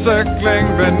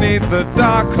circling beneath the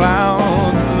dark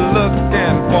clouds,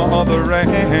 looking for the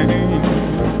rain,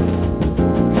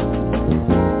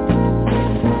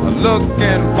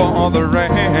 looking for the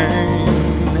rain.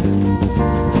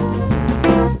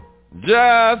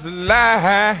 Just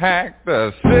like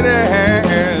the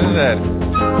cities that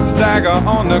stagger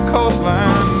on the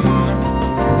coastline,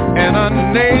 and a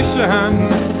nation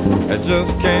that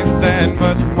just can't stand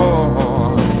much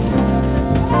more.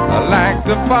 Like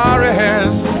the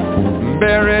forest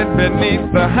buried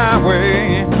beneath the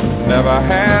highway, never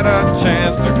had a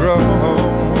chance to grow,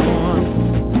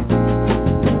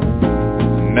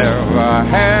 never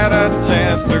had a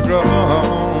chance to grow.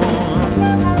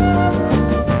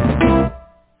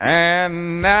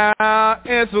 And now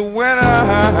it's winter,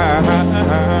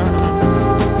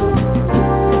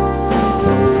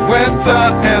 winter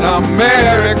in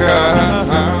America.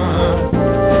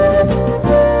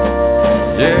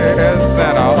 Yes,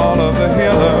 and all of the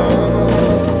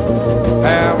healers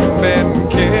have been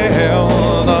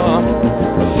killed,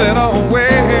 sent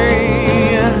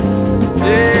away.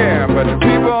 Yeah, but the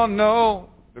people know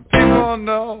it's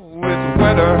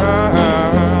winter.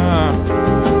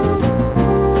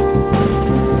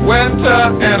 Winter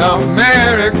in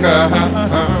America.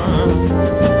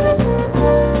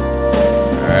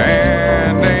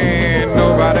 And ain't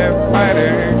nobody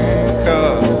fighting,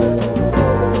 'cause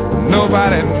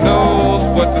nobody knows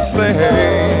what to say.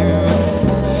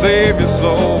 Save your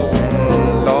soul,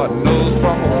 Lord knows,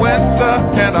 from winter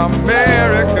in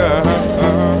America.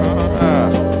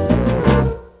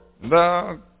 The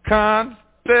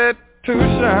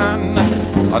Constitution,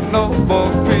 a noble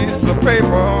piece of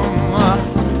paper,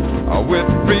 with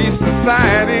free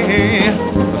society, a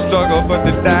struggle but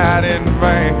they died in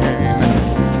vain.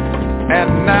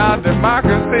 And now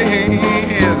democracy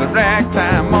is a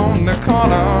ragtime on the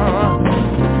corner,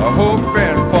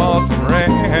 hoping for some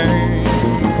rain.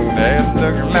 It's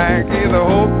looking like he's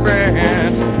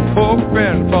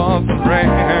hoping for some rain.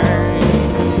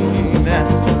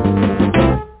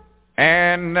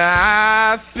 And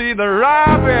I see the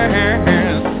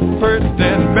robins perched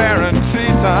in barren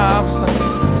treetops.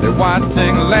 They're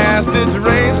watching last-ditch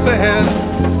races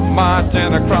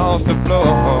marching across the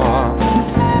floor.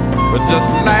 But just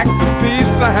like the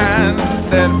peace signs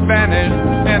that vanished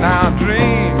in our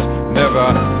dreams, never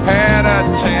had a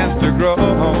chance to grow,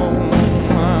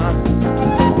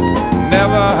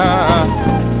 never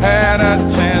had a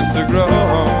chance to grow.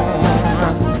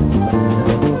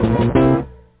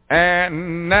 And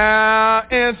now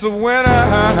it's winter,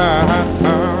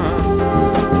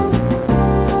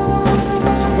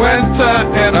 winter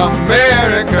in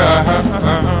America.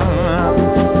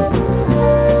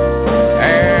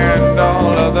 And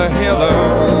all of the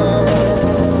healers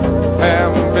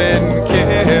have been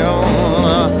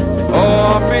killed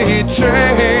or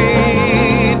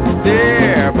betrayed.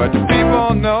 Yeah, but the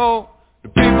people know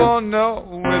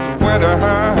it's winter.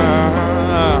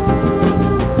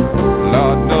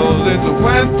 Lord knows it's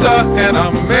winter in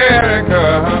America.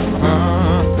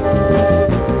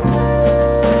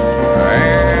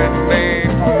 And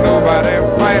ain't nobody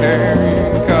fighting,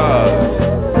 'cause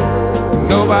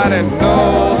nobody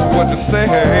knows what to say.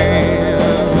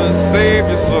 Save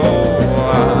your soul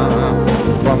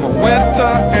from a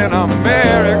winter in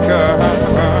America.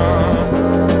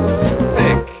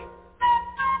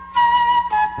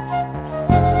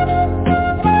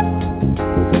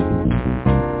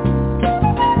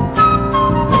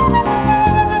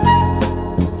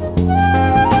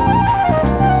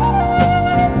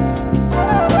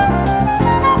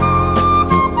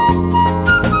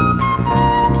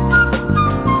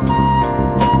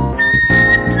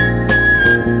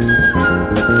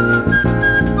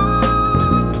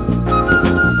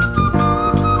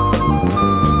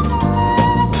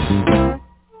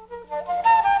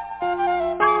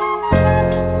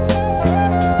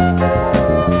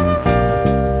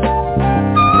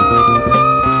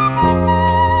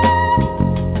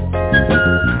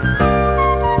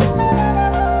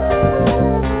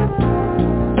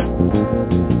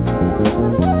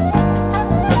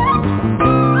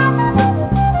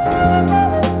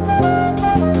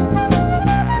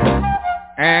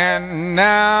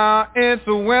 It's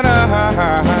winter,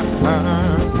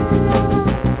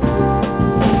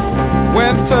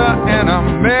 winter in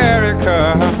America,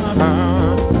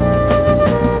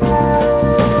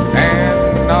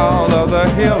 and all of the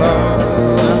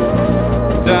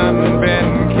healers done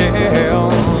been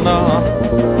killed,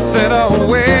 sent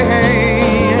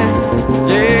away.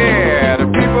 Yeah, the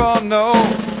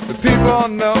all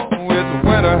know it's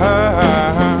winter.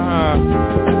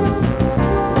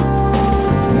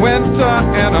 Winter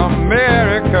in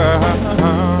America.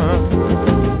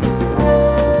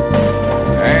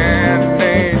 And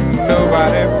ain't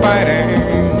nobody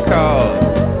fighting 'cause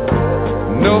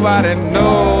nobody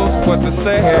knows what to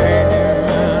say.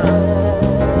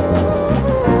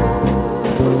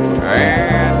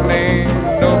 And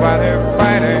ain't nobody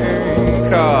fighting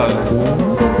 'cause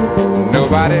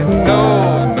nobody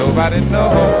knows, nobody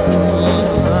knows.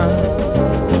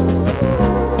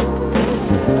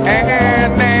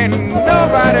 And ain't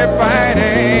nobody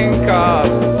fighting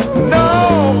 'cause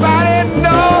nobody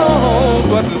knows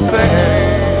what to say.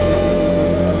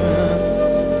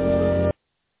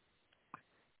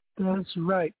 That's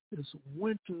right. It's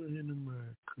winter in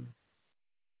America.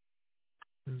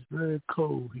 It's very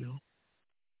cold here.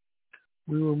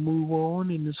 We will move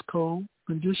on in this cold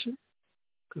condition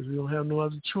because we don't have no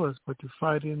other choice but to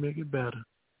fight it and make it better.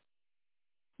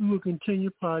 We will continue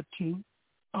part 2,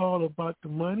 all about the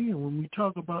money. And when we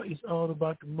talk about it's all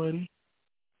about the money,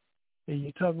 and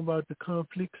you're talking about the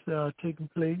conflicts that are taking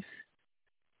place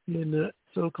in the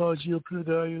so-called geopolitical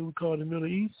area we call the Middle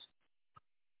East,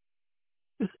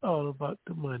 it's all about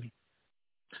the money.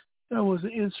 That was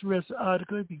an interesting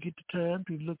article. If you get the time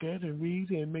to look at and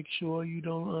read and make sure you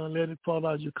don't let it fall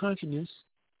out of your consciousness,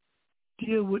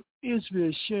 deal with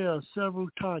Israel's share of several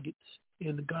targets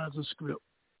in the Gaza Strip.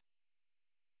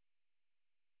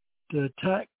 The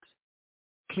attacks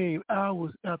came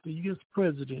hours after U.S.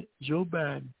 President Joe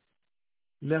Biden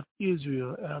left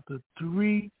Israel after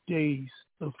 3 days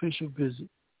official visit.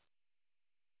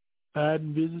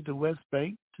 Biden visited the West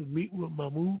Bank to meet with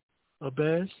Mahmoud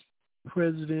Abbas,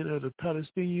 president of the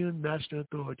Palestinian National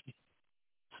Authority,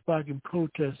 sparking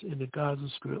protests in the Gaza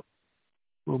Strip,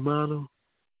 Ramallah,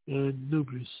 and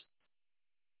Nablus.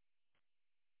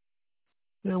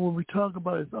 Now, when we talk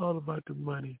about it's all about the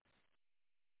money,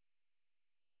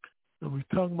 and we're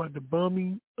talking about the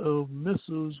bombing of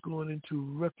missiles going into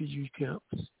refugee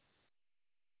camps,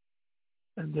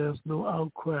 and there's no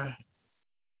outcry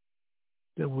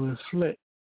that will reflect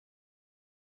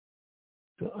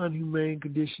the unhumane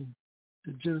condition,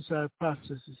 the genocide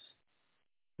processes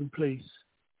in place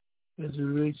as it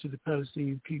relates to the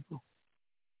Palestinian people.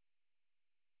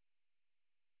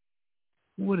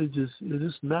 What is this? Is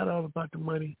this not all about the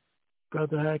money?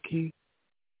 Brother Haki,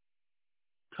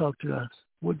 talk to us.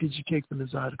 What did you take from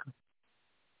this article?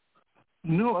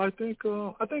 No, I think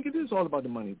it is all about the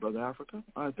money, Brother Africa.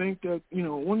 I think that,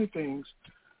 one of the things,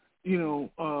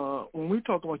 when we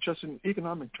talk about just in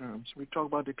economic terms, we talk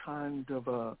about the kind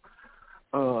of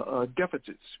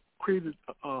deficits created,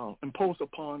 imposed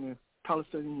upon the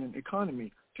Palestinian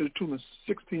economy to the tune of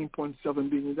 $16.7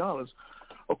 billion.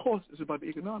 Of course, it's about the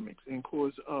economics, and of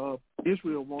course,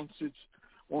 Israel wants its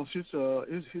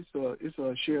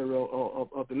share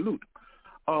of the loot.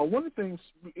 One of the things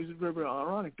is very, very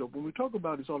ironic, though. When we talk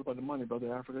about it's all about the money,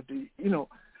 Brother Africa,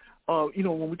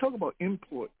 when we talk about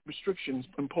import restrictions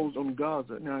imposed on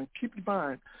Gaza, now keep in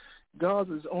mind,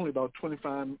 Gaza is only about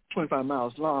 25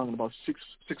 miles long and about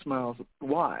 6 miles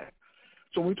wide.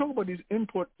 So when we talk about these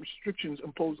import restrictions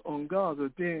imposed on Gaza,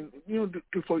 then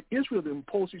for Israel to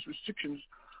impose these restrictions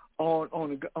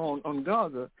on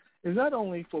Gaza is not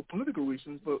only for political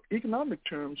reasons, but economic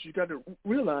terms. You got to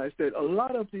realize that a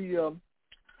lot of the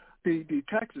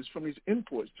taxes from these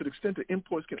imports, to the extent that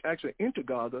imports can actually enter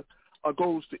Gaza,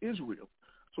 goes to Israel.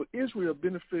 So Israel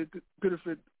benefit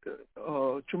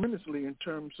tremendously in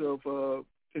terms of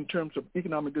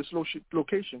economic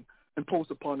dislocation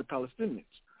imposed upon the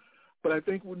Palestinians. But I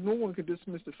think no one can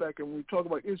dismiss the fact that when we talk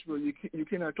about Israel, you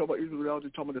cannot talk about Israel without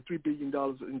talking about the $3 billion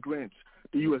in grants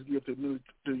the U.S. gives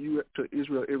to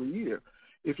Israel every year.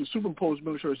 If you superimpose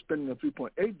military spending of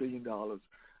 $3.8 billion,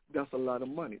 that's a lot of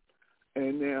money.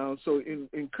 And now, so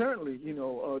currently,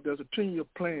 there's a 10-year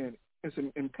plan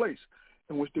in place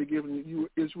in which they're giving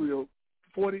Israel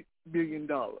 $40 billion,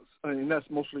 and that's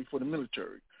mostly for the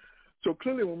military. So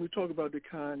clearly, when we talk about the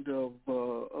kind of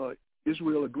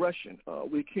Israel aggression,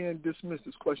 we can't dismiss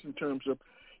this question in terms of,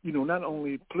 not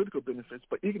only political benefits,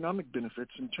 but economic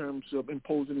benefits in terms of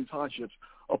imposing these hardships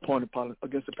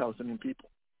against the Palestinian people.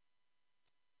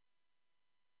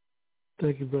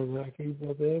 Thank you, Brother Haki.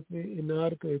 Brother Anthony, in the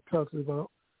article, it talks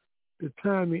about the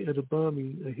timing of the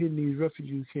bombing of hitting these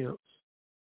refugee camps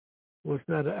was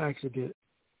not an accident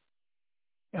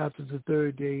after the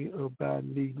third day of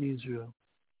Biden leaving Israel.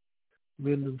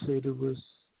 Many of them said it was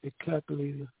a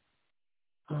calculated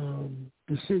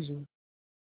decision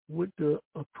with the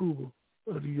approval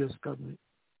of the U.S. government.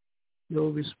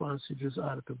 Your response to this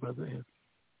article, Brother Anthony?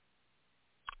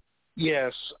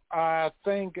 Yes, I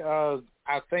think the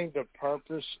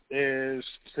purpose is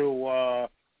to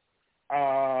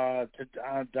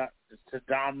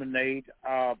dominate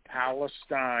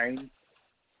Palestine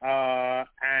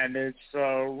and its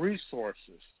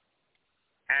resources,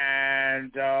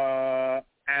 and I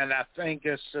think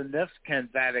it's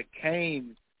significant that it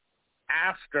came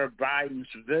after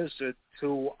Biden's visit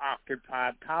to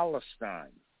occupied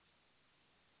Palestine.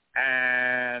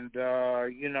 And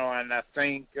and I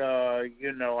think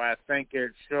I think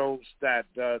it shows that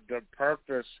the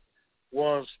purpose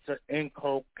was to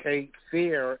inculcate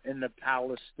fear in the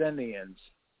Palestinians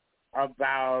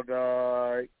about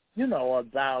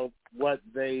about what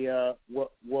they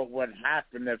what would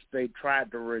happen if they tried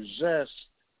to resist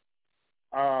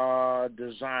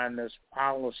the Zionist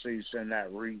policies in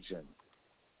that region.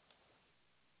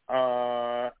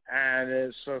 And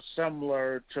it's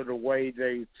similar to the way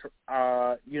they,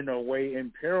 way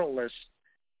imperialists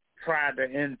try to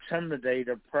intimidate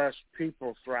oppressed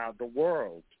people throughout the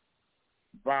world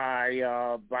by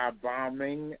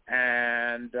bombing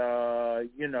and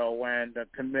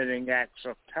committing acts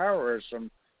of terrorism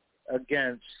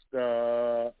against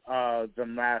the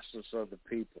masses of the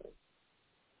people.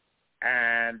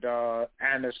 And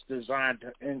it's designed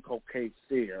to inculcate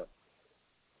fear.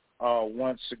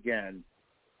 Once again,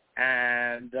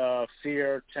 and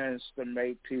fear tends to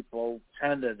make people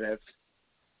tentative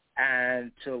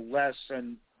and to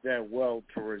lessen their will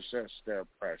to resist their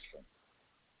oppression.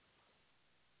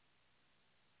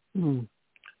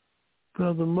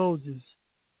 Brother Moses,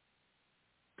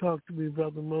 talk to me,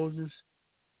 Brother Moses.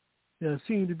 There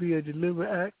seemed to be a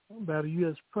deliberate act by the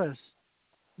U.S. press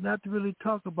not to really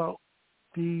talk about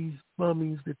these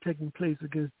bombings that are taking place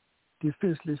against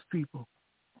defenseless people,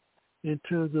 in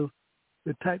terms of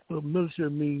the type of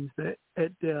military means that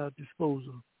at their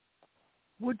disposal.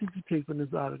 What did you take from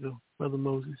this article, Brother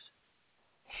Moses?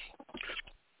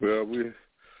 Well, we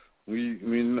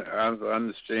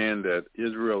understand that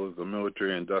Israel is a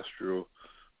military-industrial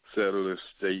settler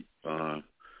state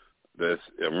that's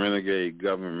a renegade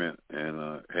government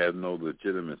and has no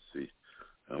legitimacy.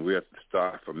 And we have to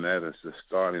start from that as the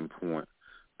starting point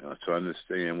to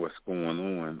understand what's going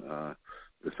on.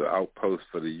 It's an outpost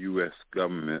for the U.S.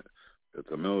 government.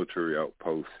 It's a military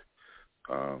outpost.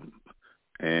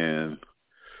 And,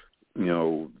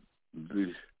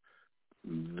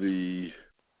 the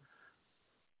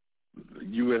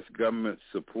U.S. government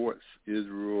supports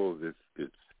Israel.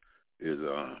 It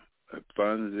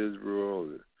funds Israel,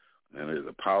 and it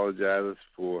apologizes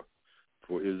for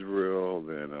Israel,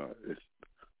 and it's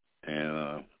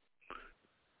an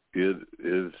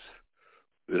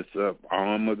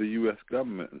arm of the U.S.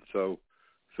 government, and so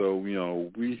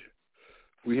we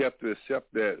have to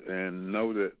accept that and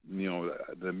know that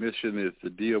the mission is to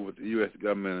deal with the U.S.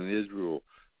 government and Israel.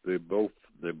 They're both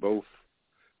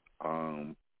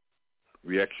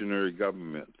reactionary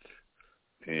governments,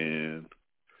 and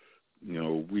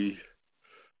we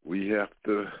have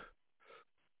to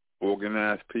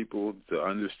organize people to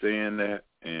understand that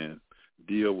and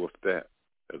deal with that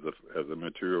as a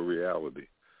material reality.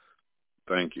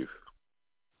 Thank you.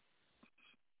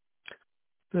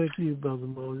 Thank you, Brother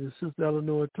Moses. Sister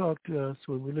Eleanor, talk to us.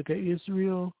 When we look at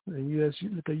Israel and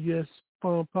look at U.S.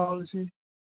 foreign policy,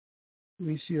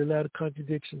 we see a lot of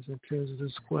contradictions in terms of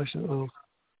this question of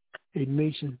a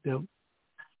nation that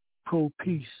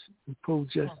pro-peace and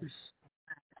pro-justice.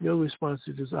 Your response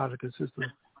to this article,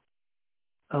 Sister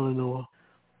Eleanor?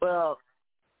 Well,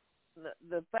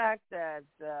 the fact that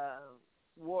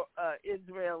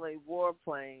Israeli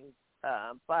warplanes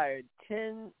fired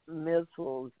 10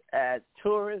 missiles at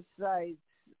tourist sites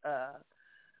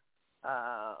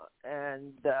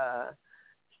and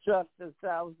struck the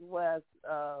southwest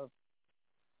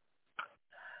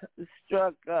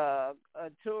a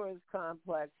tourist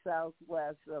complex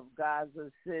southwest of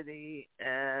Gaza City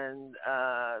and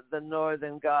the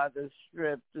northern Gaza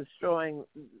Strip, destroying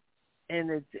in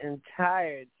its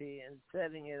entirety and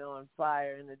setting it on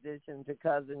fire, in addition to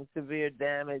causing severe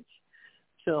damage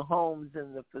to homes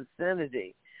in the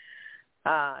vicinity.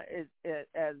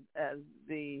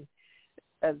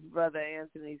 As Brother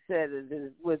Anthony said, it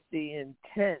is with the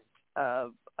intent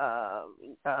of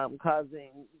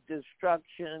causing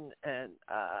destruction and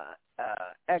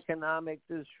economic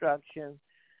destruction,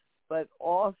 but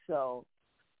also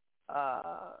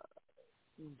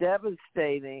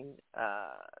devastating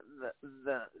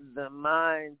the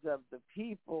minds of the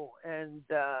people, and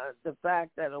the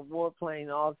fact that a warplane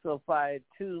also fired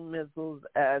 2 missiles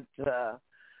at a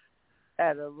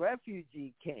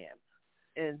refugee camp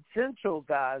in central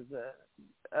Gaza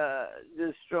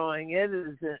destroying it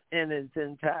in its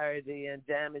entirety and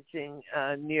damaging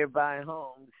nearby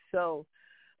homes. So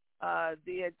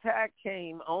the attack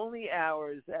came only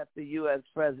hours after U.S.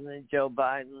 President Joe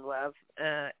Biden left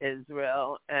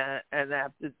Israel, and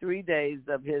after 3 days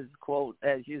of his, quote,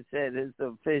 as you said, his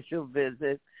official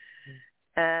visit.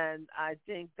 And I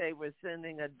think they were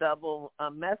sending a double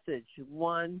message.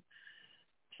 One,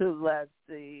 to let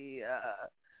the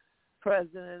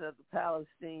president of the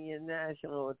Palestinian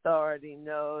National Authority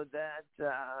know that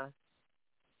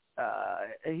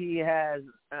he has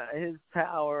his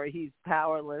power. He's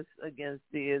powerless against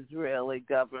the Israeli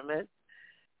government.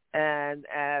 And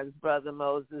as Brother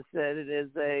Moses said, it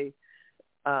is a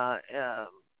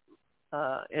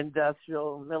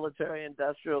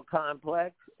military-industrial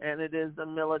complex, and it is a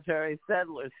military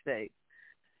settler state.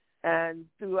 And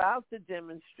throughout the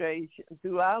demonstration,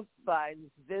 throughout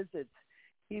Biden's visits,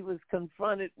 he was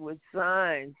confronted with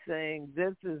signs saying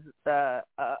this is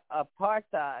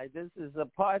apartheid. This is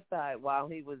apartheid while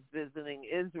he was visiting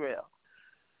Israel.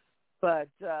 But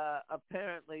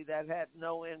apparently that had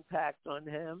no impact on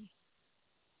him.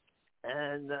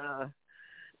 And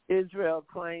Israel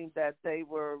claimed that they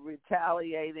were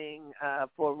retaliating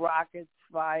for rockets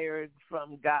fired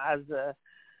from Gaza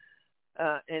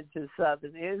into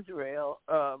southern Israel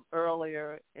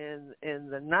earlier in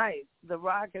the night. The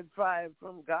rocket fired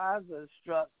from Gaza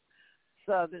struck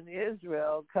southern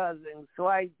Israel, causing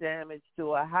slight damage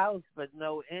to a house but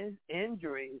no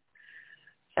injuries.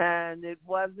 And it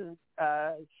wasn't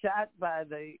shot by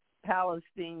the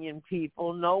Palestinian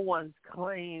people. No one's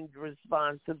claimed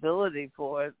responsibility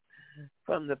for it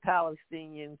from the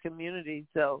Palestinian community.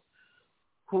 So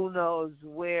who knows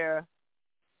where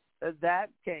that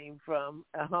came from.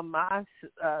 A Hamas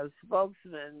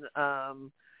spokesman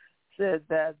said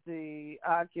that the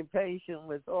occupation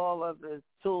with all of the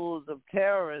tools of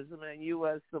terrorism and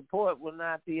U.S. support will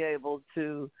not be able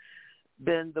to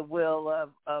bend the will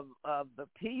of the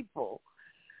people.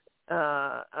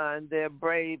 And they're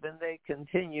brave and they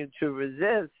continue to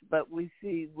resist. But we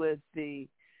see with the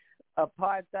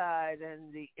apartheid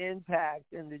and the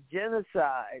impact and the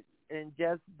genocide and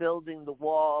just building the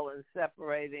wall and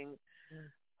separating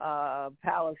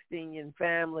Palestinian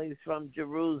families from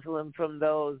Jerusalem from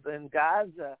those in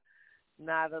Gaza,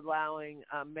 not allowing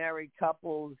married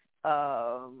couples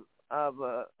of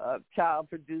a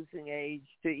child-producing age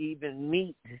to even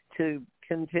meet, to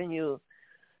continue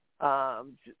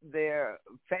their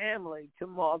family, to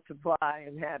multiply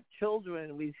and have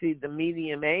children. We see the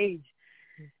median age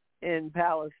in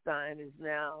Palestine is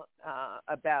now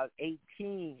about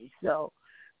 18. So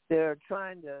they're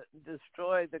trying to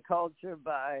destroy the culture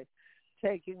by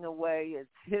taking away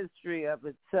its history of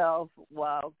itself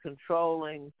while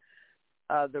controlling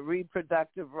the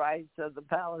reproductive rights of the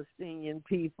Palestinian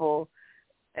people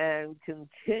and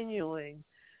continuing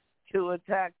to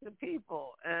attack the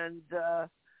people. And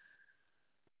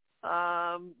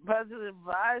President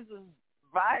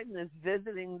Biden is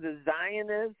visiting the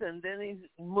Zionists, and then he's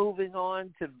moving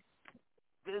on to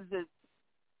visit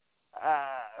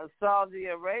Saudi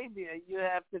Arabia. You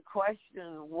have to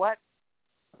question what's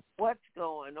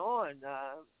going on.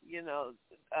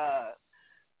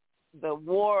 The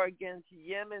war against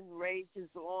Yemen rages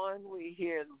on. We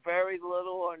hear very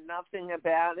little or nothing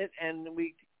about it, and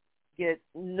we get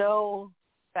no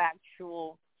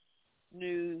factual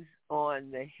news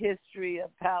on the history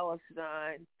of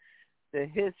Palestine, the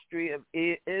history of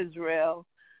Israel,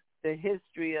 the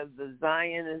history of the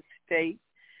Zionist state.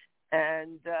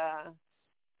 And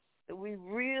we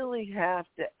really have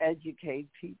to educate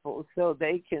people so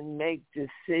they can make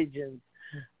decisions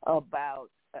about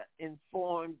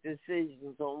informed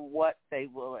decisions on what they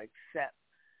will accept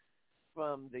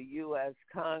from the U.S.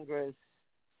 Congress.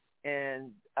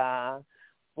 And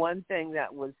one thing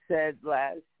that was said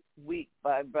last week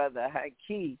by Brother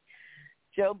Haki,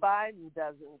 Joe Biden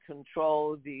doesn't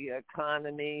control the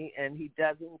economy, and he's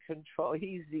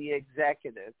the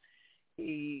executive.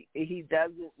 He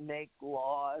doesn't make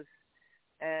laws,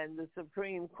 and the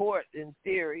Supreme Court, in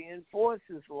theory,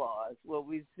 enforces laws. Well,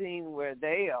 we've seen where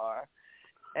they are,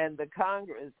 and the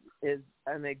Congress is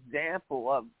an example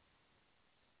of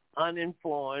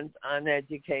uninformed,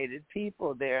 uneducated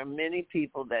people. There are many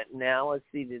people that now are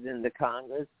seated in the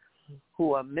Congress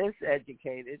who are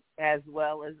miseducated as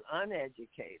well as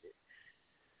uneducated.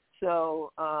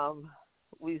 So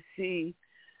we see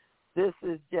this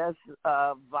is just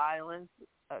violence,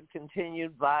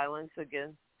 continued violence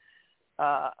against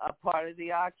a part of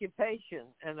the occupation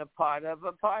and a part of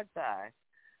apartheid.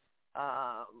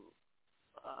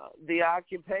 The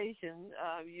occupation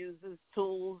uses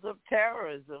tools of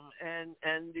terrorism,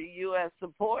 and the U.S.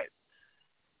 support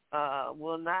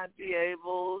will not be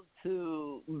able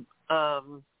to,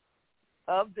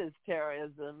 of this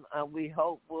terrorism, we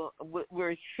hope,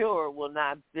 we're sure will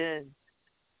not been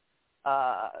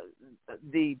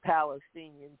the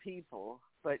Palestinian people,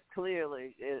 but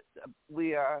clearly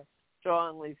we are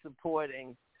strongly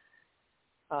supporting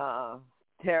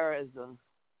terrorism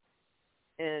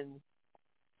in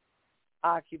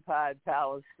occupied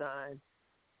Palestine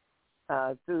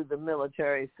through the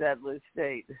military settler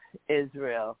state,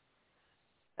 Israel.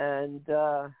 And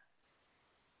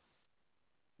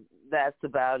that's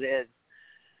about it.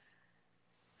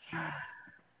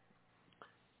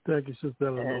 Thank you, Sister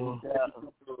Eleanor.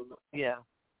 Yeah.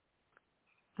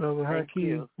 Brother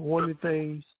Hakeem, one of the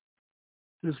things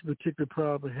this particular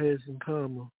problem has in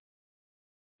common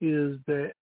is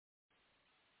that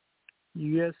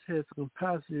U.S. has the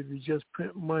capacity to just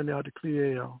print money out of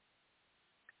clear air.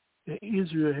 And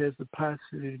Israel has the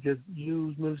capacity to just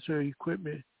use military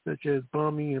equipment such as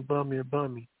bombing.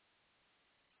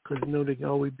 Because they know they can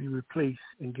always be replaced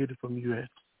and get it from the U.S.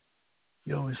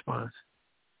 Your response.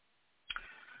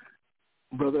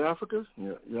 Brother Africa,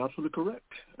 you're absolutely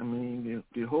correct. I mean,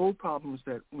 the whole problem is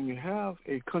that when you have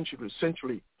a country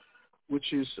essentially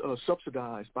which is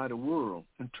subsidized by the world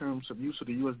in terms of use of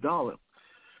the U.S. dollar,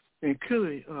 and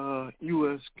clearly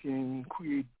U.S. can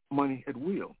create money at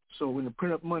will. So when they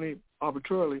print up money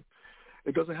arbitrarily,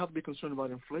 it doesn't have to be concerned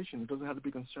about inflation. It doesn't have to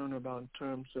be concerned about in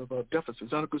terms of deficits.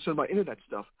 It's not concerned about any of that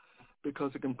stuff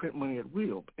because it can print money at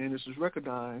will. And this is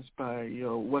recognized by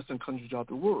Western countries throughout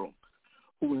the world,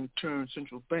 who in turn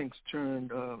central banks turn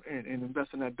and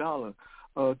invest in that dollar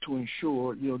to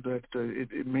ensure that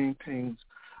it maintains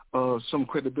some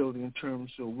credibility in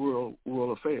terms of world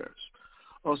affairs.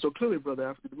 So clearly, Brother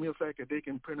Africa, the mere fact that they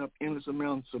can print up endless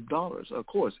amounts of dollars, of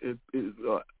course,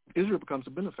 Israel becomes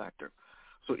a benefactor.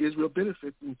 So Israel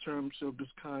benefits in terms of this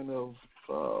kind of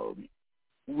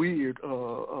weird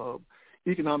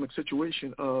economic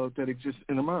situation that exists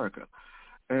in America.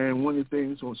 And one of the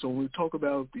things, so when we talk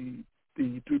about the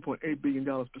 $3.8 billion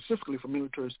specifically for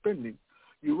military spending,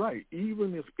 you're right.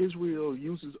 Even if Israel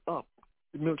uses up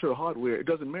the military hardware, it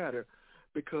doesn't matter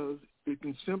because it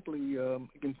can simply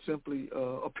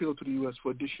appeal to the U.S.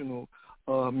 for additional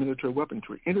military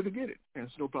weaponry, and it'll get it, and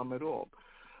it's no problem at all.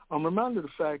 I'm reminded of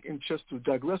the fact, and just to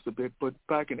digress a bit, but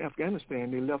back in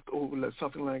Afghanistan, they left over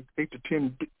something like $8 to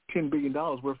 $10 billion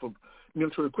worth of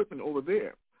military equipment over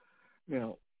there.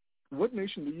 Now, what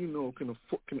nation do you know can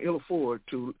ill afford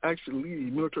to actually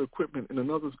leave military equipment in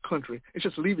another country and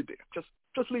just leave it there?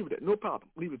 Just leave it there, no problem,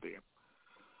 leave it there.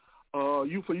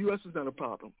 For U.S. is not a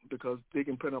problem because they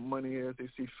can print up money as they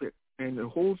see fit. And the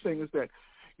whole thing is that,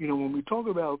 when we talk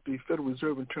about the Federal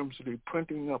Reserve in terms of the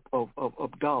printing up of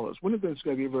dollars, one of the things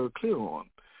we've got to be very clear on,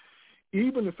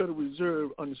 even the Federal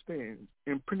Reserve understands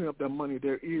in printing up that money,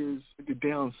 there is the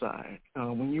downside.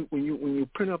 When you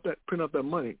print up that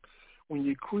money, when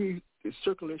you create the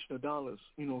circulation of dollars,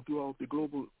 throughout the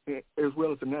global as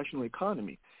well as the national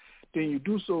economy, then you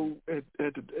do so at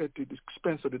the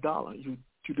expense of the dollar. You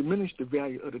diminish the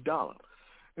value of the dollar.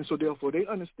 And so therefore they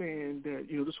understand that,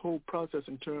 this whole process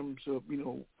in terms of,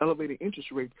 elevating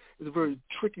interest rate is a very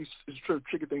tricky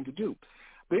thing to do.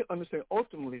 They understand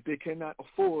ultimately they cannot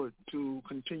afford to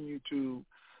continue to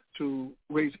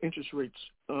raise interest rates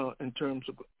in terms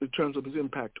of its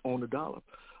impact on the dollar.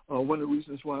 One of the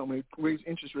reasons why when they raise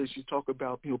interest rates, you talk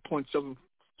about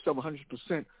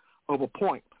 0.700% of a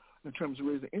point in terms of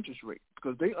raising interest rate,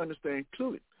 because they understand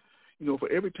clearly, for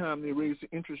every time they raise the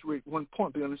interest rate 1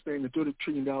 point, they understand the $30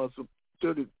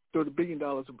 billion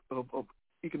of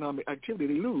economic activity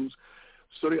they lose.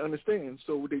 So they understand.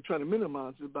 So they try to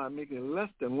minimize it by making it less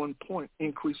than 1 point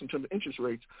increase in terms of interest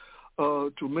rates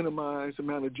to minimize the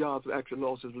amount of jobs that actually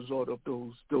lost as a result of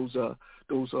those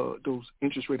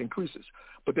interest rate increases.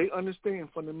 But they understand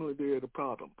fundamentally they're the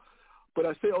problem. But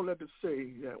I say all that to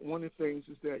say that one of the things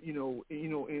is that,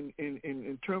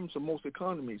 in terms of most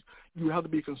economies, you have to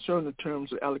be concerned in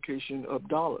terms of allocation of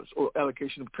dollars or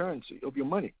allocation of currency, of your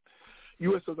money.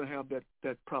 U.S. doesn't have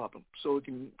that problem. So it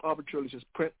can arbitrarily just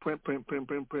print. And as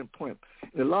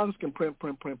long as it can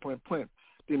print,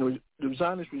 the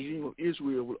Zionist regime of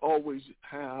Israel will always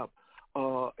have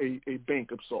a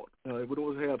bank of sort. It would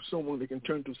always have someone they can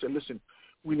turn to and say, listen,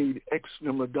 we need X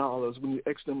number of dollars, we need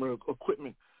X number of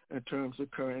equipment in terms of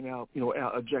carrying out,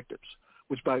 our objectives,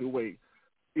 which, by the way,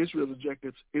 Israel's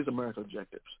objectives is America's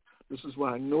objectives. This is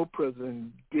why no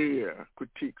president dare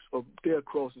critiques or dare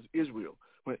crosses Israel.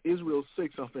 When Israel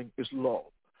says something, it's law.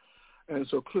 And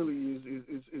so clearly,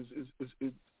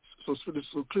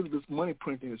 clearly this money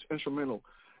printing is instrumental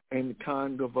in the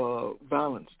kind of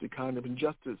violence, the kind of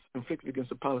injustice inflicted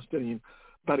against the Palestinian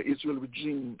by the Israeli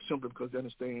regime simply because they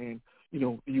understand,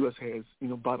 the U.S. has,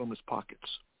 bottomless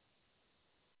pockets.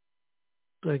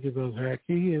 Thank you, Brother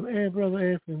Hakeem. And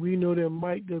Brother Anthony, we know that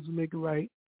might doesn't make it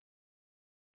right.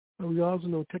 But we also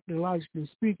know, technologically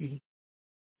speaking,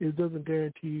 it doesn't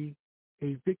guarantee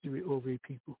a victory over a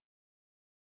people.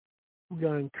 We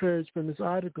are encouraged from this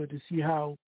article to see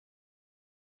how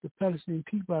the Palestinian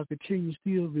people are continuing to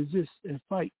still resist and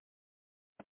fight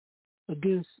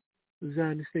against the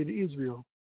Zionist state of Israel.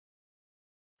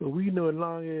 But we know as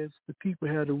long as the people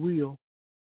have the will,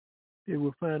 they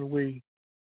will find a way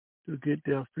to get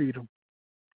their freedom.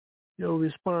 They'll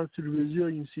respond to the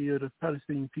resiliency of the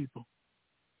Palestinian people.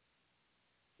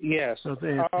 Yes.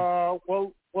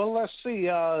 Well, let's see.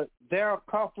 There are a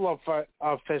couple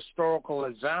of historical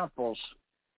examples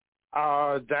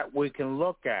that we can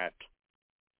look at.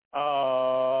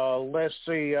 Let's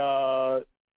see.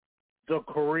 The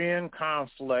Korean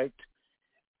conflict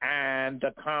and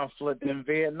the conflict in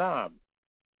Vietnam,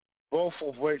 both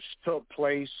of which took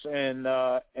place in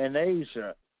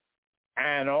Asia.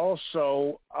 And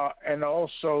also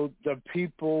the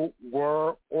people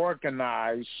were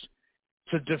organized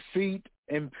to defeat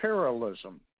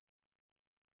imperialism.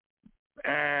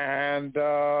 And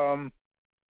at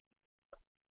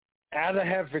a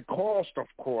heavy cost, of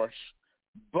course,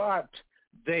 but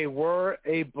they were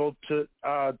able to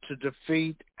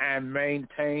defeat and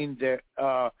maintain their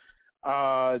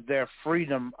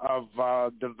freedom of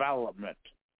development.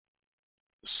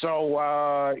 So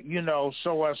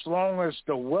so as long as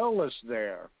the will is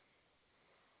there,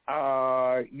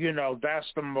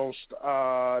 that's the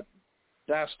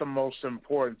most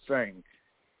important thing.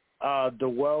 The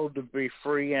will to be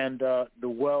free and the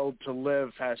will to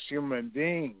live as human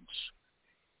beings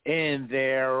in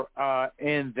their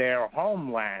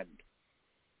homeland,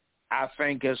 I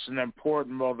think is an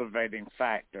important motivating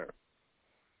factor.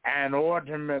 And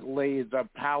ultimately, the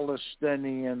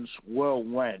Palestinians will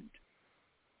win.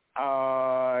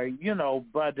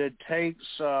 But it takes,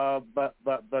 but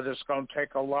it's going to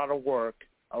take a lot of work,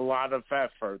 a lot of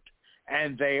effort,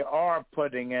 and they are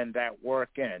putting in that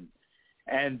work in.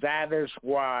 And that is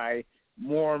why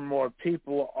more and more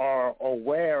people are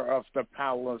aware of the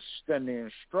Palestinian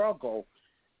struggle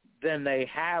than they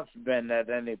have been at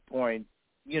any point,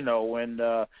 in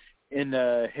the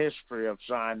history of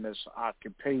Zionist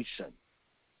occupation.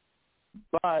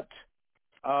 But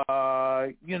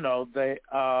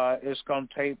it's going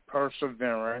to take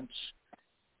perseverance,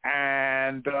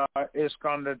 and it's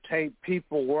going to take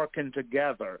people working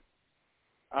together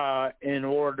in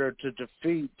order to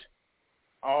defeat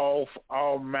all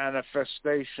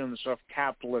manifestations of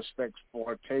capitalist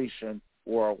exploitation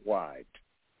worldwide.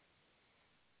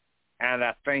 And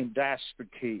I think that's the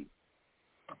key.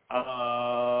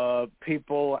 The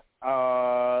people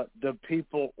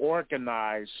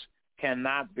organized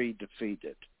cannot be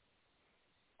defeated.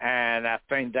 And I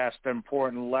think that's the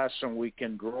important lesson we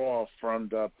can draw from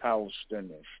the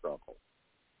Palestinian struggle.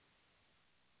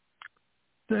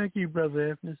 Thank you, Brother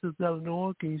Anthony. Sister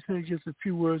Eleanor, can you say just a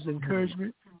few words of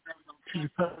encouragement to the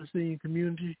Palestinian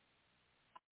community?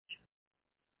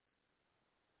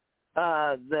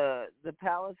 The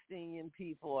Palestinian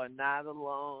people are not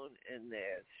alone in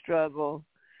their struggle.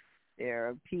 There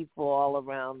are people all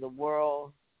around the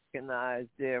world who recognize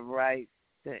their right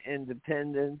to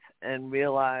independence and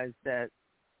realize that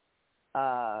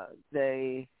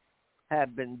they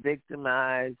have been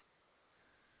victimized,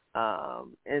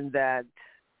 in that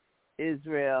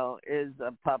Israel is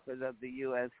a puppet of the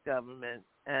U.S. government,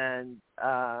 and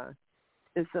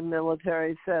it's a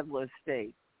military settler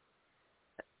state.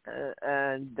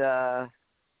 And the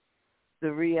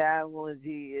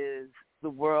reality is the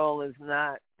world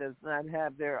does not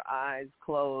have their eyes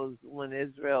closed when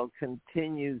Israel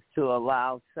continues to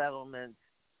allow settlements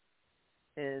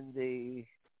in the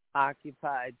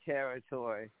occupied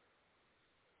territory.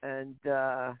 And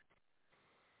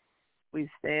we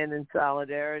stand in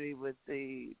solidarity with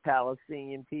the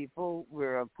Palestinian people.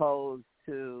 We're opposed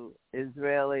to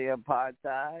Israeli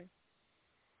apartheid.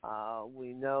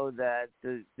 We know that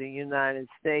the United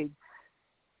States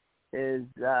is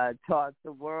taught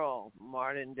the world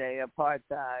modern-day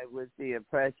apartheid with the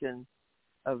oppression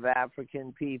of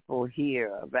African people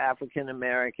here, of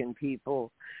African-American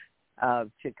people,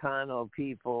 of Chicano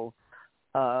people,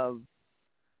 of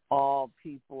all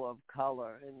people of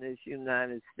color in this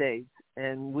United States.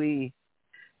 And we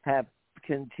have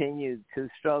continued to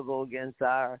struggle against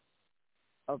our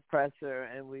oppressor,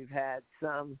 and we've had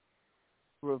some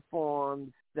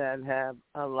reforms that have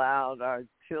allowed our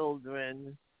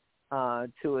children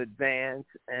to advance,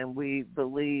 and we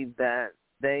believe that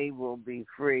they will be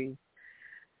free.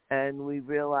 And we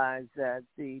realize that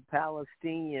the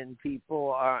Palestinian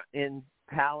people are in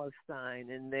Palestine,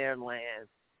 in their land,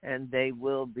 and they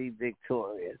will be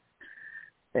victorious.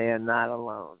 They are not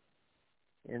alone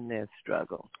in their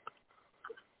struggle.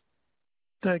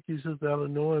 Thank you, Sister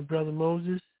Eleanor and Brother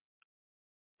Moses.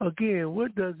 Again,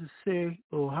 what does it say,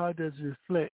 or how does it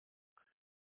reflect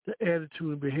the attitude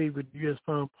and behavior of the U.S.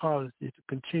 foreign policy to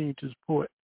continue to support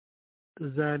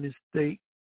the Zionist state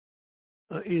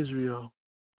of Israel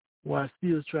while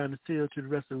still trying to sell to the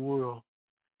rest of the world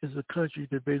is a country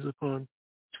that's based upon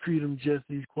freedom,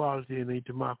 justice, equality, and a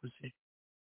democracy?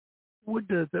 What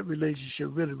does that relationship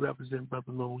really represent,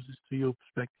 Brother Moses, to your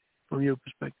perspective, from your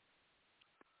perspective?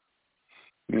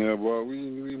 Yeah, well,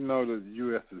 we know that the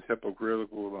U.S. is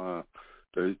hypocritical.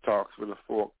 That it talks with a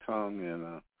forked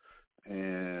tongue,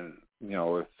 and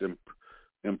it's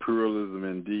imperialism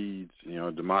in deeds.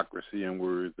 Democracy in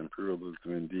words, imperialism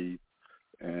in deeds,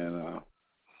 and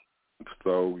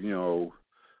so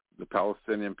the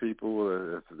Palestinian people,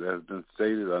 as has been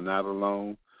stated, are not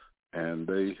alone, and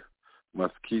they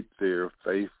must keep their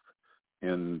faith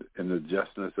in the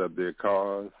justness of their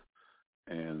cause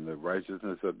and the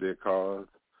righteousness of their cause,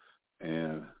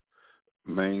 and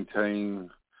maintain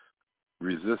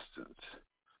resistance.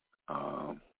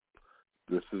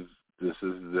 This is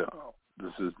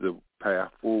the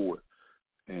path forward,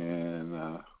 and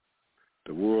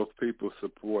the world's people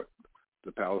support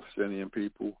the Palestinian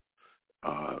people.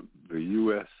 The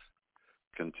U.S.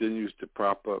 continues to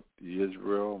prop up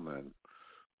Israel and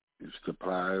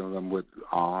supply them with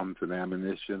arms and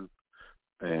ammunition,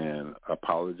 and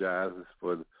apologizes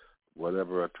for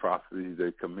whatever atrocities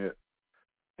they commit,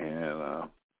 and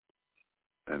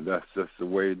that's just the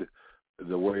way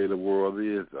the world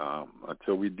is.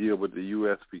 Until we deal with the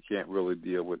U.S., we can't really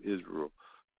deal with Israel.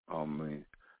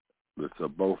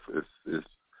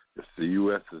 It's the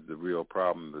U.S. is the real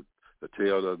problem. The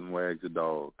tail doesn't wag the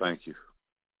dog. Thank you.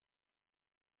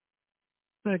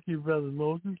 Thank you, Brother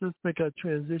Moses. Let's make our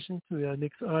transition to our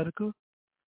next article.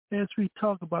 As we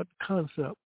talk about the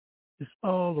concept, it's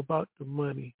all about the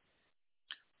money.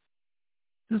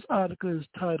 This article is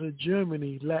titled,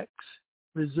 Germany Lacks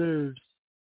Reserves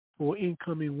for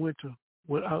Incoming Winter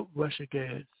Without Russia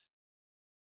Gas.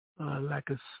 Like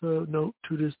a subnote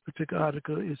to this particular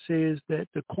article, it says that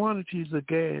the quantities of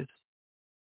gas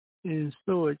in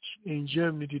storage in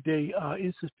Germany today are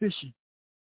insufficient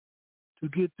to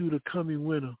get through the coming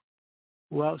winter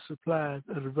without supplies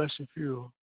of the Russian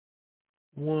fuel.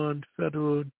 One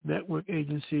Federal Network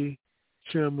Agency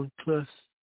Chairman Klaus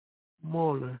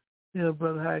Moeller. Now,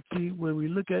 Brother Haki, when we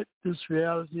look at this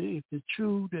reality, if it's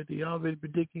true that they're already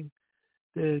predicting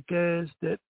the gas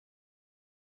that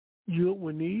Europe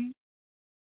will need,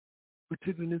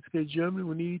 particularly in this case Germany,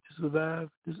 will need to survive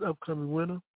this upcoming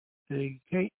winter, they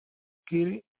can't get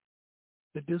it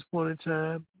at this point in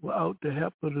time without the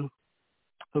help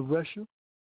of Russia.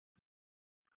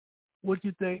 What do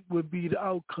you think would be the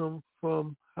outcome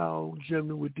from how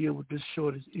Germany would deal with this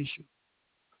shortage issue?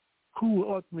 Who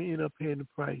will ultimately end up paying the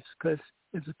price? Because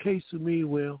it's a case to me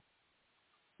where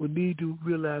we need to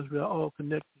realize we are all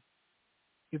connected.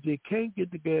 If they can't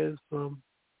get the gas from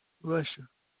Russia,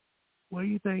 where do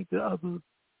you think the other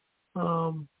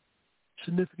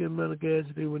significant amount of gas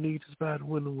that they would need to supply the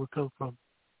winter will come from?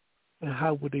 And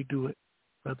how would they do it,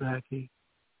 Brother Haki?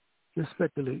 Just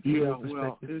speculate. Yeah,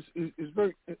 well, it's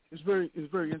very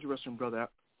interesting, Brother.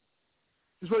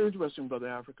 It's very interesting, Brother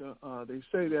Africa. They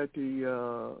say that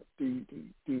the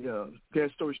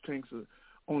gas storage tanks are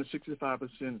only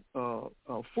 65%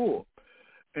 full.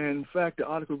 And in fact, the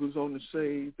article goes on to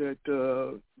say that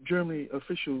Germany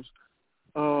officials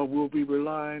will be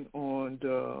relying on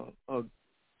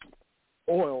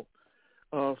oil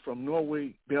from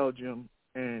Norway, Belgium,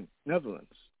 and Netherlands.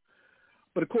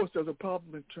 But of course, there's a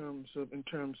problem in terms of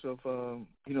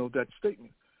that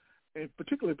statement, and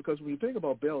particularly because when you think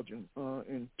about Belgium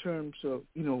in terms of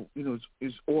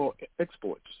is oil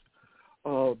exports.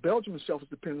 Belgium itself is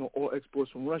dependent on oil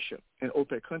exports from Russia and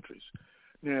OPEC countries.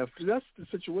 Now, if that's the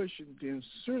situation, then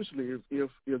seriously,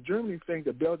 if Germany thinks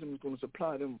that Belgium is going to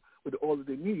supply them with the oil that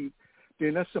they need,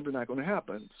 then that's simply not going to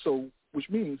happen. So, which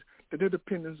means that their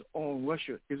dependence on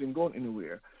Russia isn't going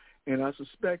anywhere. And I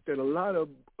suspect that a lot of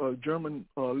German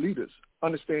leaders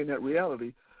understand that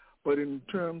reality, but in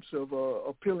terms of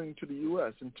appealing to the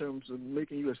U.S., in terms of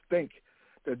making U.S. think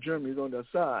that Germany is on their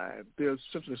side, they're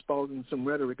essentially espousing some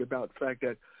rhetoric about the fact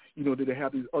that, that they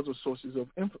have these other sources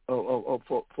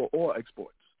for oil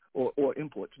exports or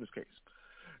imports in this case.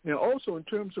 Now, also in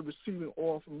terms of receiving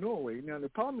oil from Norway, now the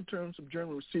problem in terms of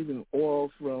Germany receiving oil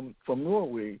from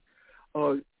Norway,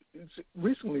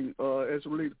 recently, as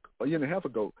related a year and a half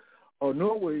ago,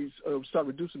 Norway started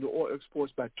reducing the oil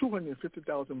exports by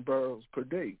 250,000 barrels per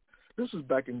day. This was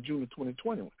back in June of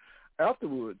 2020.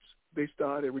 Afterwards, they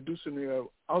started reducing their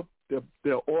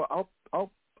oil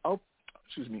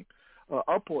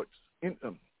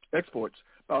exports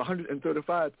by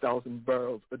 135,000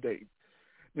 barrels a day.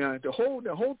 Now, the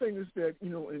whole thing is that, you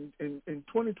know, in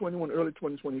 2021, early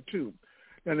 2022,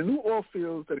 now the new oil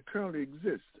fields that currently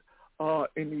exist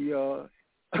in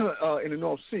the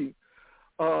North Sea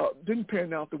didn't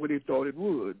pan out the way they thought it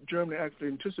would. Germany actually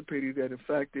anticipated that, in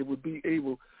fact, they would be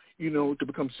able, you know, to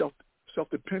become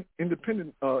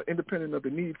independent of the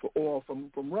need for oil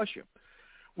from Russia.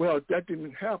 Well, that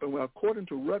didn't happen. Well, according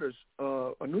to Reuters,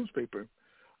 a newspaper,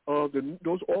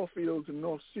 those oil fields in the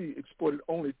North Sea exported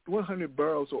only 100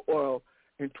 barrels of oil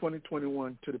in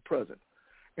 2021 to the present.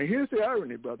 And here's the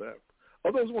irony, brother.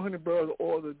 Of those 100 barrels of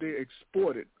oil that they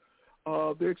exported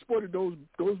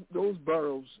those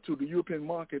barrels to the European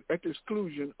market at the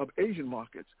exclusion of Asian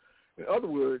markets. In other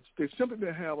words, they simply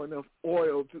didn't have enough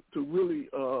oil to really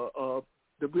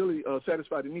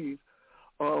satisfy the needs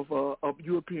of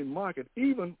European market,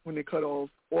 even when they cut off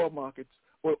oil markets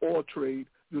or oil trade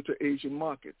due to Asian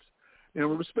markets. And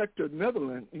with respect to the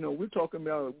Netherlands, you know, we're talking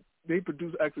about they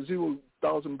produce actually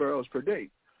 0,000 barrels per day.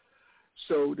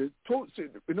 So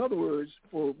in other words,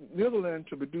 for Netherlands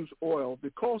to produce oil, the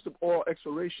cost of oil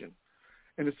exploration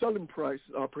and the selling price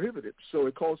are prohibitive. So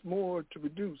it costs more to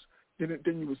produce than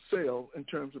you would sell in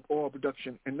terms of oil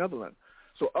production in Netherlands.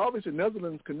 So obviously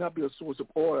Netherlands cannot be a source of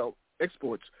oil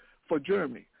exports for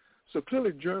Germany. So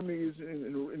clearly Germany is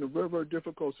in a very, very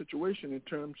difficult situation in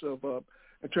terms of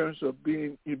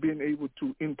being able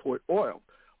to import oil.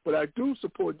 But I do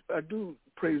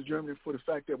praise Germany for the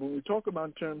fact that when we talk about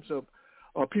in terms of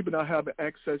people not having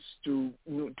access to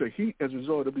heat as a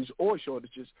result of these oil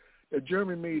shortages, that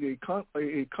Germany made a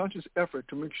conscious effort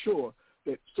to make sure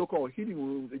that so-called heating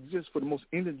rooms exist for the most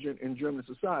indigent in German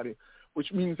society,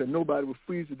 which means that nobody would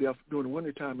freeze to death during the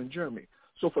wintertime in Germany.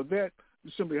 So for that,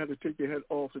 you simply have to take your head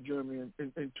off to Germany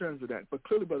in terms of that. But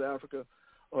clearly, Brother Africa,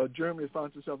 Germany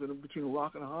finds itself in between a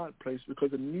rock and a hard place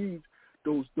because it needs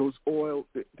the oil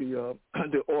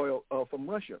from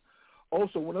Russia.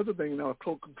 Also, one other thing, and I'll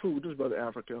conclude with this, Brother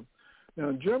Africa.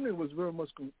 Now, Germany was very much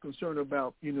concerned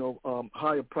about,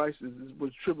 higher prices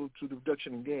was attributable to the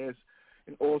reduction in gas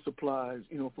and oil supplies,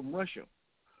 from Russia.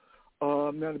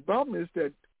 Now, the problem is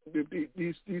that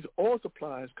these oil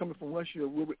supplies coming from Russia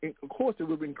will be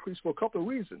increased for a couple of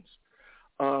reasons.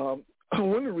 One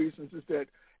of the reasons is that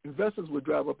investors will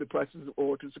drive up the prices of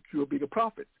oil to secure bigger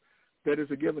profits. That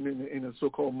is a given in a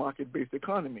so-called market-based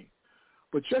economy.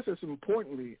 But just as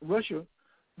importantly, Russia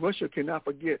cannot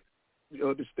forget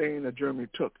the stand that Germany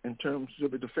took in terms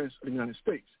of the defense of the United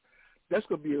States. That's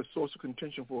going to be a source of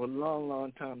contention for a long,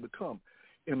 long time to come.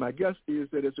 And my guess is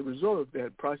that as a result of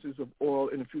that, prices of oil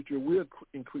in the future will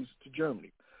increase to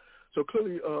Germany. So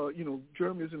clearly,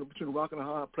 Germany is in between a rock and a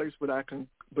hard place, but I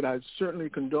certainly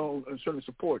condone and certainly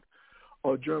support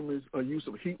Germany's use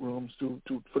of heat rooms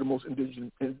for the most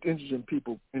indigent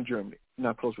people in Germany. And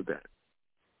I'll close with that.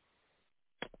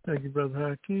 Thank you, Brother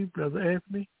Hakeem. Brother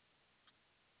Anthony,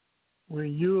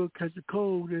 when you catch a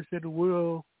cold, they said the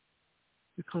world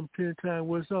becomes 10 times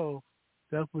worse off.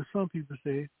 That's what some people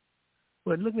say.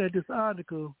 But looking at this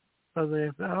article, Brother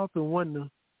Anthony, I often wonder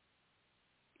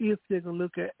if they're going to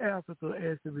look at Africa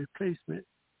as a replacement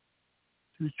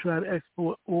to try to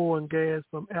export oil and gas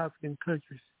from African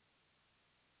countries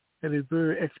at a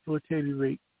very exploitative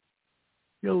rate.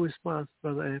 Your response,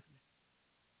 Brother Anthony?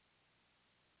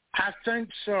 I think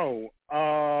so,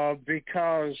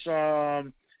 because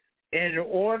in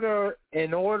order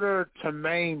to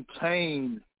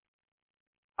maintain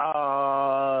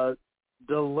the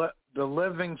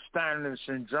living standards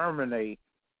in Germany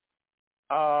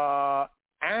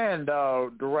and the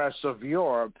rest of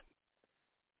Europe,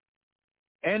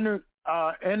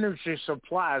 energy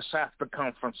supplies have to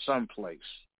come from someplace.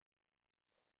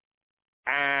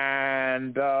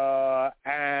 And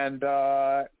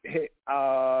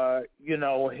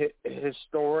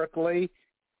historically,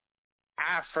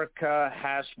 Africa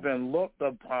has been looked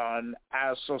upon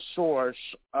as a source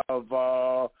of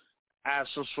raw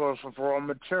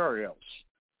materials,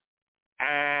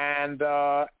 and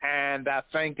I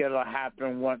think it'll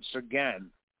happen once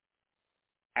again.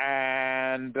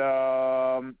 And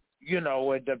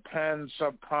it depends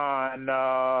upon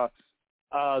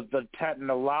the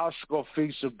technological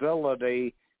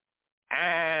feasibility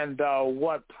and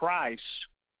what price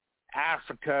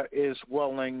Africa is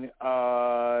willing,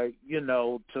 to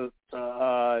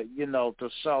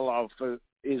sell off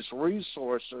its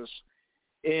resources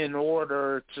in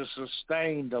order to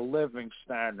sustain the living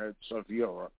standards of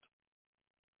Europe.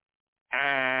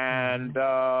 And,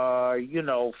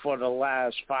 for the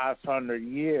last 500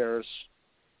 years,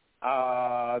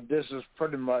 this is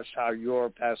pretty much how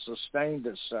Europe has sustained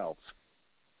itself.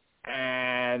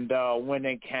 And when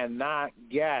it cannot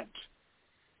get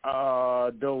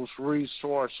those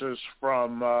resources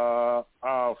from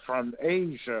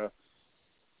Asia,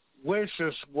 which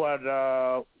is what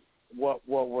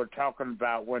we're talking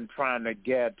about when trying to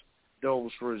get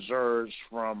those reserves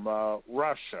from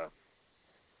Russia.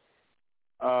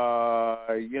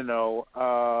 They'll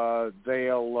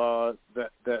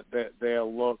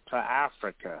look to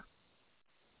Africa,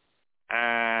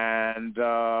 and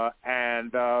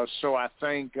so I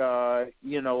think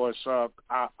it's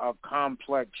a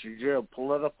complex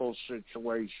geopolitical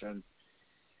situation,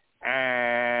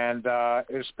 and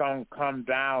it's going to come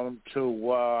down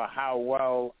to how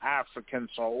well Africans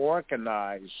are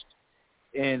organized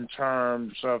in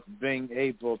terms of being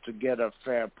able to get a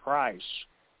fair price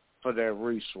for their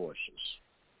resources.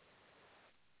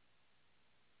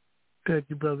 Thank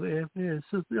you, Brother Anthony. And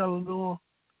Sister Eleanor,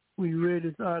 when you read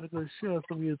this article, share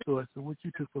some of your thoughts and what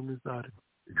you took from this article.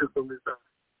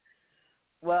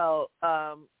 Well,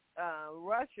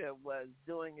 Russia was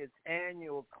doing its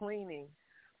annual cleaning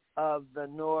of the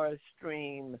Nord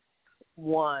Stream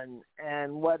 1,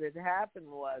 and what had happened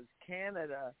was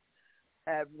Canada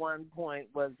at one point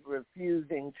was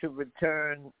refusing to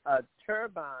return a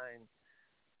turbine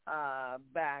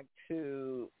back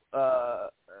to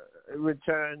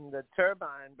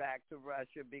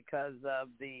Russia because of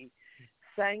the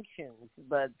sanctions.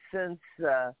 But since,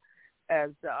 as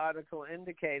the article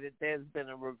indicated, there's been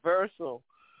a reversal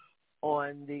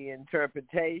on the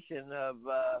interpretation of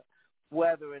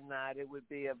whether or not it would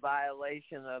be a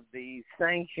violation of the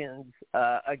sanctions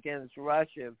against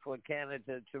Russia for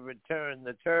Canada to return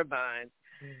the turbine.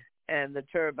 And the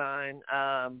turbine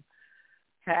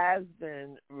has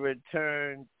been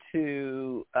returned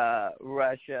to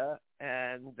Russia,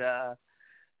 and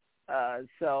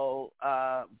so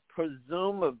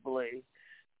presumably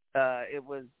it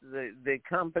was the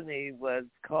company was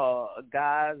called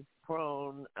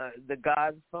Gazprom, the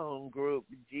Gazprom Group,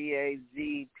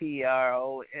 Gazprom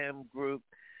Group,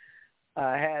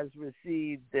 has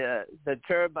received the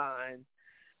turbine,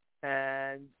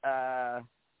 and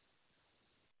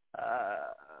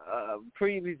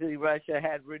previously Russia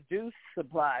had reduced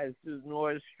supplies through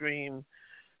Nord Stream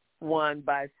 1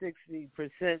 by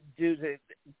 60% due to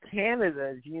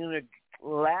Canada's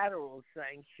unilateral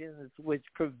sanctions, which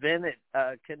prevented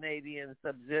a Canadian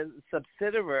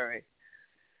subsidiary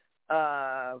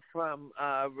from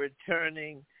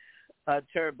returning a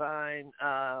turbine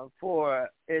for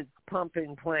its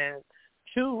pumping plant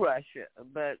to Russia.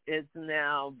 But it's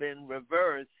now been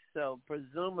reversed, so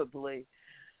presumably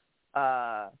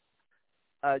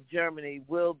Germany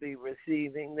will be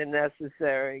receiving the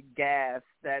necessary gas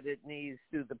that it needs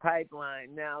through the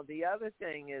pipeline. Now, the other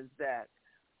thing is that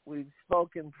we've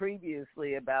spoken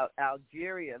previously about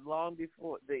Algeria, long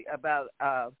before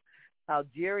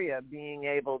Algeria being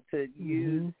able to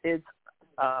use its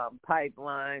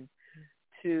pipeline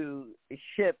to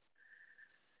ship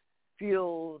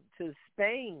fuel to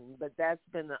Spain, but that's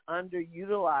been an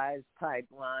underutilized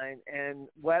pipeline, and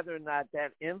whether or not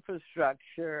that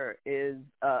infrastructure is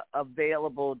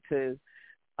available to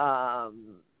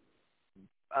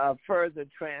further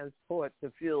transport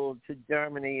the fuel to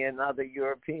Germany and other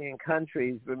European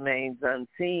countries remains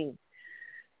unseen.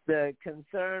 The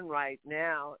concern right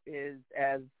now is,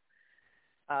 as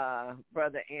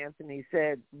Brother Anthony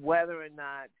said, whether or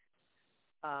not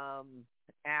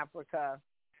Africa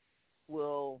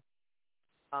will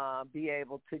be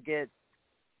able to get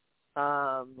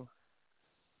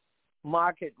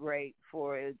market rate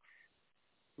for its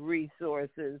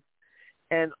resources.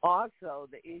 And also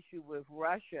the issue with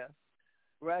Russia.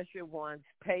 Russia wants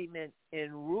payment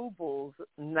in rubles,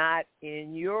 not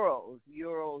in euros.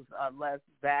 Euros are less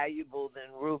valuable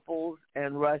than rubles,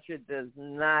 and Russia does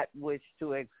not wish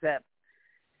to accept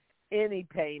any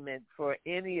payment for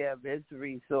any of its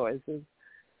resources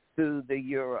through the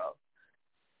euro.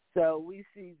 So we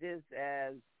see this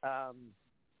as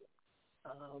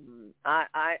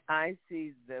I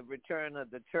see the return of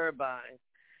the turbine,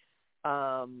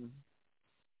 and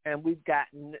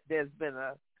there's been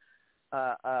a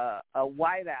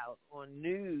whiteout on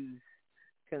news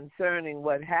concerning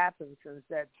what happened since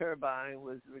that turbine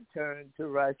was returned to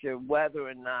Russia, whether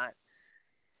or not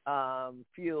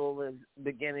fuel is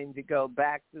beginning to go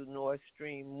back through Nord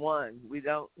Stream 1. We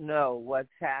don't know what's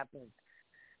happened.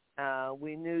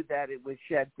 We knew that it was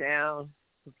shut down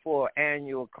for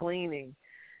annual cleaning,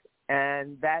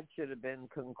 and that should have been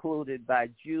concluded by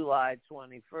July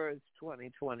 21st,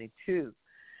 2022.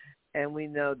 And we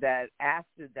know that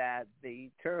after that, the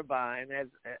turbine,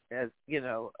 as you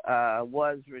know,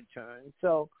 was returned.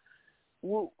 So,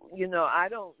 you know, I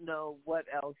don't know what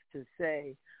else to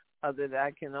say other than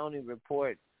I can only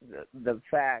report the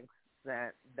facts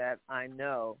that I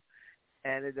know.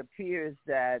 And it appears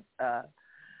that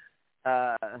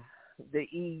the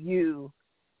EU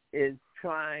is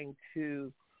trying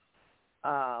to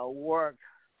work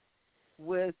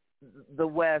with the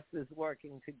West, is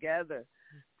working together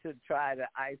to try to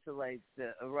isolate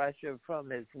Russia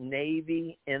from its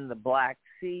navy in the Black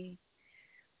Sea,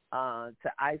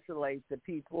 to isolate the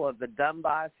people of the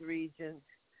Donbass region.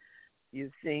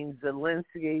 You've seen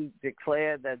Zelensky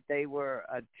declare that they were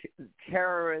a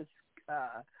terrorist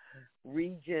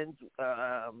region,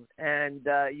 and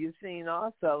you've seen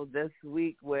also this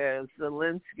week where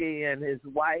Zelensky and his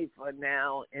wife are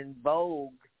now in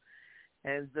Vogue,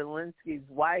 and Zelensky's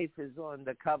wife is on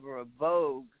the cover of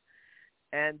Vogue,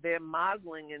 and they're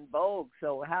modeling in Vogue.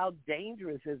 So how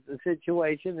dangerous is the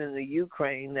situation in the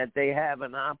Ukraine that they have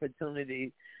an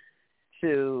opportunity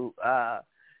to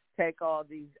take all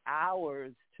these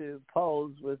hours to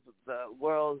pose with the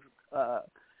world's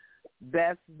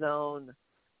best known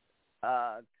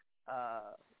as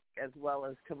well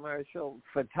as commercial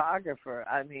photographer?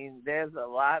 I mean, there's a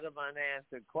lot of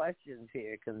unanswered questions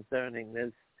here concerning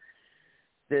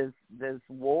this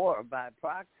war by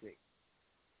proxy.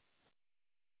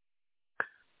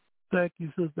 Thank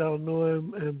you, Sister Eleanor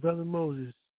and Brother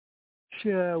Moses.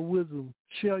 Share your wisdom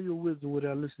with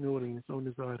our listening audience on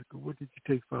this article. What did you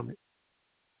take from it?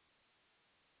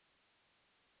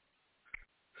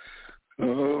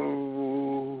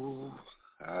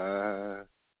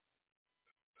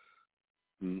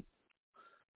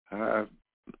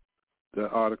 The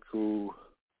article,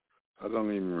 I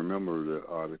don't even remember the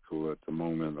article at the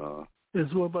moment.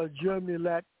 It's one about Germany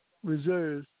lack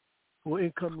reserves for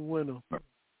incoming winter.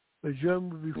 But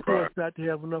Germany will be forced not to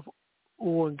have enough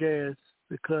oil and gas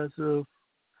because of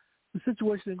the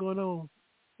situation going on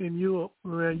in Europe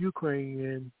around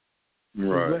Ukraine, and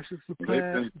Russia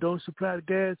don't supply the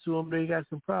gas to them. They got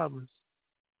some problems.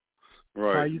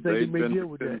 Right. How you think they may deal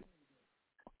with that?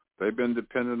 They've been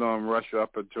dependent on Russia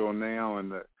up until now,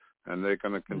 and they're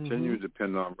going to continue to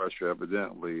depend on Russia.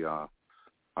 Evidently, you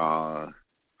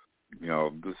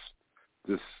know,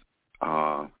 this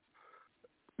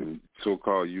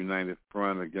so-called united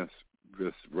front against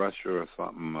this Russia or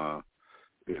something.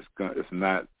 It's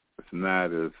not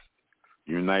as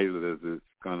united as it's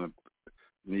going to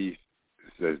need,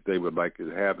 as they would like to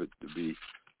have it to be,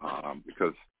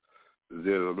 because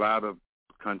there's a lot of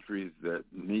countries that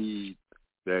need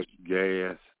that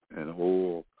gas and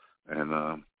oil,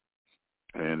 and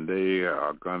they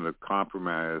are going to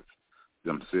compromise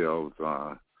themselves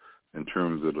in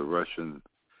terms of the Russian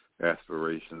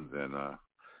aspirations, and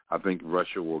I think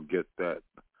Russia will get that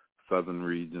southern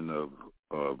region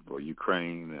of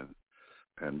Ukraine,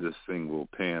 and this thing will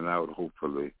pan out,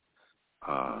 hopefully.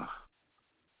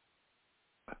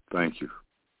 Thank you.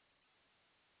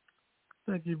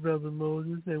 Thank you, Brother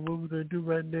Moses. And what we're going to do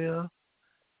right now,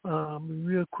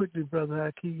 real quickly, Brother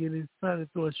Haki, any final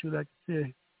thoughts you'd like to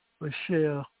say or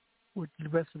share with the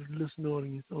rest of the listening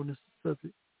audience on this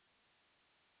subject?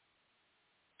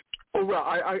 Oh well,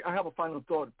 I have a final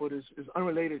thought, but it's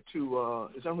unrelated to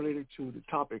the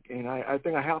topic, and I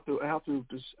think I have to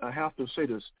say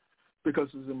this because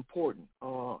it's important.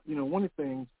 You know, one of the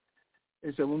things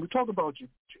is that when we talk about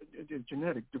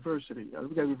genetic diversity,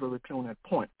 we got to be very clear on that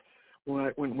point.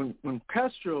 When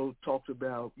Castro talked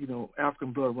about, you know,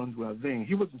 African blood runs through our veins,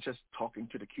 he wasn't just talking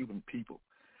to the Cuban people.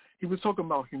 He was talking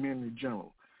about humanity in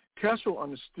general. Castro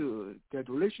understood that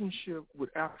the relationship with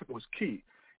Africa was key.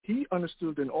 He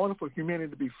understood that in order for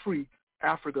humanity to be free,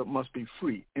 Africa must be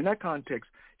free. In that context,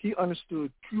 he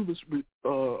understood Cuba's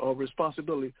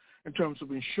responsibility in terms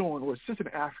of ensuring or assisting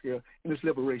Africa in its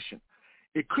liberation.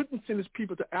 It couldn't send its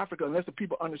people to Africa unless the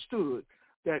people understood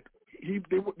that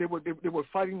they were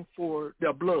fighting for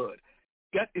their blood.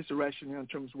 That is the rationale in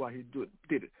terms of why he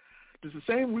did it. It's the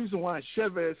same reason why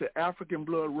Chavez said African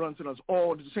blood runs in us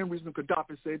all. It's the same reason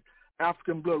Gaddafi said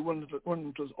African blood runs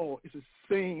in us all. It's the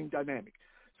same dynamic.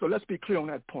 So let's be clear on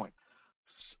that point.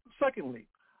 Secondly,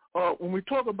 when we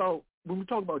talk about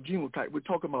genotype, we're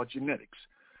talking about genetics.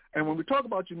 And when we talk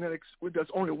about genetics, there's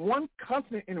only one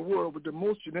continent in the world with the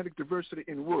most genetic diversity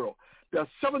in the world. There are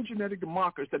 7 genetic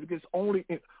markers that exist only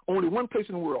one place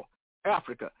in the world,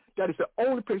 Africa. That is the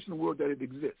only place in the world that it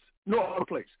exists. No other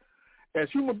place. As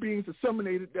human beings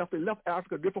disseminated after they left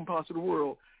Africa, different parts of the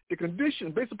world, the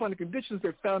conditions, based upon the conditions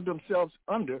they found themselves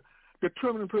under,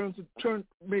 determine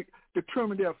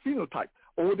their phenotype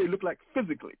or what they look like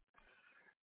physically.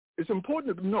 it's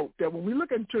important to note that when we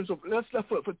look in terms of,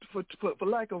 for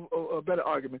lack of a better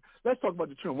argument, let's talk about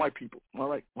the term white people, all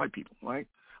right? White people, right?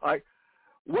 All right.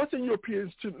 Western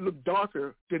Europeans look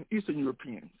darker than Eastern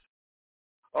Europeans,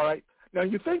 all right? Now,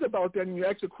 you think about that and you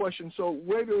ask the question, so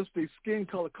where does the skin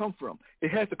color come from?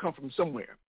 It has to come from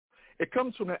somewhere. It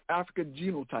comes from the African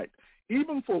genotype.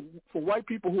 Even for white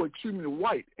people who are extremely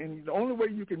white, and the only way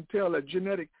you can tell a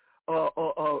genetic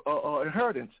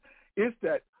inheritance is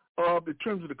that in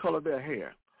terms of the color of their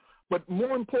hair. But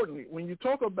more importantly, when you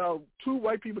talk about two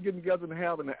white people getting together and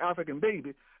having an African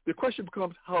baby, the question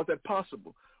becomes, how is that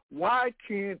possible? Why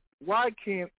can't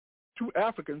two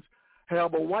Africans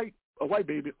have a white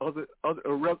baby other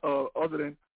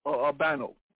than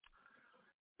albino?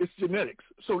 It's genetics.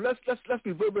 So let's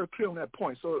be very, very clear on that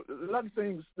point. So a lot of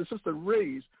things the sister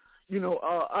raised,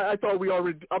 I thought I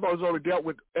was already dealt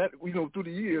with, through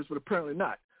the years, but apparently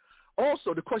not.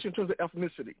 Also, the question in terms of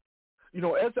ethnicity.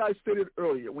 As I stated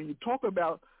earlier, when you talk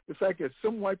about the fact that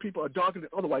some white people are darker than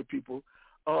other white people,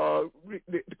 the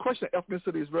question of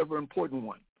ethnicity is a very, very important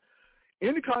one.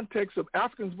 In the context of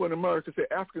Africans born in America, say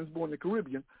Africans born in the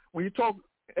Caribbean, when you talk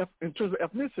in terms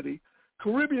of ethnicity,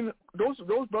 Caribbean, those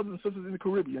brothers and sisters in the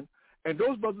Caribbean and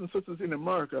those brothers and sisters in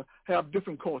America have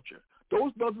different culture.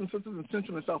 Those brothers and sisters in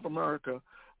Central and South America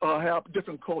have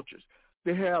different cultures.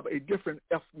 They have a different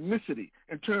ethnicity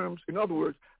in other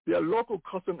words, their local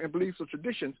custom and beliefs or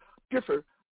traditions differ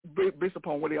based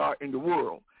upon where they are in the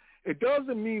world. It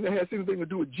doesn't mean it has anything to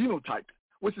do with genotype,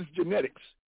 which is genetics.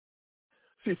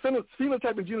 See,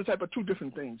 phenotype and genotype are two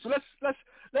different things. So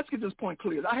let's get this point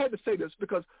clear. I had to say this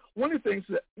because one of the things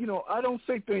that, I don't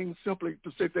say things simply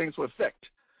to say things for effect.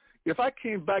 If I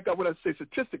can't back up what I say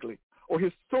statistically or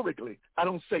historically, I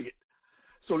don't say it.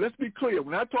 So let's be clear.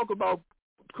 When I talk about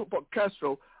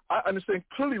Castro, I understand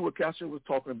clearly what Castro was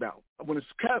talking about. When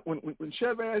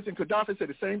Chavez and Gaddafi say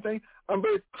the same thing, I'm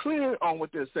very clear on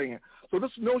what they're saying. So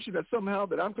this notion that somehow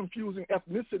that I'm confusing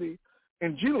ethnicity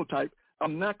and genotype,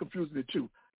 I'm not confusing the two.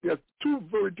 They're two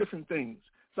very different things.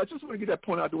 So I just want to get that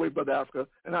point out of the way, Brother Africa,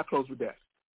 and I'll close with that.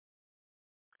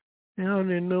 Now, on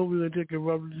that note, we're going to take a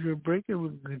revolutionary break, and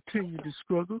we'll continue to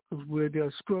struggle, because where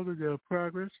there's struggle, there's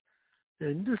progress.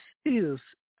 And this is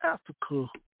Africa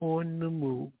on the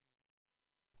Move.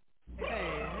 Hey,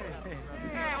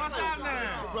 what's up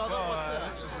now? Brother, what's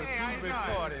up? This is a two-bit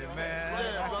party, man.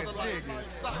 Yeah, I can dig it.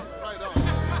 Stop right on.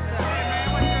 Hey, man,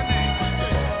 what's your name?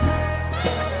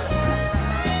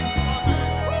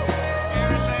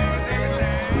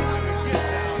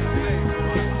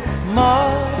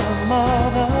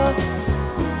 Mother,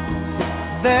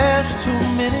 there's too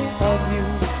many of you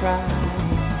crying.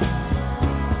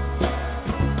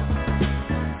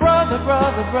 Brother,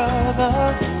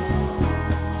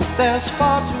 there's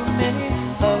far too many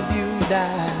of you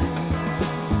dying.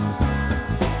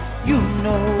 You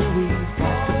know we've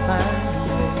got to find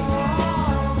a way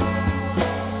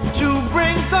to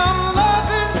bring some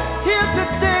loving here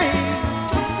today.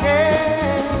 Yeah.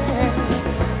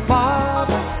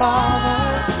 Father,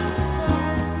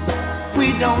 we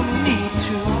don't need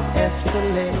to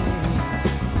escalate.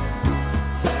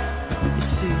 You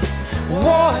see,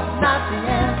 war is not the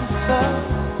answer,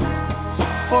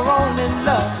 for only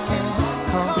love can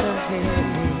conquer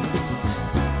hate.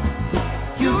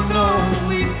 You know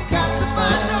we've got to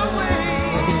find a way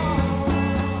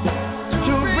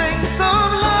to bring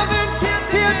some loving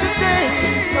here today.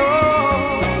 Oh,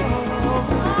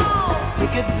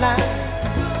 picket line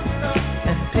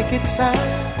and picket sign.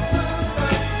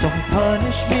 Don't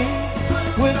punish me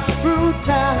with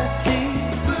brutality.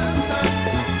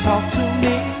 Talk to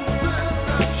me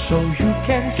so you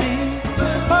can see.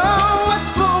 Oh, what's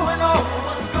going on?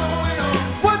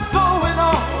 What's going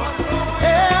on?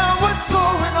 Yeah, what's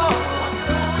going on?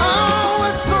 Oh,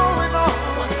 what's going on?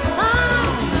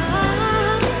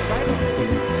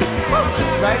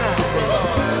 Right now.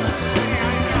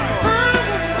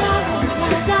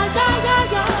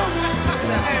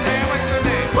 Hey man, what's your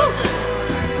name?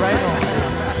 Right on.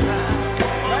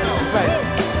 Right on. Right.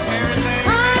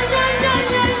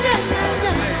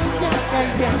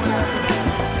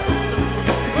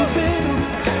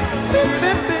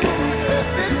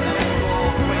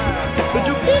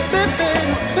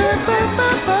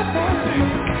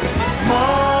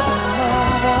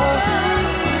 Mother,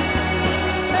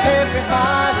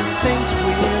 everybody thinks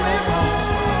we're at home.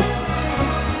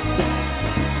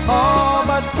 Oh,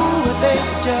 but who would they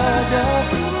judge us?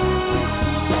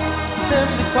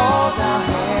 Simply cause our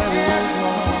hair is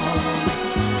long.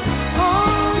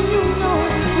 Oh, you know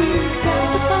we've got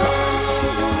to find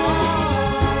a way.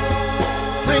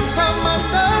 Bring some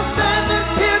understanding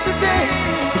here today.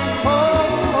 Oh,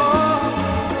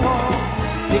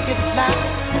 pick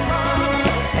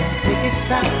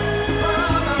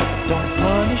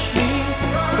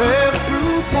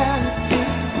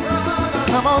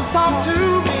Come on, talk to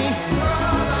me.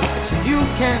 You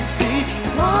can't see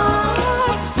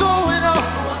what's going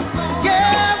on.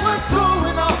 Yeah, what's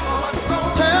going on?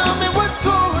 Tell me what's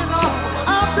going on.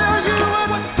 I'll tell you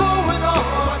what's going on.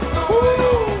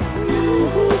 Ooh.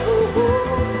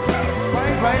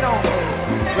 Right on.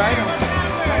 Right on.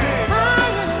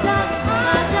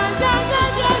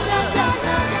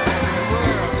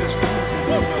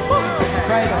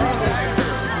 Right on.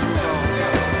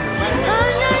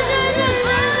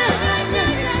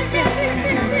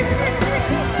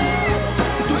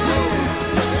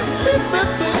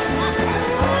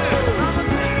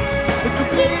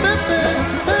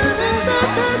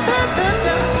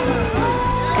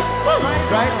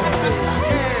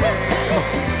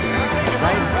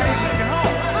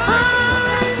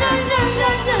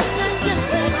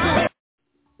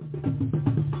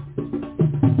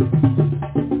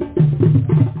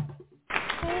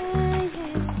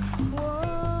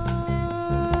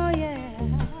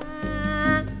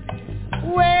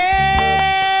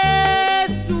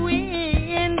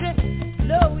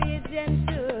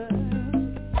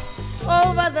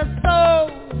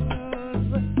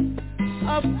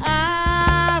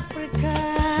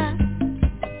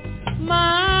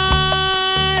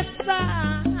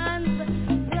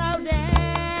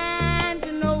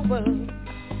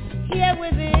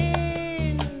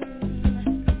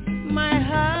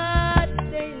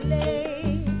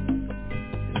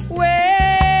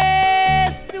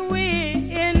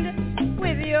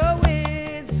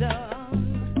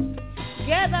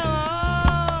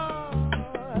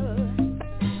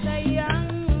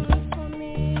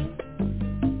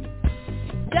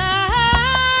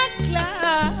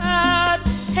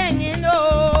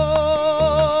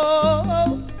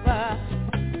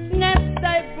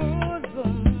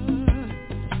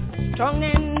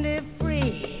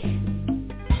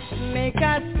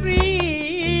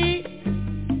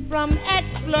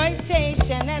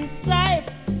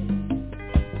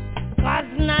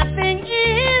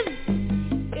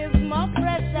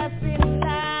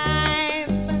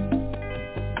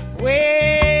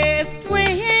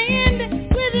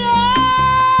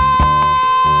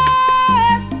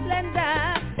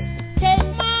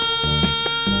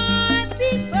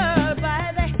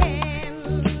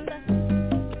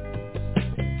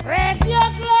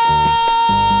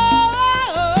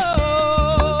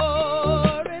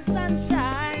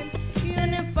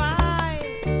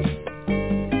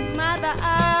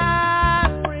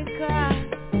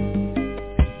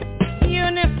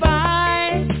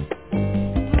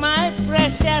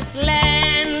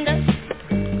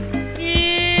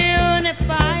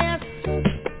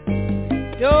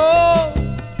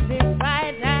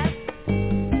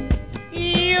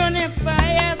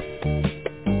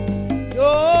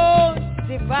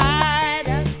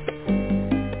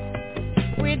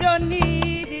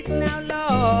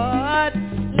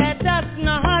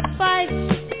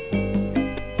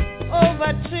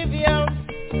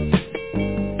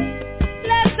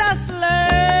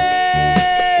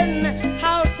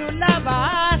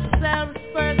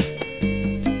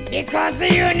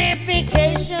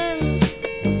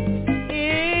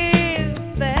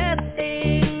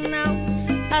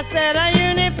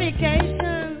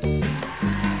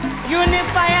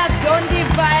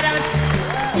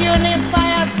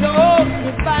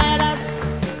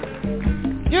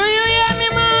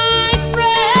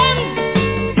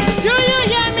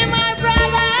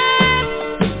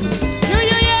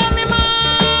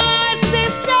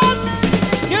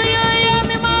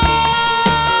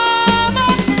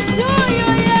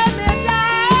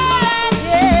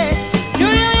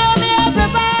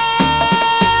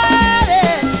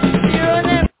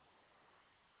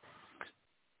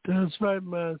 That's right,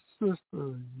 my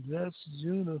sister. Let's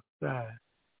unify.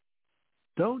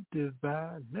 Don't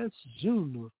divide. Let's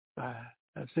unify.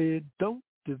 I said, don't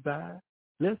divide.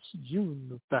 Let's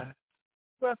unify.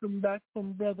 Welcome back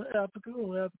from Brother Africa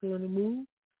on Africa in the Move.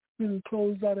 We can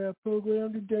close out our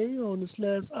program today on this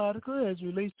last article as it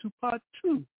relates to part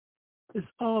 2. It's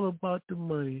all about the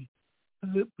money.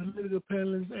 Political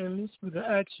panelists, analysts, we're going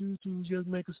to ask you to just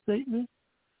make a statement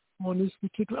on this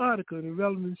particular article, the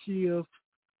relevancy of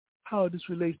how this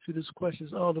relates to this question.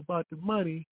 Is all about the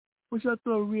money, which I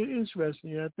thought real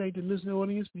interesting. I think the listening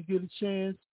audience, if you get a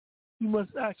chance, you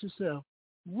must ask yourself,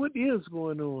 what is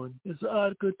going on? It's an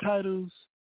article titled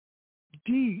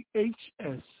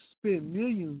DHS Spend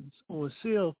Millions on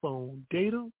Cell Phone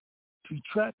Data to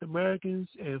Track Americans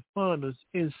and Foreigners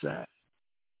Inside.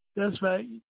 That's right.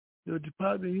 The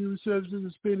Department of Human Services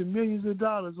is spending millions of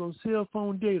dollars on cell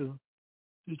phone data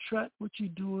to track what you're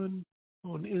doing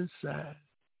on the inside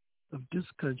of this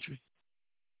country.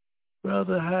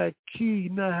 Brother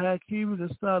Hakeem, not Hakeem, we're going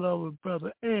to start off with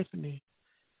Brother Anthony.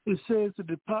 It says the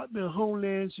Department of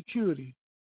Homeland Security,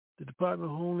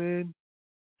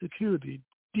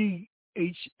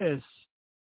 DHS,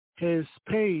 has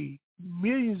paid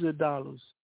millions of dollars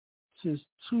since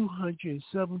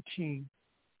 2017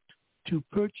 to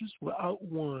purchase without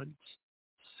warrants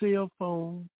cell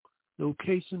phone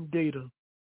location data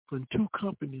from two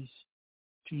companies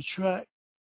to track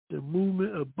the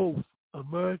movement of both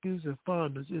Americans and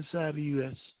foreigners inside the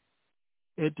U.S.,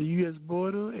 at the U.S.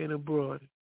 border and abroad,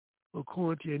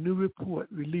 according to a new report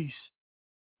released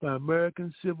by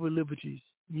American Civil Liberties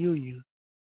Union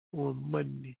on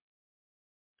Monday.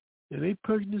 And they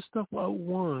purchasing this stuff without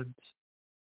warrants.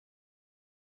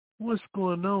 What's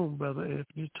going on, Brother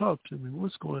Anthony? Talk to me.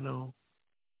 What's going on?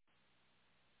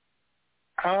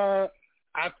 I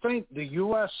think the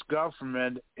U.S.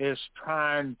 government is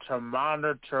trying to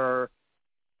monitor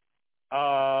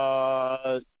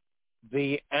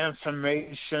the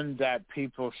information that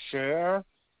people share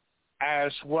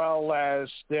as well as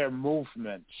their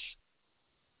movements.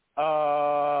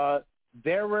 There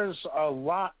is a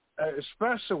lot,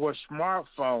 especially with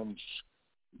smartphones,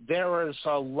 there is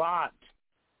a lot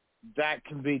that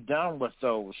can be done with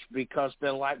those because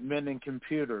they're like mini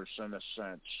computers in a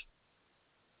sense.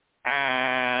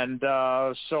 And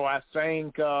so I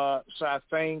think with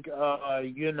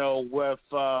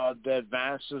the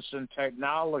advances in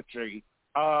technology,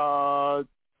 the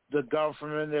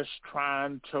government is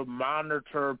trying to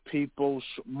monitor people's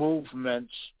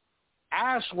movements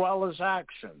as well as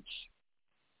actions.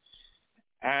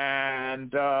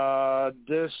 And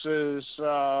this is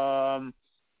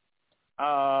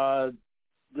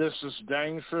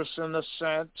dangerous in a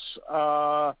sense.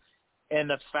 In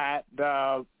the fact,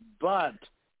 but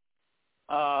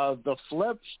the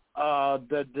flips,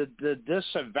 the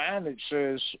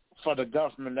disadvantages for the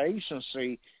government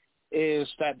agency is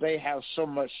that they have so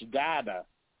much data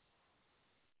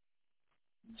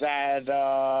that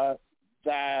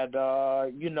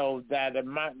it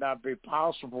might not be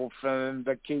possible for them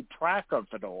to keep track of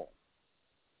it all.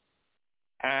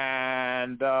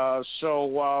 And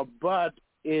but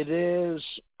it is,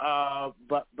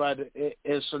 but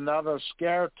it's another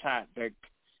scare tactic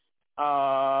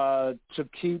to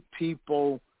keep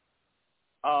people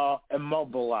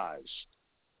immobilized,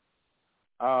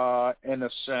 in a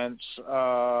sense,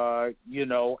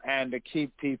 and to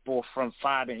keep people from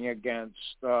fighting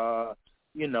against,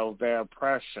 their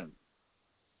oppression.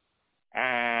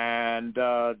 And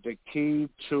the key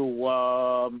to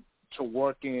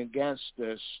working against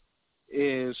this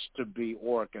is to be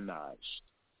organized.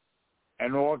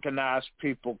 And organized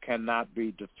people cannot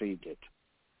be defeated.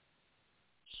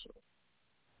 So.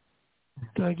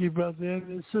 Thank you, Brother.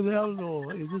 So,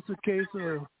 Eleanor, is this a case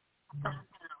of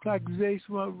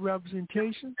accusation of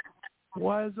representation?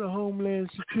 Why is the Homeland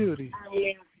Security,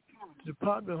 the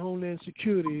Department of Homeland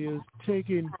Security, is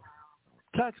taking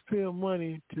taxpayer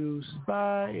money to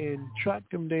spy and track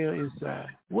them down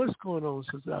inside? What's going on,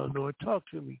 Sister Eleanor? Talk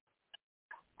to me.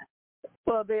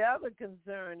 Well, the other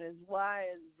concern is why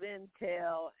is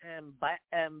Ventel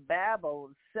and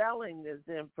Babel selling this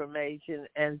information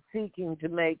and seeking to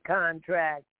make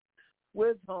contracts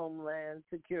with Homeland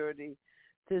Security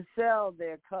to sell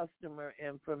their customer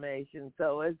information?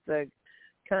 So it's a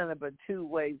kind of a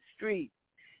two-way street.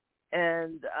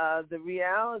 And the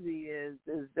reality is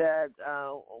that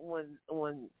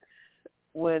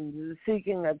when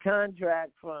seeking a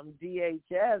contract from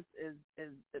DHS, is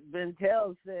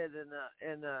Ventel said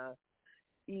in a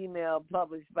email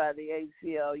published by the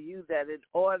ACLU that it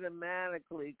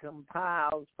automatically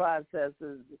compiles,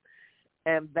 processes,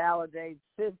 and validates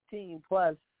 15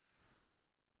 plus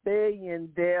billion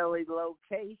daily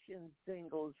location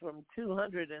singles from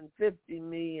 250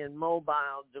 million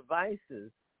mobile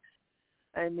devices.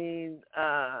 I mean,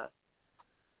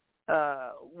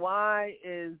 why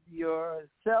is your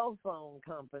cell phone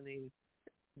company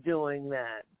doing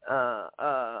that?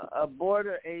 A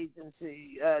border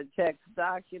agency checks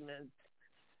documents,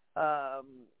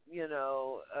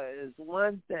 is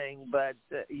one thing, but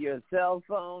your cell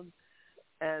phone,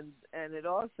 and it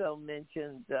also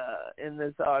mentioned in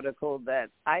this article that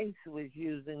ICE was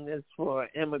using this for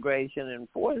immigration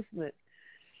enforcement.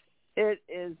 It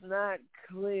is not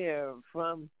clear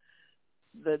from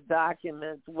the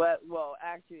documents,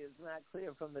 it's not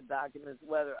clear from the documents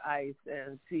whether ICE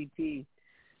and CBP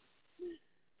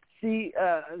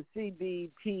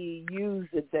use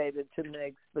the data to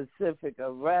make specific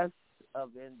arrests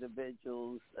of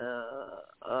individuals,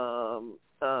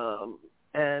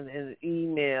 and in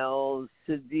emails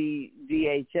to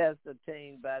DHS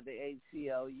obtained by the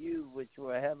ACLU, which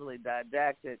were heavily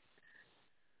redacted,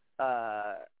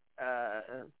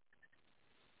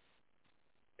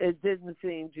 it didn't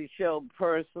seem to show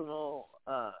personal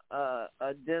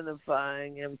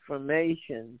identifying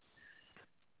information.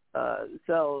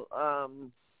 So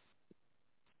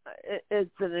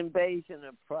it's an invasion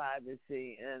of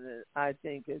privacy, and I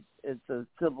think it's a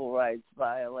civil rights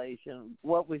violation.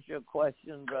 What was your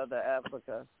question, Brother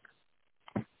Africa?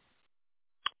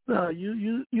 No,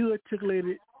 you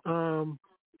articulated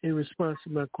in response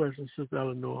to my question, Sister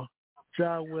Eleanor.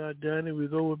 Job well done, and we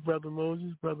go with Brother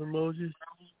Moses. Brother Moses,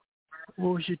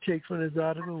 what was your take from this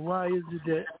article? Why is it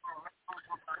that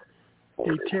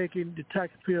they're taking the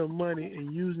taxpayer money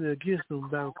and using it against them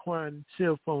by acquiring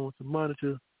cell phones to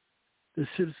monitor the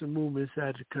citizen movement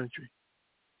inside the country?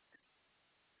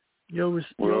 Your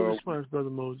response, Brother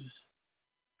Moses.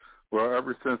 Well,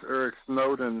 ever since Eric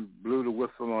Snowden blew the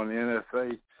whistle on the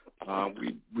NSA,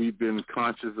 we've been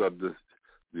conscious of the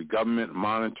government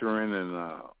monitoring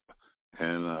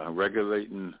and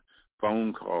regulating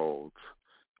phone calls.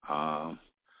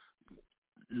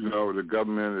 The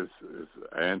government is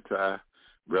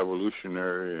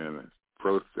anti-revolutionary and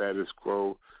pro-status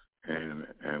quo and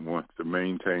wants to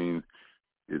maintain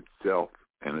itself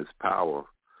and its power.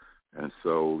 And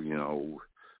so,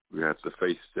 we have to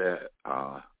face that.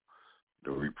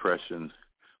 The repression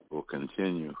will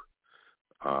continue.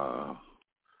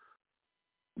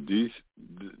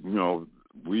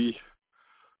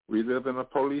 We live in a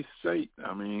police state.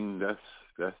 I mean, that's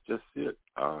just it.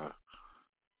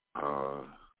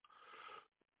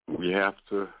 We have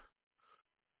to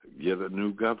get a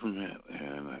new government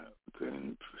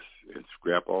and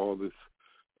scrap all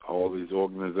these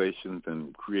organizations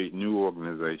and create new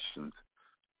organizations.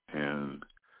 And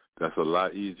that's a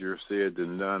lot easier said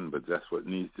than done, but that's what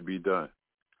needs to be done.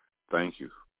 Thank you.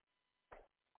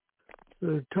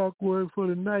 The talk word for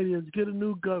the night is get a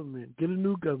new government. Get a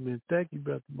new government. Thank you,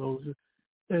 Brother Moses.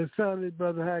 And finally,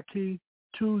 Brother Hakeem,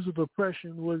 tools of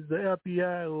oppression was the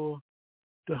FBI or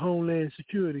the Homeland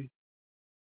Security.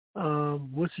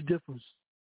 What's the difference?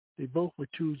 They both were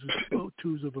tools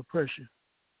of oppression.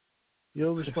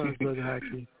 Your response, Brother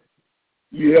Hakeem.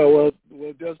 Yeah, well,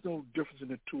 there's no difference in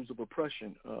the tools of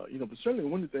oppression, but certainly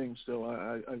one of the things, though,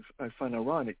 I find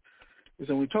ironic is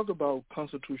when we talk about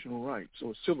constitutional rights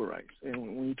or civil rights,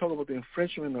 and when you talk about the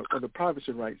infringement of the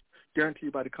privacy rights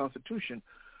guaranteed by the Constitution,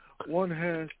 one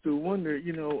has to wonder,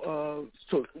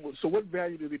 so what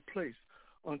value do they place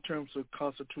on terms of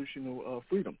constitutional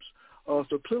freedoms?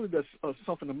 So clearly there's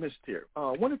something amiss here.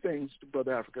 One of the things,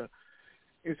 Brother Africa,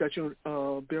 is that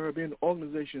there have been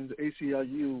organizations,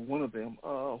 ACLU, one of them,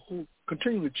 who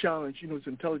continually challenge its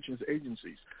intelligence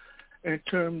agencies in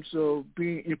terms of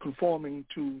being conforming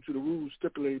to the rules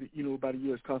stipulated by the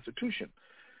U.S. Constitution.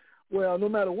 Well, no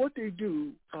matter what they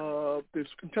do, this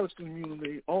intelligence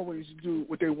community always do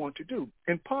what they want to do.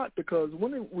 In part because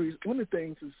one of the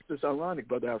things that's ironic,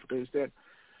 Brother Africa, is that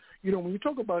when you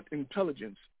talk about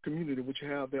intelligence community, which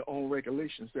have their own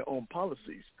regulations, their own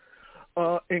policies.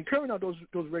 In carrying out those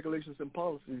regulations and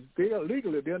policies, they are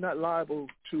legally they're not liable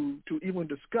to even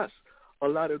discuss a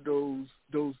lot of those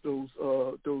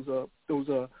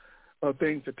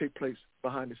things that take place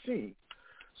behind the scenes.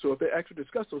 So if they actually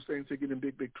discuss those things, they get in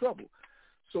big trouble.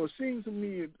 So it seems to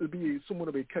me to be somewhat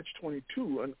of a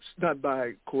catch-22, and it's not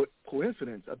by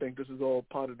coincidence. I think this is all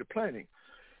part of the planning.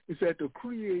 Is that to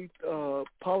create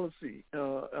policy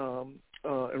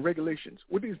and regulations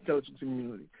with the intelligence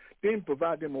community, then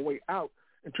provide them a way out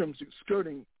in terms of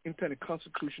skirting intended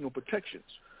constitutional protections.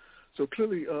 So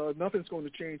clearly, nothing's going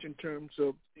to change in terms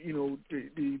of the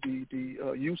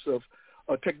use of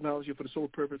technology for the sole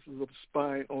purposes of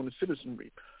spying on the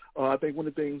citizenry. I think one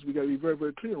of the things we got to be very,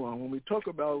 very clear on when we talk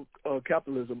about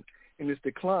capitalism in its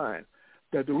decline,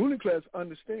 that the ruling class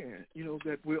understand,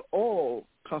 that we all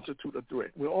constitute a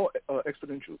threat. We're all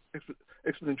exponential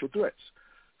threats,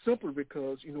 simply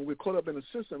because, we're caught up in a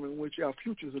system in which our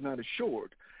futures are not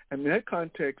assured. And in that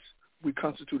context, we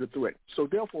constitute a threat. So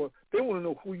therefore, they want to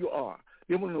know who you are.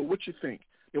 They want to know what you think.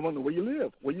 They want to know where you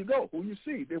live, where you go, who you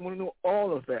see. They want to know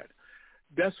all of that.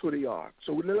 That's who they are.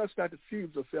 So let us not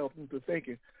deceive ourselves into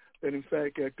thinking that, in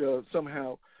fact, that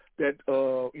somehow that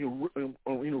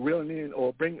reeling in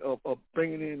or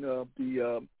bringing in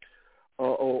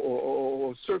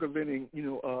or circumventing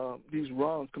these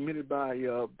wrongs committed by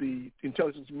the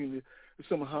intelligence community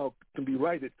somehow can be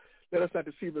righted. Let us not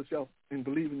deceive ourselves in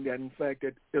believing that, in fact,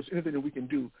 that there's anything that we can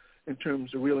do in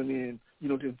terms of reeling in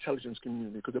the intelligence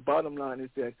community. Because the bottom line is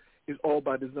that it's all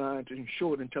by design to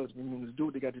ensure the intelligence community do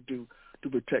what they got to do to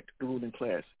protect the ruling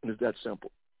class, and it's that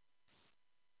simple.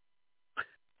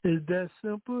 Is that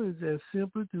simple? Is that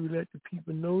simple to let the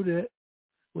people know that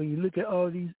when you look at all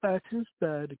these actions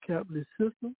by the capitalist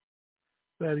system,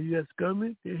 by the U.S.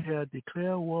 government, they have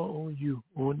declared war on you,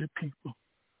 on the people.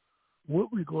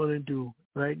 What we're going to do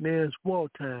right now is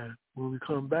wartime. When we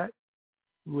come back,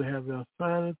 we will have our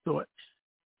final thoughts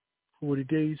for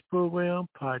today's program,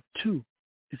 part 2.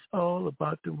 It's all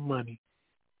about the money.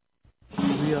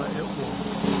 We are at war.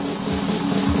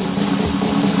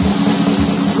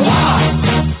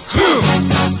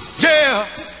 Yeah.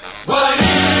 What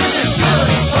is it good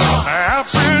for?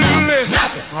 Absolutely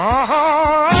nothing.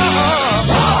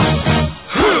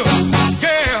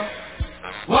 Yeah.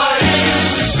 What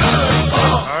is it good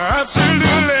for?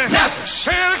 Absolutely nothing.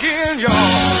 Say it again, y'all.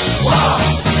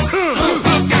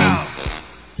 Look out.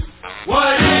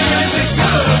 What is it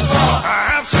good for?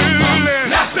 Absolutely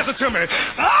nothing. Listen to me.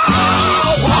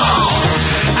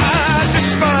 I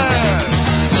despise.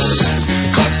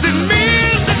 'Cause it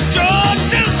means the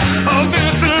justice of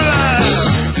this life.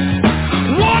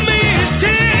 War means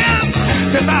tears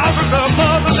to thousands of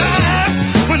mothers' lives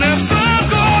when their sons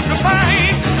go off to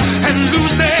fight and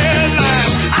lose their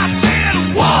lives. I said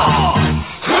war.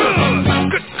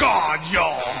 Good God,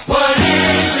 y'all. What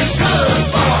is it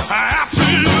good for?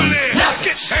 Absolutely.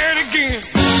 Get said again.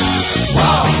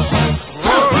 War.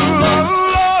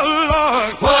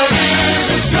 What is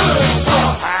it good for?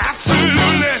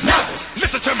 Absolutely nothing.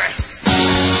 Listen to me.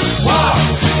 War.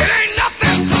 It ain't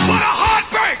nothing but a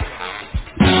heartbreak.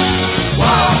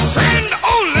 War. Friend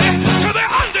only to the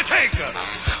undertaker.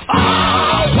 Oh,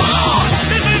 war.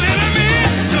 This is enemy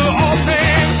to all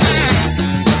things.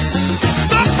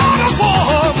 The thought of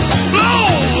war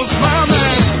blows my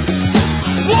mind.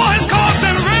 War is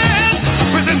causing red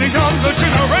within the younger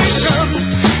generation.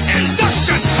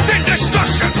 Induction, then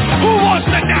destruction. Who wants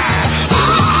to die? Oh,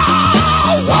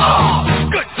 war.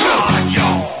 Good God,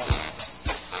 y'all.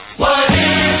 What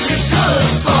is it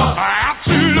good for?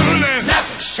 Absolutely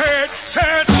nothing. Said.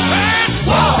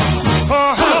 War.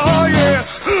 Oh, yeah.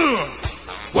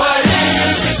 What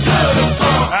is it good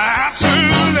for?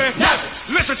 Absolutely nothing.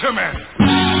 Listen to me.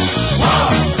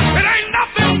 War. It ain't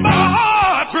nothing but a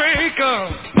heartbreaker.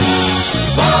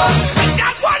 War. Ain't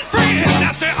got one friend,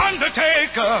 that's the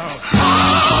undertaker. Oh,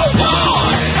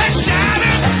 war. And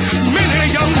shattered many a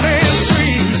young man's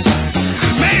dreams.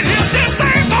 Made him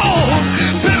disabled,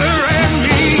 bitter and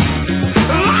mean.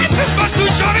 Life is but too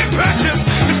short and precious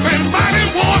to spend fighting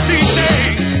war these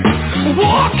days.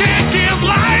 War can't give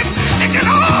life, it can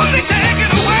only take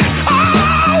it away.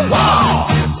 Oh, war.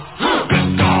 Good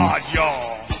God,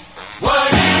 y'all.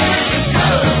 What is it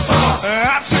good for?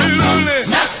 Absolutely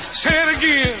nothing. Say it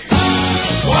again.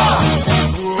 War.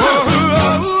 Oh,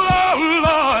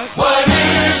 Lord. What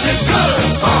is it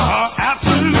good for?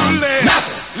 Absolutely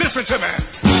nothing. Listen to me.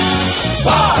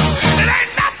 War. It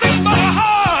ain't nothing but a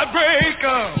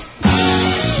heartbreaker.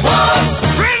 War.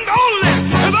 Friend only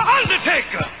to the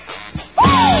undertaker.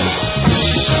 Woo!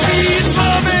 Please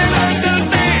love and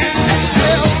understand.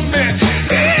 Tell me, is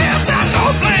there no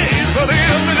place for the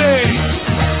everyday?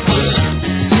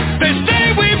 They say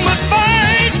we must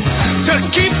fight to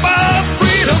keep our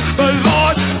freedom, but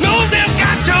Lord knows there's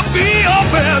got to be a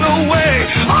better way.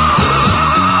 Oh,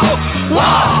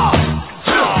 war.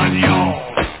 God, y'all.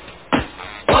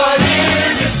 What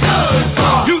is it good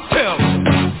for? You tell me.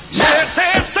 Say it.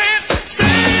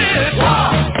 War.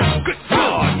 Good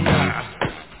God, now.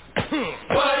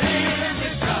 What is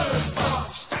it good for?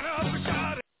 Stand up and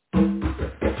shout it.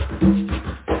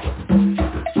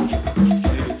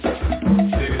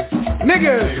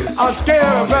 Niggas are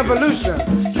scared of revolution.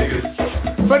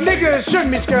 But niggas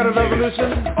shouldn't be scared of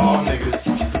revolution. All niggas.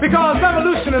 Because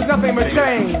revolution is nothing but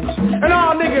change. And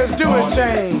all niggas do is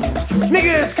change.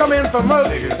 Niggas come in for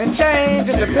work and change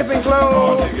into pimping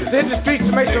clothes. They hit the streets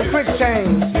to make some quick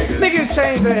change. Niggas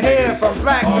change their hair from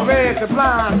black to red to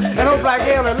blonde. And hope like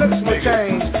hell their looks will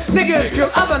change. Niggas kill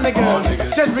other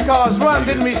niggas just because one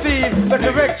didn't receive the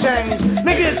correct change.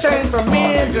 Niggas change from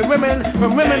men to women,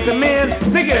 from women to men.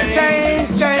 Niggas change.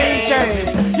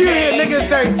 You hear niggas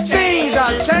say, things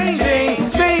are changing.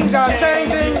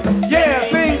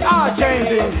 Yeah, things are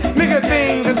changing. Nigga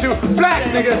things into black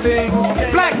nigga things.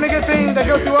 Black nigga things that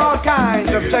go through all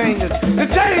kinds of changes. The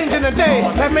change in the day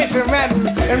that makes them rant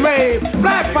and rave.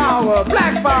 Black power,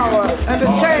 and the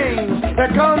change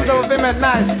that comes over them at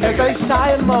night as they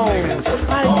sigh and moan.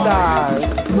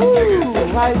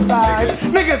 Right side.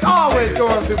 Niggas always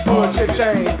going through bullshit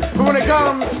change. But when it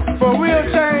comes for real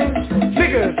change,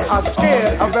 niggas are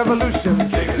scared of revolution.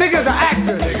 Niggas are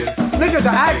actors.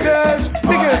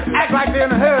 Niggas Niggas act like they're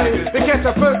in a hurry to catch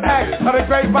the first act of the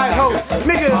great white hope.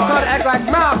 Niggas start to act like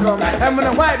Malcolm, and when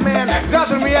the white man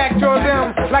doesn't react toward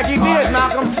them like he did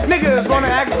Malcolm, niggas wanna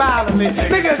act violently.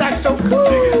 Niggas act so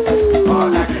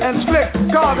cool and slick,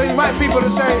 causing white people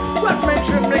to say, what makes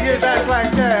you niggas act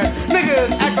like that?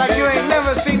 Niggas act like you ain't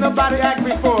never seen nobody act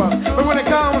before. But when it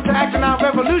comes to acting out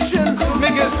revolution,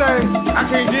 niggas say, I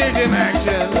can't dig in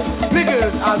action.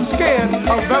 Niggas are scared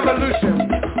of revolution.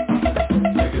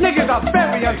 Niggas are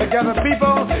very untogether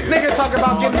people. Niggas talk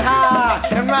about getting high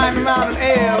and riding around in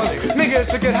L's. Niggas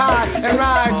to get high and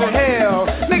ride to hell.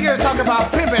 Niggas talk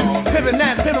about pimping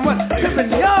that, pimping what?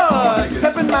 Pimping yours,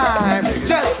 pimping mine.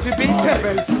 Just to be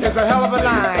pimping is a hell of a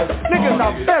line. Niggas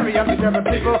are very untogether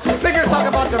people. Niggas talk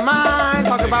about the mind,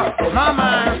 talk about my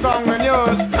mind stronger than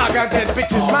yours. I got that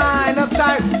bitch's mind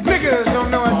uptight. Niggas don't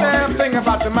know a damn thing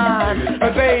about the mind,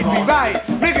 but they'd be right.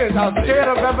 Niggas are scared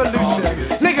of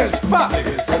revolution. Niggas fuck.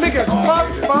 Niggas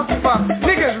fuck.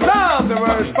 Niggas love the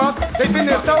word fuck. They think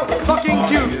they're so fucking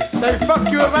cute. They fuck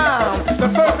you around.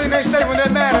 The first thing they say when they're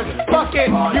mad is fuck it.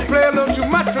 You play a little too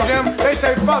much for them. They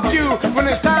say fuck you. When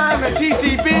it's time to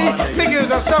TCB, niggas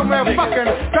are somewhere fucking.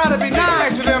 Try to be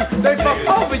nice to them. They fuck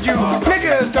over you.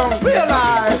 Niggas don't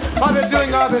realize while they're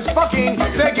doing all this fucking,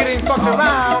 they're getting fucked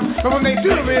around. But when they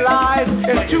do realize,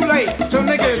 it's too late. So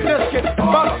niggas just get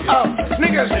fucked up.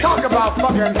 Niggas talk about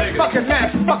fucking that,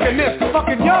 fucking this,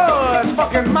 fucking yours,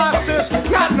 fucking monsters,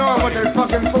 not knowing what they're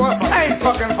fucking for. Ain't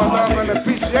fucking for love and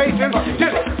appreciation,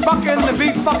 just fucking to be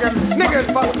fucking.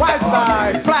 Niggas fuck white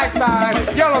side, black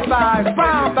side, yellow side,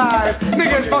 brown side.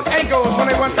 Niggas fuck ankles when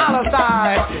they went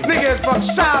outside. Niggas fuck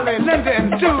Sally, Linda,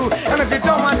 and Sue. And if you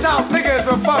don't watch out, niggas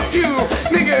will fuck you.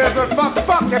 Niggas will fuck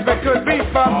if it could be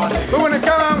fucked. But when it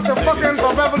comes to fucking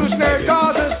for revolutionary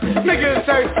causes, niggas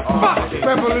say fuck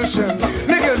revolution.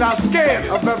 Niggas are scared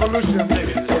of revolution.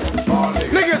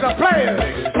 Niggas are players.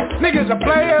 Niggas are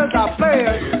players.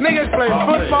 Niggas play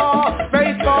football,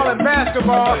 baseball, and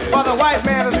basketball while the white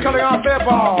man is cutting off their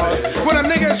balls. When the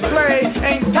niggas play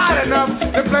ain't tight enough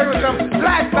to play with some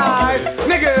black guys,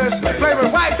 niggas play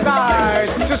with white guys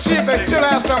to see if they still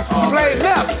have some play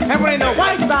left. And when ain't no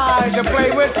white guys to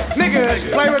play with,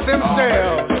 niggas play with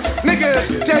themselves.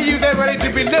 Niggas tell you they're ready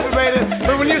to be liberated,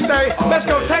 but when you say, let's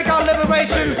go take our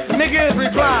liberation, niggas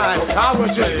reply, I was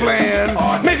just playing.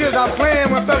 Niggas are playing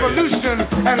with revolution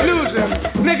and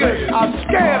losing. Niggas are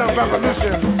scared of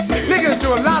revolution. Niggas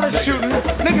do a lot of shooting.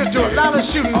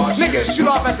 Niggas shoot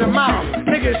off at the mouth.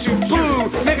 Niggas shoot blue.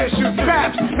 Niggas shoot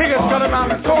craps. Niggas cut around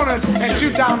the corners and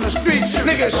shoot down the street.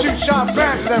 Niggas shoot sharp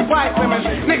branches at white women.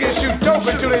 Niggas shoot dope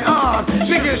into their arms.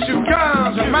 Niggas shoot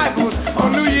guns and rifles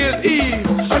on New Year's Eve.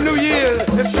 A New Year's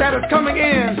that is coming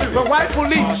in, but white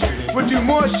police would do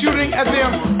more shooting at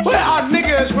them. Where are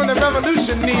niggas when the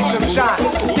revolution needs some shots?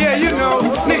 Yeah, you know,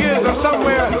 niggas are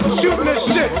somewhere shooting this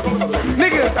shit.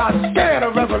 Niggas are scared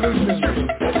of revolution.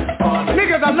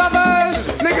 Niggas are lovers.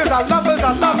 Niggas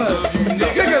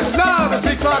love to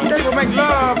see Clark Gable make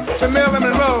love to Marilyn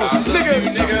Monroe.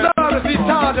 Niggas love to see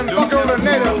Taj and fuck over the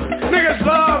natives. Niggas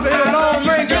love to hear a Lone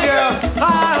Ranger yell,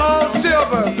 hi-ho,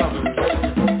 silver.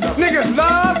 Niggas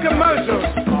love commercials.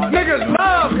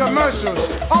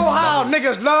 Oh, how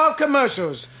niggas love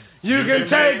commercials. You can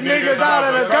take niggas out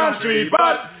of the country,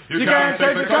 but you can't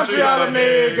take the country out of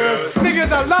niggas.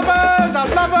 Niggas are lovers.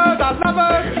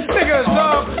 Niggas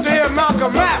love to hear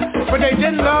Malcolm rap, but they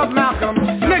didn't love Malcolm.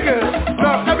 Niggas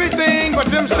love everything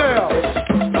but themselves.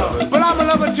 But I'm a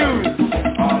lover too.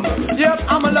 Yep,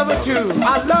 I'm a lover too.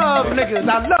 I love niggas,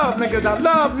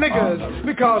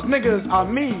 because niggas are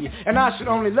me, and I should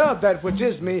only love that which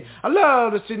is me. I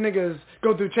love to see niggas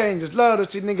go through changes, love to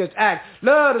see niggas act,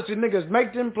 love to see niggas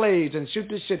make them plays and shoot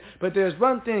this shit. But there's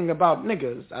one thing about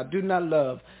niggas I do not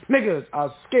love. Niggas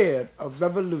are scared of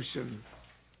revolution.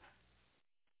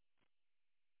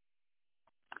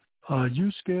 Are you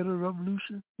scared of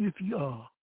revolution? If you are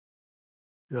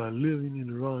living in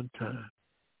the wrong time.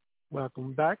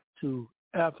 Welcome back to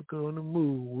Africa on the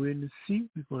Move. We're in the seat.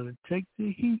 We're going to take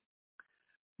the heat.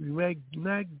 We might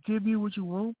not give you what you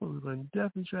want, but we're going to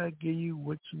definitely try to give you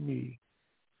what you need.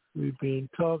 We've been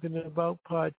talking about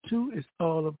part 2. It's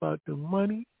all about the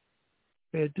money.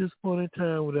 At this point in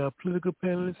time, with our political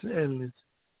panelists and analysts,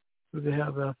 we're going to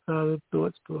have our final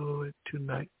thoughts for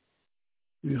tonight.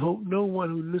 We hope no one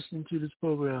who listens to this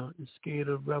program is scared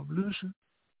of revolution,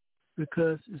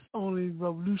 because it's only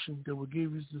revolution that will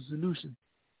give you the solution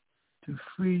to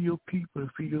free your people and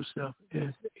free yourself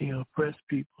as an oppressed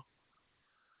people.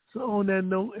 So on that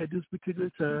note, at this particular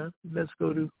time, let's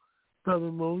go to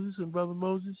Brother Moses. And Brother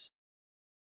Moses,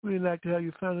 we'd like to have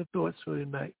your final thoughts for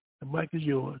tonight. The mic is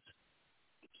yours.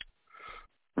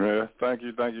 Yeah, thank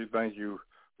you.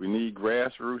 we need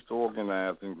grassroots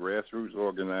organizing.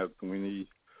 We need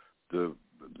to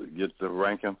get the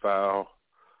rank and file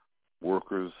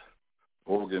workers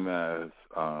organized.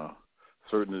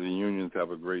 Certainly the unions have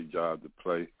a great job to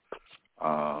play.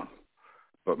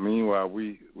 But meanwhile,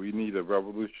 we need a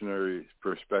revolutionary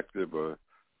perspective,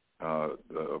 a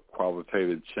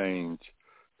qualitative change,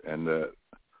 and that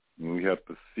we have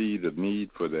to see the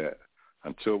need for that.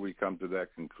 Until we come to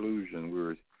that conclusion,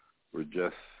 we're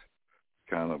just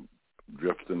kind of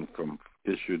drifting from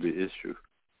issue to issue.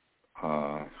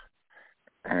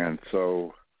 And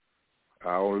so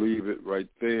I'll leave it right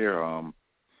there.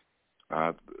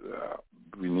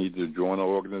 We need to join an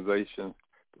organization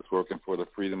that's working for the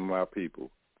freedom of our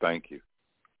people. Thank you.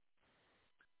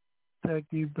 Thank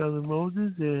you, Brother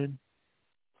Moses, and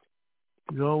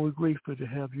we're always grateful to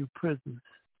have your presence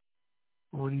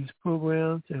on these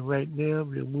programs. And right now,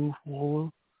 we'll move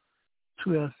forward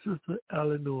to our Sister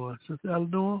Eleanor. Sister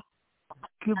Eleanor,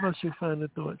 give us your final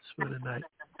thoughts for the night.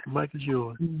 The mic is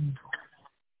yours.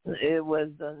 It was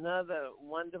another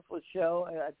wonderful show.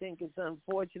 I think it's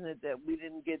unfortunate that we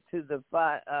didn't get to the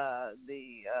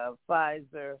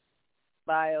Pfizer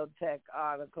biotech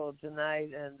article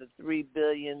tonight and the $3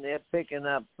 billion they're picking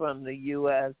up from the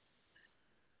U.S.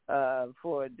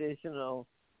 For additional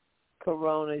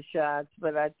corona shots.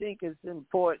 But I think it's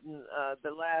important.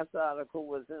 The last article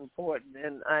was important,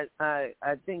 and I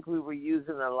think we were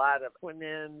using a lot of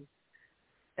acronyms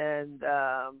and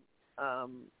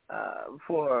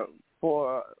for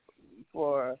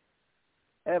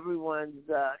everyone's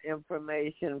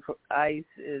information. For ICE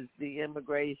is the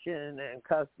Immigration and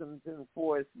Customs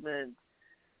Enforcement,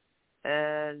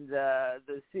 and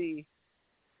the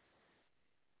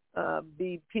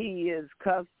BP is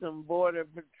Custom Border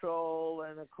Patrol,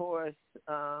 and of course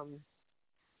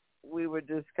we were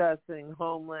discussing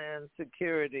Homeland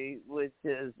Security, which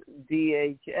is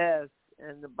DHS,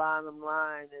 and the bottom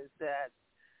line is that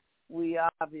we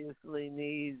obviously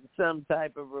need some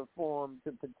type of reform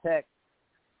to protect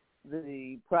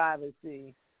the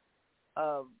privacy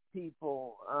of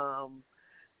people.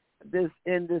 This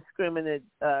indiscriminate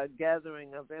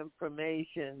gathering of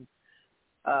information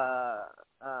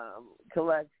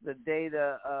collects the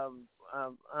data of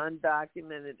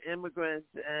undocumented immigrants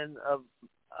and of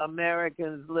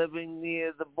Americans living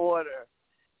near the border.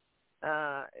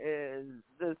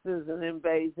 This is an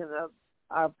invasion of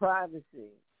our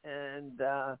privacy. And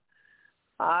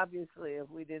obviously, if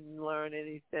we didn't learn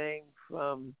anything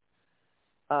from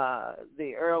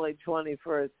the early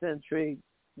 21st century,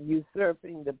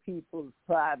 usurping the people's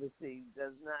privacy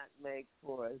does not make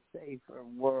for a safer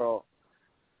world.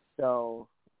 So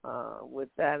with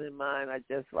that in mind, I'd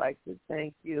just like to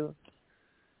thank you,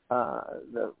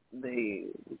 the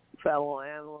fellow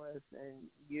analysts, and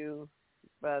you,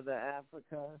 Brother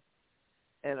Africa,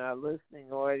 and our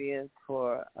listening audience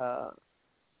for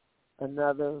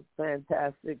another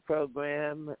fantastic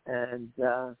program. And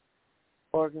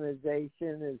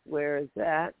organization is where it's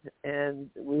at. And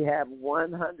we have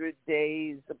 100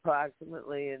 days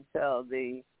approximately until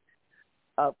the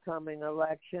upcoming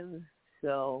election.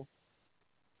 So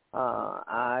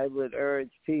I would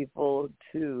urge people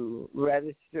to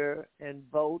register and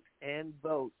vote and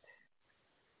vote.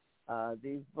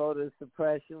 These voter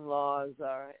suppression laws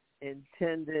are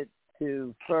intended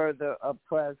to further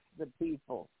oppress the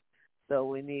people. So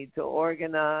we need to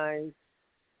organize.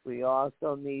 We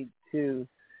also need to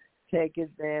take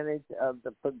advantage of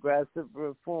the progressive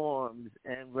reforms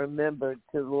and remember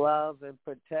to love and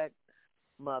protect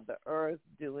Mother Earth.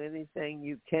 Do anything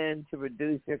you can to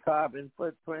reduce your carbon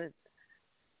footprint.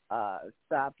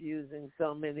 Stop using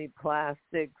so many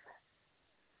plastics.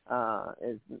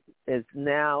 It's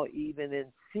now even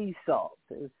in sea salt.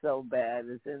 It's so bad.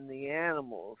 It's in the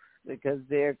animals because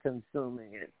they're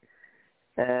consuming it.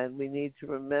 And we need to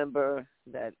remember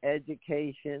that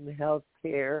education, health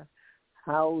care,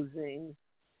 housing,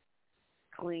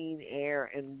 clean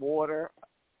air, and water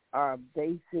are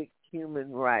basic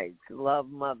human rights. Love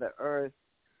Mother Earth,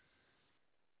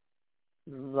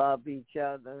 love each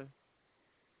other,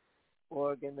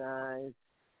 organize,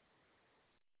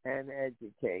 and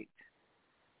educate.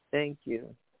 Thank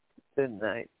you. Good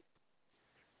night.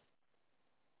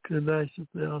 Good night,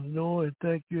 Sister Eleanor, and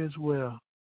thank you as well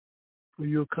for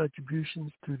your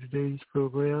contributions to today's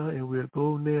program. And we'll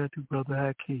go now to Brother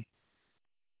Haki.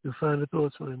 Your final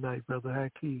thoughts for the night, Brother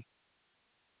Haki.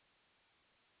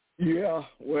 Yeah,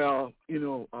 well,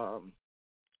 the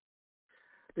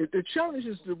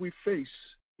challenges that we face,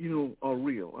 are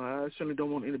real. I certainly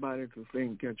don't want anybody to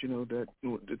think that, that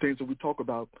the things that we talk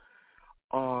about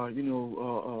are,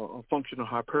 a function of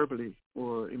hyperbole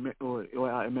or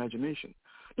our imagination.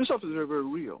 This stuff is very, very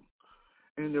real.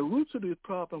 And the roots of the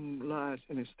problem lies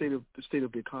in the state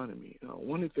of the economy.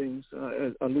 One of the things,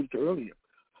 as I alluded to earlier,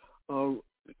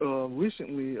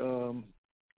 recently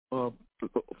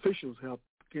officials have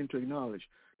begun to acknowledge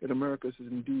that America is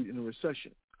indeed in a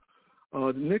recession.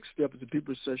 The next step is a deep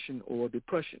recession or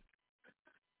depression.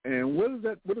 And what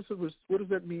does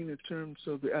that mean in terms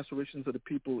of the aspirations of the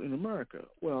people in America?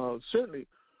 Well, certainly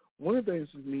one of the things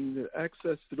it means that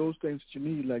access to those things that you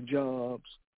need, like jobs,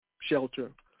 shelter,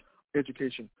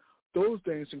 education, those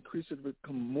things increasingly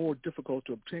become more difficult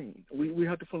to obtain. We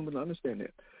have to fundamentally understand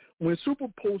that. When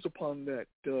superimposed upon that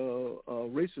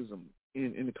racism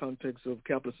in the context of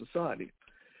capitalist society,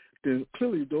 then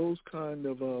clearly those kind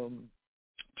of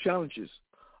challenges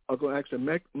are going to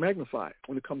actually magnify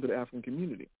when it comes to the African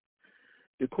community.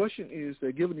 The question is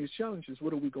that given these challenges,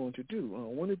 what are we going to do?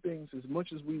 One of the things, as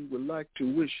much as we would like to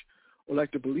wish or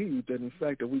like to believe that in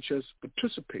fact that we just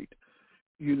participate,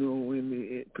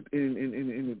 in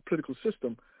the political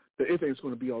system, that everything's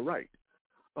going to be all right.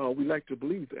 We like to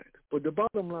believe that. But the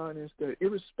bottom line is that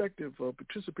irrespective of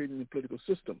participating in the political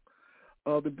system,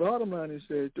 the bottom line is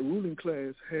that the ruling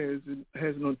class has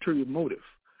an ulterior motive.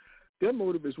 Their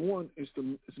motive is, one, is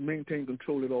to maintain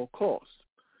control at all costs.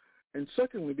 And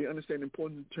secondly, they understand the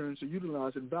importance in terms of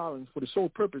utilizing violence for the sole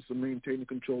purpose of maintaining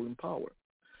control and power.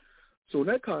 So in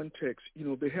that context,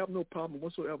 they have no problem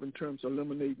whatsoever in terms of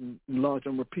eliminating a large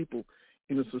number of people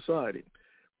in a society.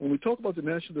 When we talk about the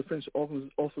National Defense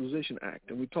Authorization Act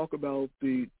and we talk about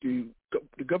the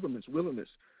government's willingness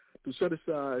to set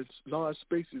aside large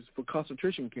spaces for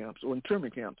concentration camps or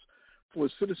internment camps for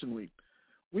citizenry,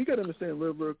 we got to understand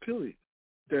very, very clearly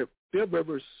that they're very,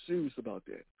 very serious about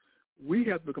that. We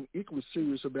have to become equally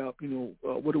serious about,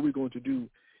 what are we going to do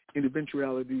in the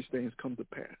eventuality these things come to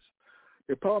pass.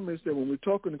 The problem is that when we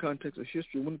talk in the context of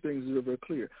history, one of the things is very, very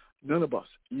clear. None of us,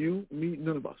 you, me,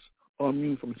 none of us are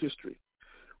immune from history.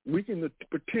 We can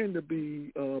pretend to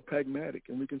be pragmatic,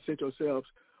 and we can say to ourselves,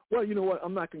 well, you know what,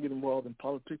 I'm not going to get involved in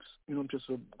politics. Just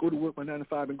go to work by 9 to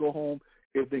 5 and go home.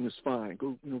 Everything is fine.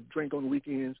 Go, drink on the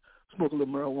weekends, smoke a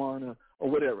little marijuana or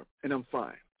whatever, and I'm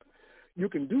fine. You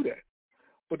can do that.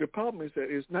 But the problem is that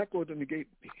it's not going to negate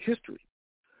history.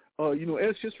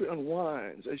 As history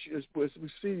unwinds, as we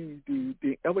see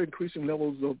the ever-increasing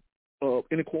levels of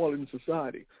inequality in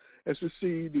society, as we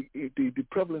see the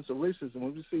prevalence of racism,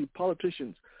 as we see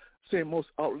politicians saying most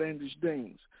outlandish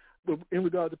things. But in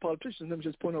regard to politicians, let me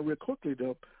just point out real quickly,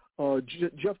 though,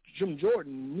 Jim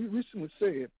Jordan recently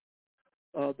said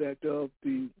that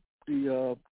the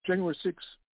January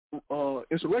 6th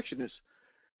insurrectionists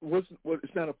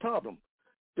it's not a problem.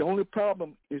 The only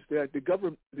problem is that the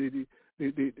government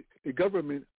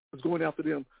is going after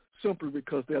them simply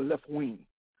because they're left wing.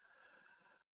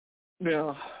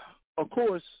 Now, of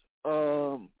course,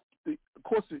 the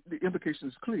implication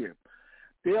is clear.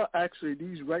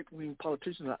 These right-wing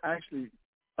politicians are actually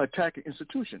attacking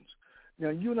institutions. Now,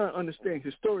 you and I understand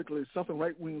historically something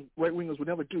right-wingers would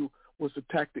never do was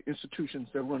attack the institutions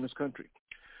that run this country.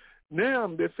 Now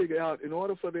they figure out in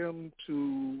order for them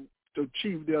to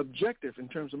achieve their objective in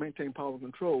terms of maintaining power and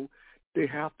control, they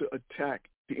have to attack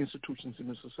the institutions in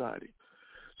the society.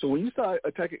 So when you start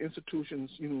attacking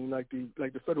institutions, like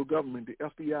the federal government, the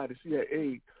FBI, the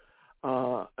CIA,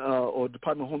 or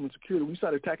Department of Homeland Security, when you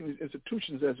start attacking these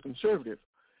institutions as a conservative,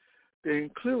 then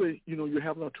clearly, you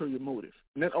have an ulterior motive.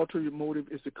 And that ulterior motive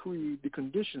is to create the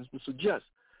conditions which suggest,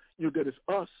 that it's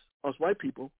us white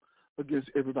people, against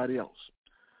everybody else.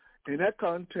 In that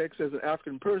context, as an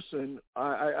African person,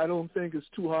 I don't think it's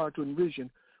too hard to envision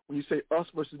when you say us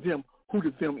versus them, who the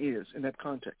them is in that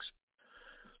context.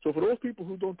 So for those people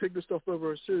who don't take this stuff very,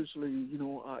 very seriously,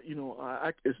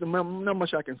 it's not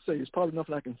much I can say. It's probably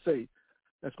nothing I can say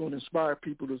that's going to inspire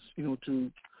people to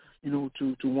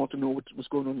want to know what's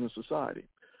going on in the society.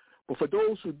 But for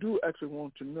those who do actually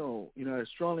want to know, I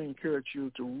strongly encourage you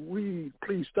to read.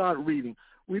 Please start reading.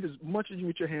 Read as much as you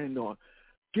get your hand on.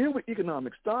 Deal with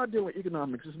economics. Start dealing with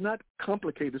economics. It's not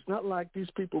complicated. It's not like these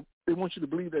people, they want you to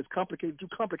believe that it's complicated, too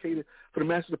complicated for the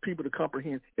masses of people to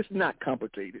comprehend. It's not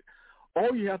complicated.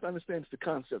 All you have to understand is the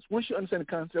concepts. Once you understand the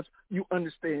concepts, you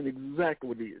understand exactly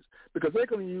what it is, because they're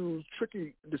going to use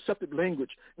tricky, deceptive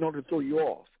language in order to throw you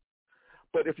off.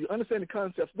 But if you understand the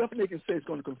concepts, nothing they can say is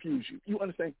going to confuse you. You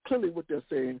understand clearly what they're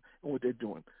saying and what they're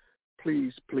doing.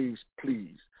 Please, please,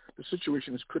 please. The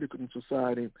situation is critical in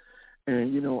society.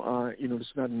 And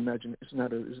it's not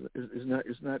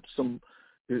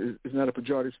it's not a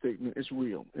pejorative statement. It's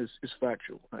real. It's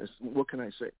factual. What can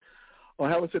I say?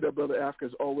 Having said that, Brother Africa,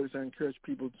 as always, I encourage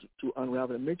people to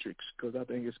unravel the matrix, because I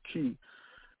think it's key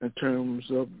in terms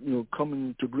of,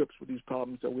 coming to grips with these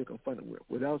problems that we're confronted with.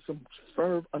 Without some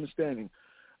firm understanding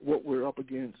what we're up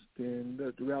against, then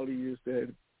the reality is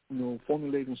that,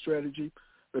 formulating strategy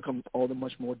becomes all the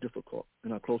much more difficult.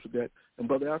 And I'll close with that. And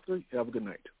Brother Africa, have a good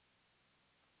night.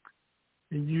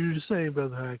 And you the same,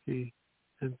 Brother Haki.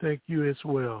 And thank you as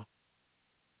well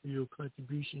for your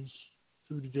contributions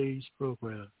to today's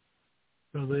program.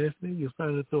 Brother Anthony, your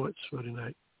final thoughts for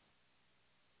tonight.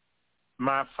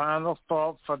 My final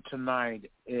thought for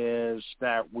tonight is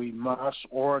that we must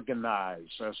organize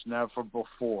as never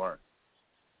before.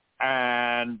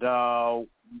 And,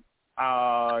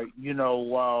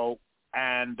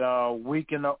 we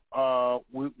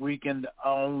can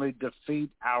only defeat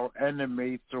our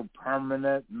enemy through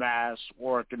permanent mass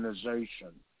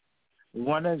organization.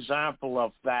 One example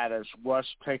of that is what's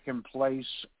taking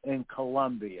place in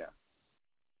Colombia.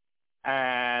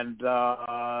 And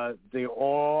the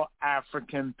All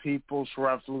African People's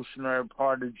Revolutionary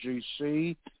Party,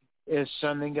 GC, is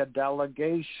sending a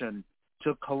delegation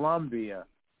to Colombia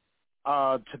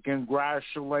to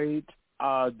congratulate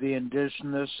the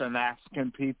indigenous and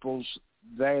African peoples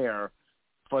there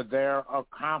for their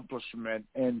accomplishment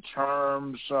in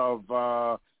terms of,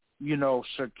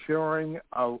 securing,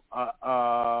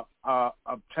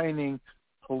 obtaining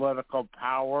political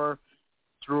power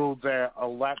through their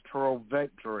electoral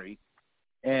victory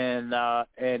in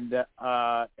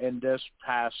this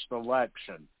past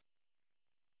election.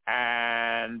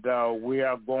 And we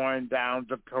are going down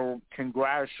to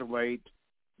congratulate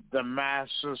the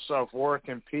masses of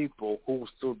working people who,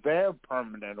 through their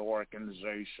permanent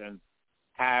organization,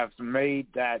 have made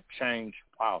that change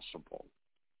possible.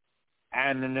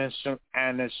 And it's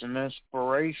an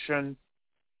inspiration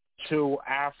to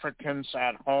Africans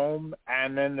at home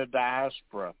and in the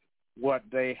diaspora what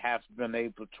they have been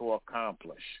able to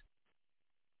accomplish.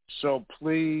 So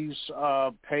please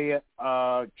check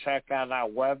out our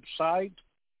website,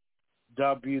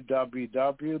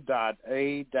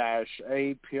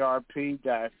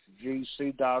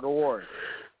 www.a-aprp-gc.org,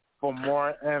 for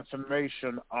more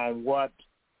information on what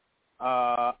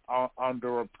on the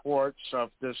reports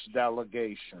of this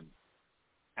delegation,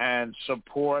 and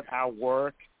support our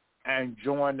work and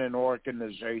join an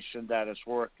organization that is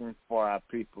working for our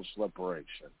people's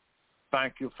liberation.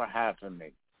 Thank you for having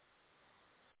me.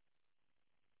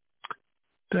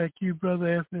 Thank you,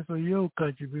 Brother Anthony, for your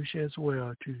contribution as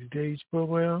well to today's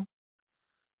program.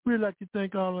 We'd like to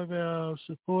thank all of our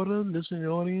supporters, listening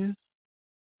audience,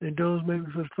 and those maybe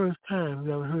for the first time who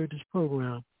have heard this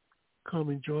program. Come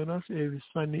and join us every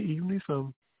Sunday evening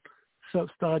from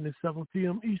starting at 7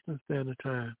 p.m. Eastern Standard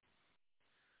Time.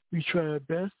 We try our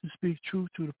best to speak truth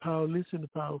to the powerless and the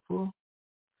powerful,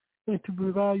 and to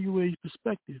provide you a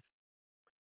perspective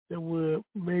that will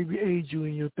maybe aid you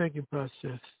in your thinking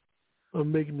process of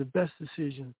making the best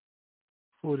decision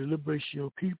for the liberation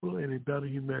of people and a better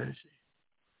humanity.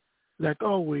 Like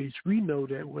always, we know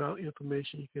that without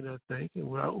information you cannot think, and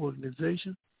without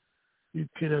organization you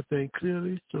cannot think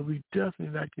clearly. So we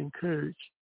definitely like to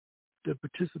encourage the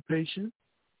participation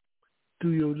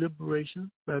through your liberation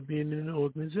by being in an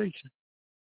organization.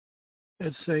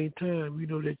 At the same time, we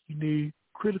know that you need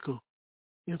critical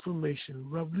information,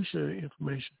 revolutionary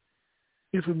information,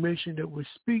 information that will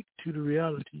speak to the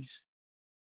realities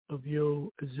of your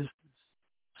existence.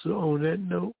 So on that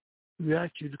note, we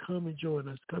ask you to come and join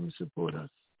us, come and support us.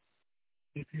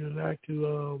 If you'd like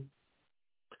to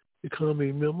become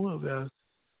a member of our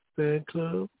fan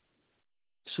club,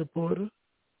 supporter,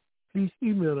 please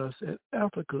email us at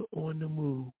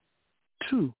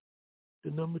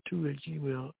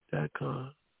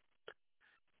africaonthemove2@gmail.com.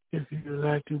 If you'd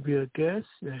like to be a guest,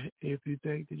 if you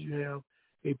think that you have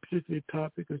a particular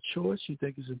topic or choice you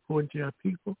think is important to our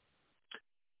people,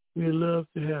 we'd love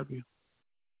to have you.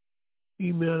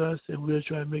 Email us and we'll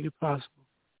try to make it possible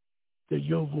that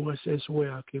your voice as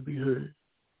well can be heard.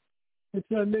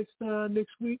 Until next time,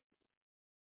 next week,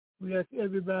 we ask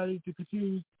everybody to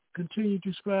continue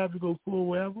to strive to go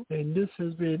forward. And this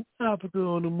has been Africa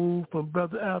on the Move from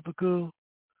Brother Africa.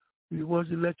 We want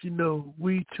to let you know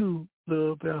we too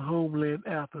love our homeland,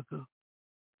 Africa.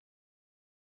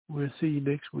 We'll see you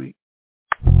next week.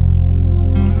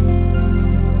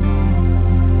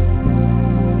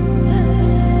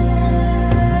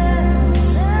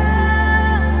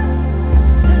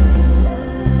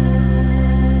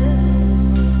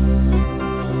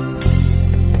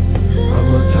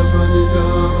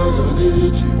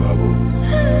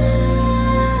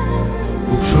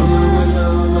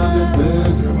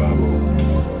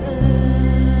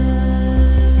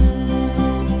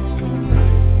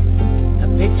 The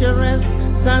picturesque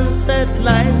sunset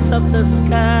lights up the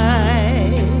sky.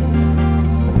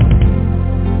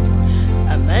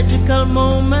 magical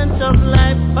moment of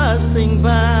life passing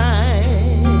by.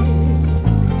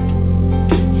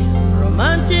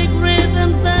 Romantic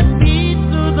rhythms that beat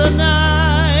through the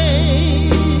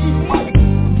night.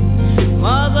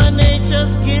 Mother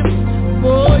Nature's gift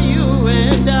for you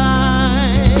and I.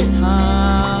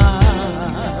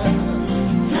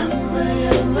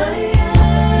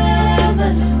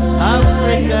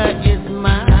 Africa is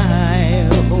my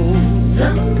home.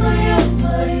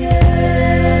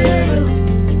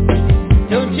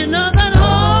 Don't you know that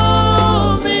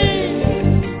home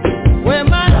is where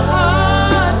my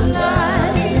heart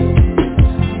lies?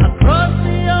 Across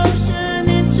the ocean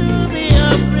into the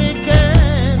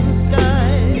African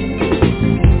sky,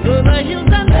 through the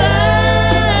hills and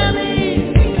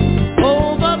valleys,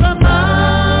 over the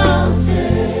mountains.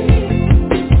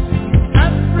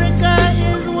 Africa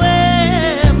is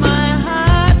where my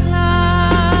heart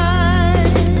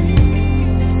lies.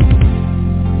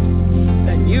 A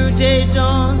new day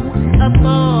dawns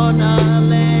upon our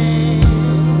land,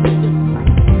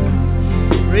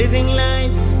 breathing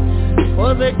life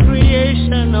for the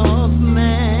creation of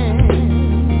man,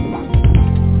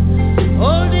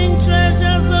 holding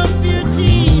treasures of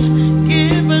beauty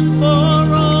given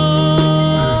for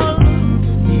all.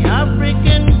 The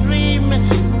African dream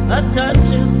that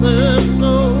touches the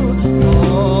soul.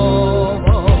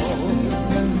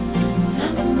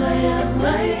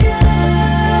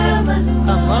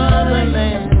 A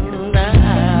motherland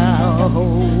now.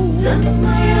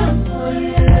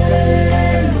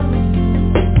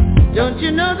 Don't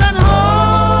you know that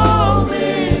home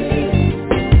is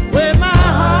where my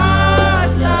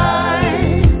heart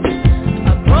lies?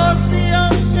 Across the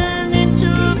ocean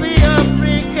into the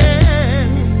African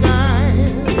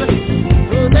skies,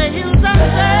 through the hills and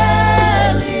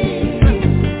valleys,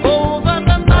 over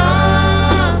the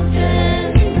mountains.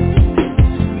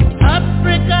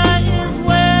 Africa is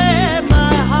where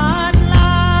my heart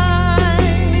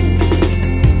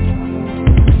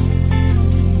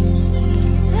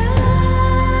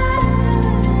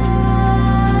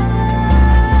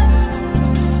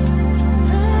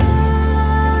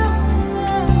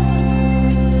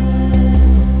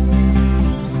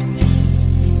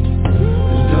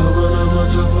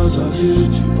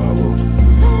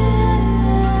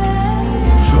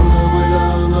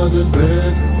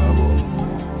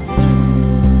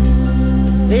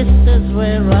This is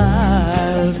where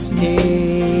I'll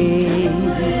stay.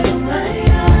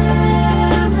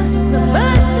 The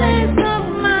birthplace of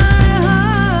my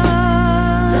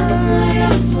heart.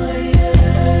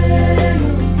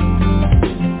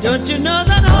 Don't you know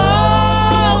that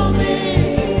home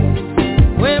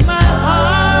is where my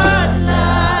heart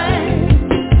lies?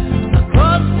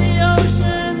 Across the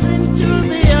oceans into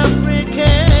the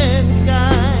African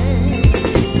skies,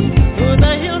 through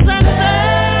the hills and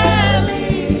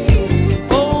valleys,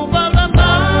 over the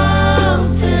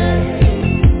mountains.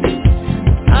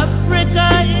 Africa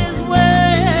is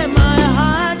where my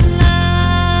heart lies.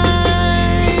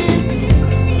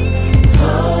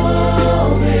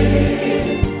 Home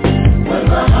is where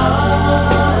my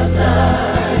heart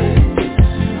lies.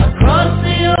 Across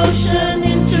the ocean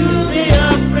into the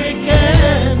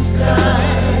African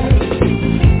skies,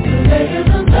 through the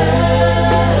hills and valleys,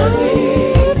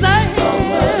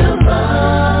 over the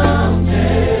mountains.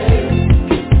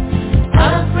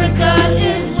 Africa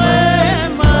is where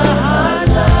my heart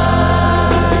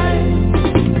lies.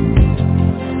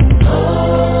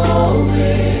 Home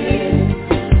is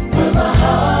where my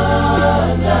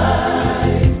heart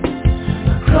lies.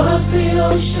 Across the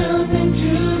ocean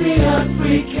into the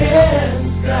African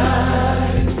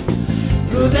skies,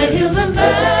 through the hills and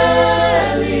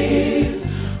valleys,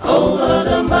 over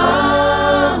the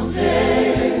mountains.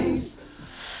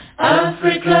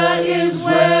 Africa is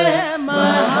where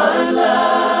my heart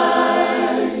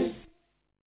lies.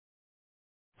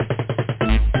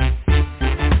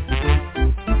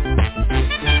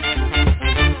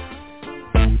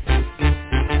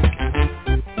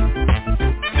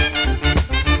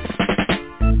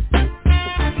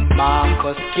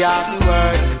 Marcus Garvey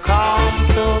words come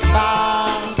to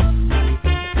pass.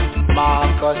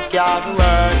 Marcus Garvey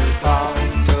words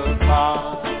come to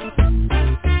pass.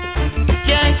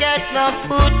 Can't get no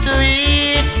food to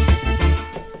eat.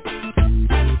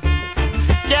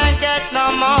 Can't get no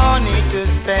money to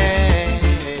spend.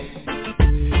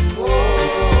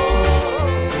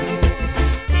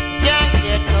 Can't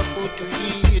get no food to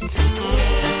eat.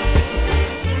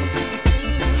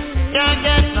 Can't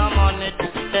get no money to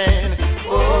spend.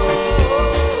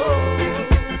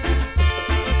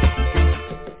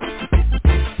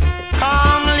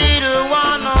 Come little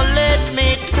one, oh, let me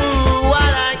do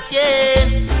what I can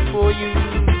for you.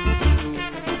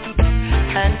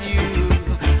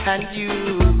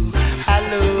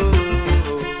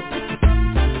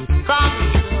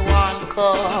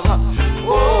 come.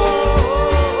 Oh,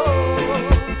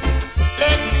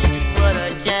 let me do what I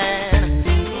can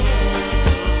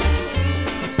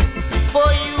for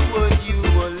you and you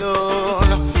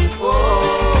alone. Oh,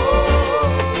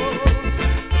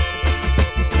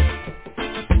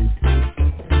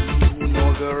 you know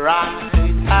the right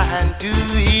hand to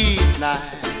eat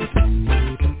life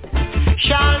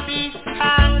shall be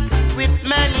spent with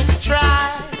many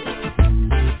strides.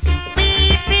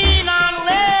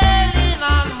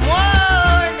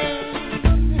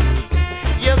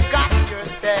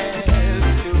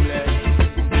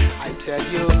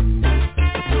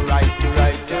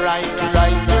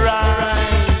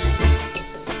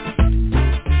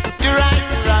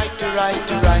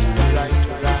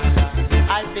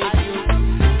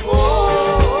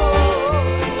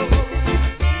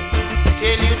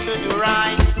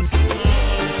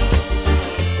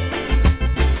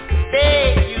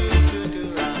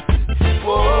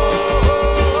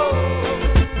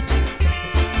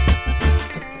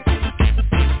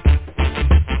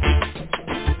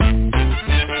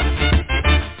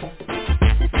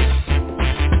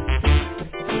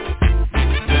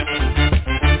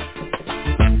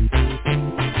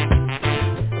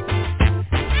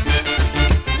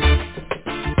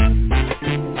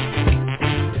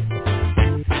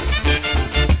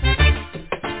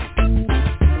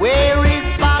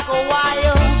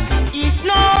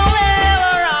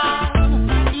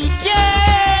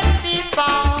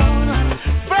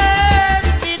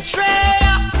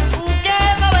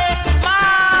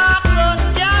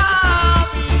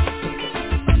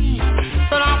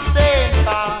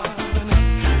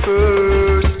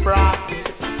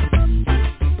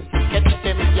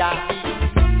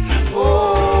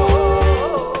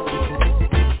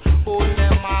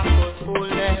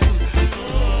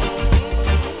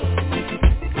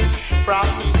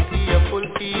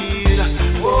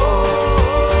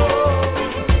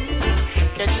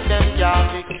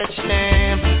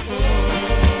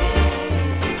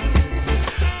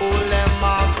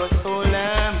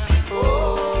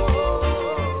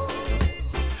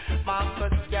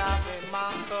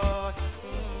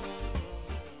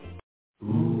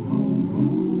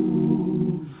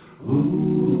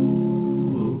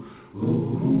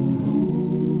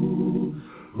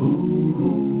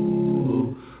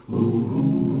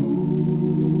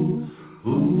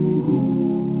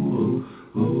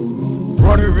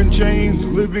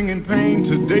 Living in pain,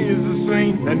 today is the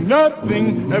same, and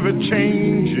nothing ever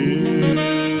changes.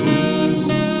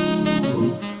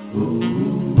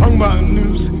 Hung by a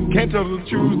noose, can't tell the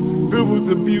truth, filled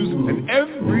with abuse, and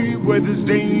everywhere there's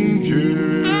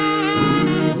danger.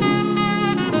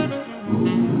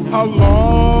 How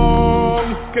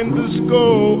long can this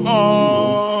go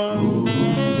on?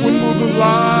 When will the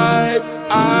light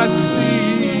I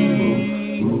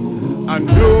see? I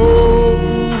know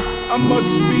I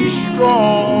must be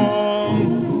strong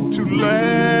to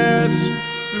last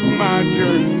through my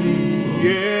journey,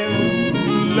 yeah,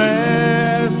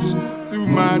 last through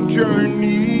my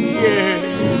journey, yeah.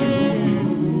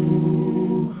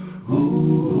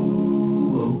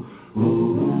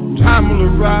 Time will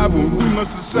arrive when we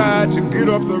must decide to get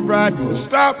off the ride and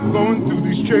stop going through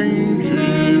these changes.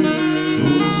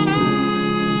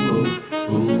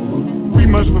 We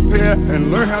must prepare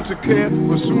and learn how to care,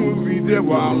 for soon we'll be there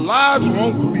where our lives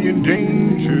won't be in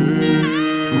danger.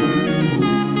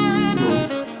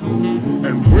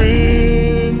 And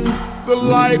when the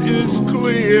light is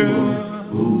clear,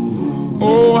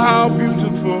 oh how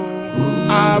beautiful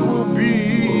I will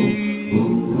be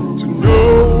to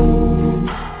know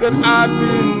that I've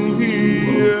been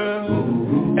here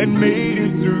and made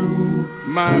it through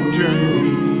my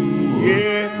journey,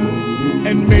 yeah,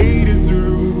 and made it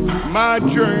through my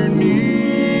journey,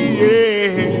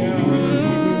 yeah,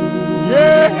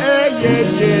 yeah, yeah,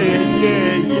 yeah,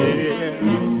 yeah.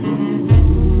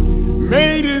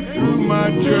 Made it through my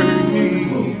journey,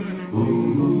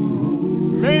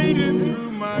 made it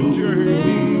through my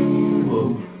journey.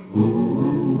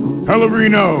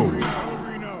 Pelourinho,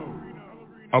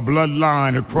 a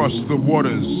bloodline across the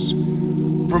waters,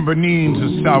 from Benin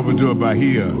to Salvador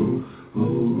Bahia.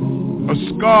 A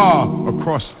scar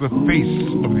across the face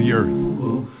of the earth.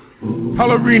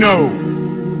 Pelourinho,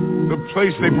 the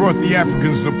place they brought the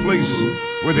Africans, the place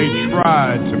where they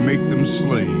tried to make them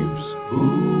slaves.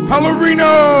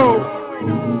 Pelourinho!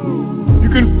 You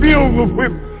can feel the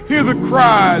whip, hear the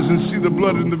cries, and see the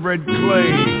blood in the red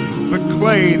clay. The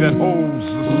clay that holds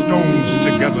the stones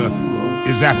together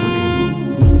is African.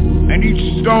 And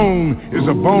each stone is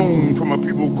a bone from a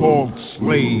people called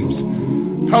slaves.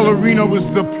 Pelourinho is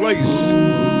the place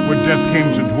where death came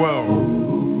to dwell.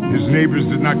 His neighbors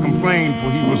did not complain,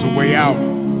 for he was a way out.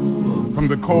 From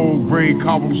the cold gray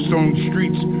cobblestone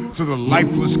streets to the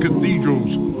lifeless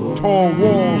cathedrals, tall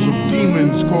walls of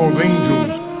demons called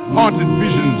angels, haunted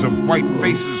visions of white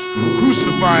faces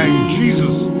crucifying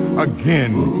Jesus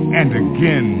again and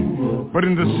again. But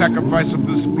in the sacrifice of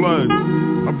this blood,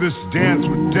 of this dance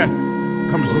with death,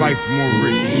 comes life more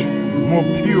rich, more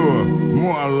pure,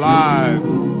 more alive,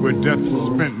 where death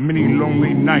spent many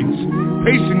lonely nights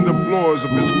pacing the floors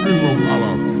of his funeral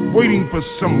parlor, waiting for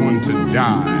someone to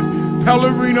die.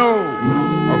 Pellerino,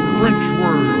 a French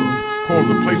word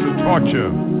called the place of torture,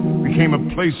 became a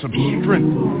place of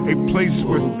strength, a place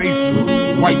where faces of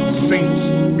white saints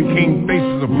became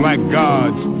faces of black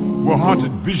gods, where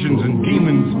haunted visions and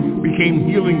demons became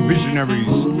healing visionaries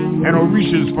and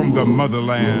orishas from the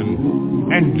motherland.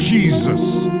 And Jesus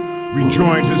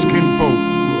rejoined his kinfolk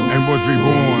and was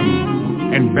reborn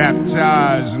and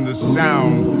baptized in the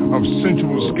sound of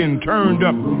sensual skin turned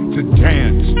up to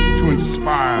dance, to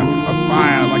inspire a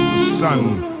fire like the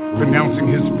sun, pronouncing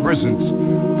his presence.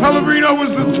 Pellerino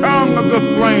was the tongue of the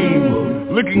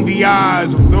flame, licking the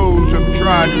eyes of those who have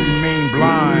tried to remain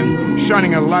blind,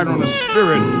 shining a light on a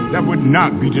spirit that would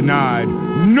not be denied.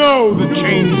 No, the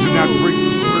chains did not break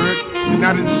the spirit, did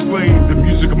not enslave the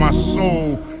music of my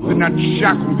soul, did not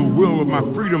shackle the will of my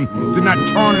freedom, did not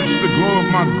tarnish the glow of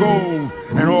my gold.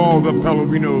 And all the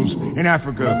Pellerinos in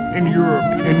Africa, in Europe,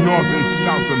 in North and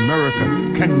South America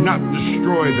cannot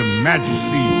destroy the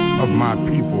majesty of my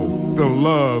people, the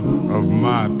love of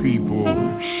my people,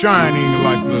 shining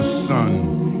like the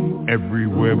sun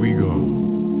everywhere we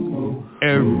go,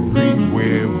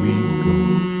 everywhere we go.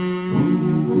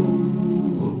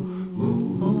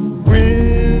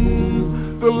 When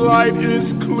the light is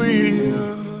clear,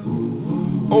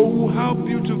 oh how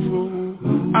beautiful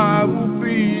I will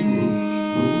be.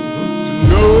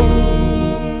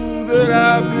 Know that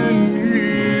I've been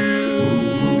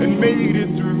here and made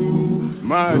it through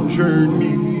my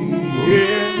journey,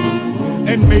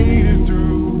 yeah, and made it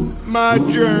through my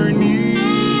journey,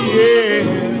 yeah,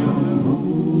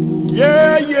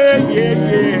 yeah, yeah, yeah,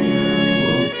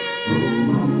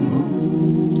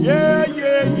 yeah, yeah, yeah,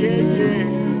 yeah, yeah.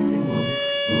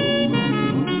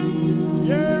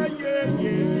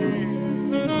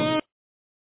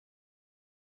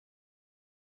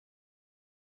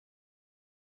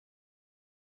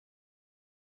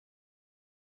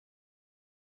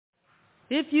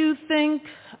 If you think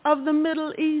of the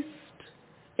Middle East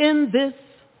in this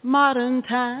modern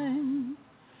time,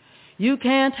 you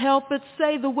can't help but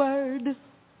say the word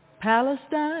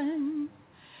Palestine.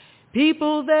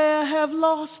 People there have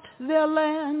lost their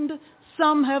land,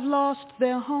 some have lost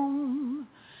their home.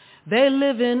 They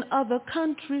live in other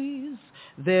countries,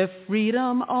 their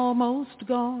freedom almost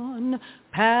gone.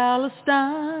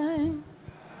 Palestine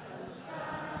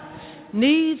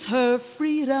needs her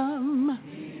freedom.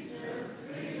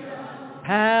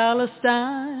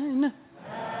 Palestine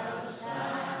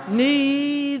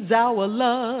needs our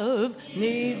love,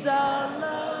 needs our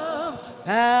love.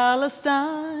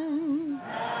 Palestine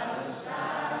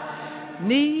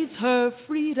needs her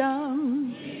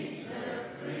freedom.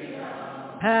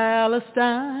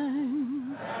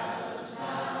 Palestine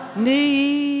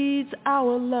needs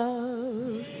our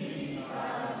love.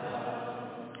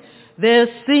 There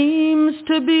seems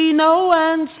to be no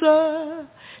answer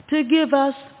to give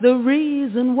us the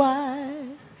reason why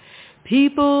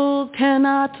people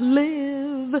cannot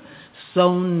live,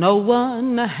 so no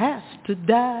one has to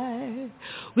die.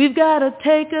 We've got to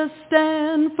take a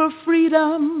stand for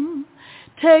freedom,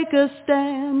 take a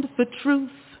stand for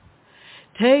truth,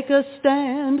 take a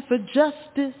stand for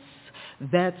justice.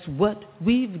 That's what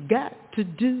we've got to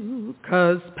do,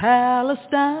 'cause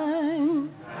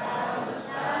Palestine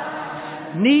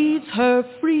needs her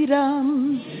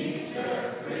freedom.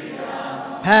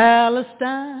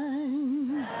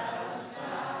 Palestine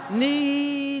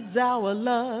needs our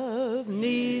love,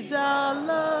 needs our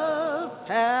love.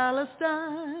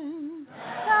 Palestine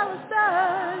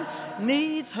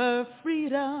needs her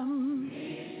freedom.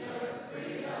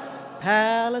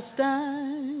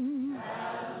 Palestine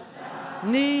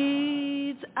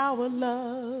needs our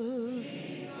love.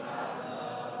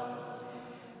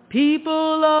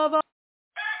 People of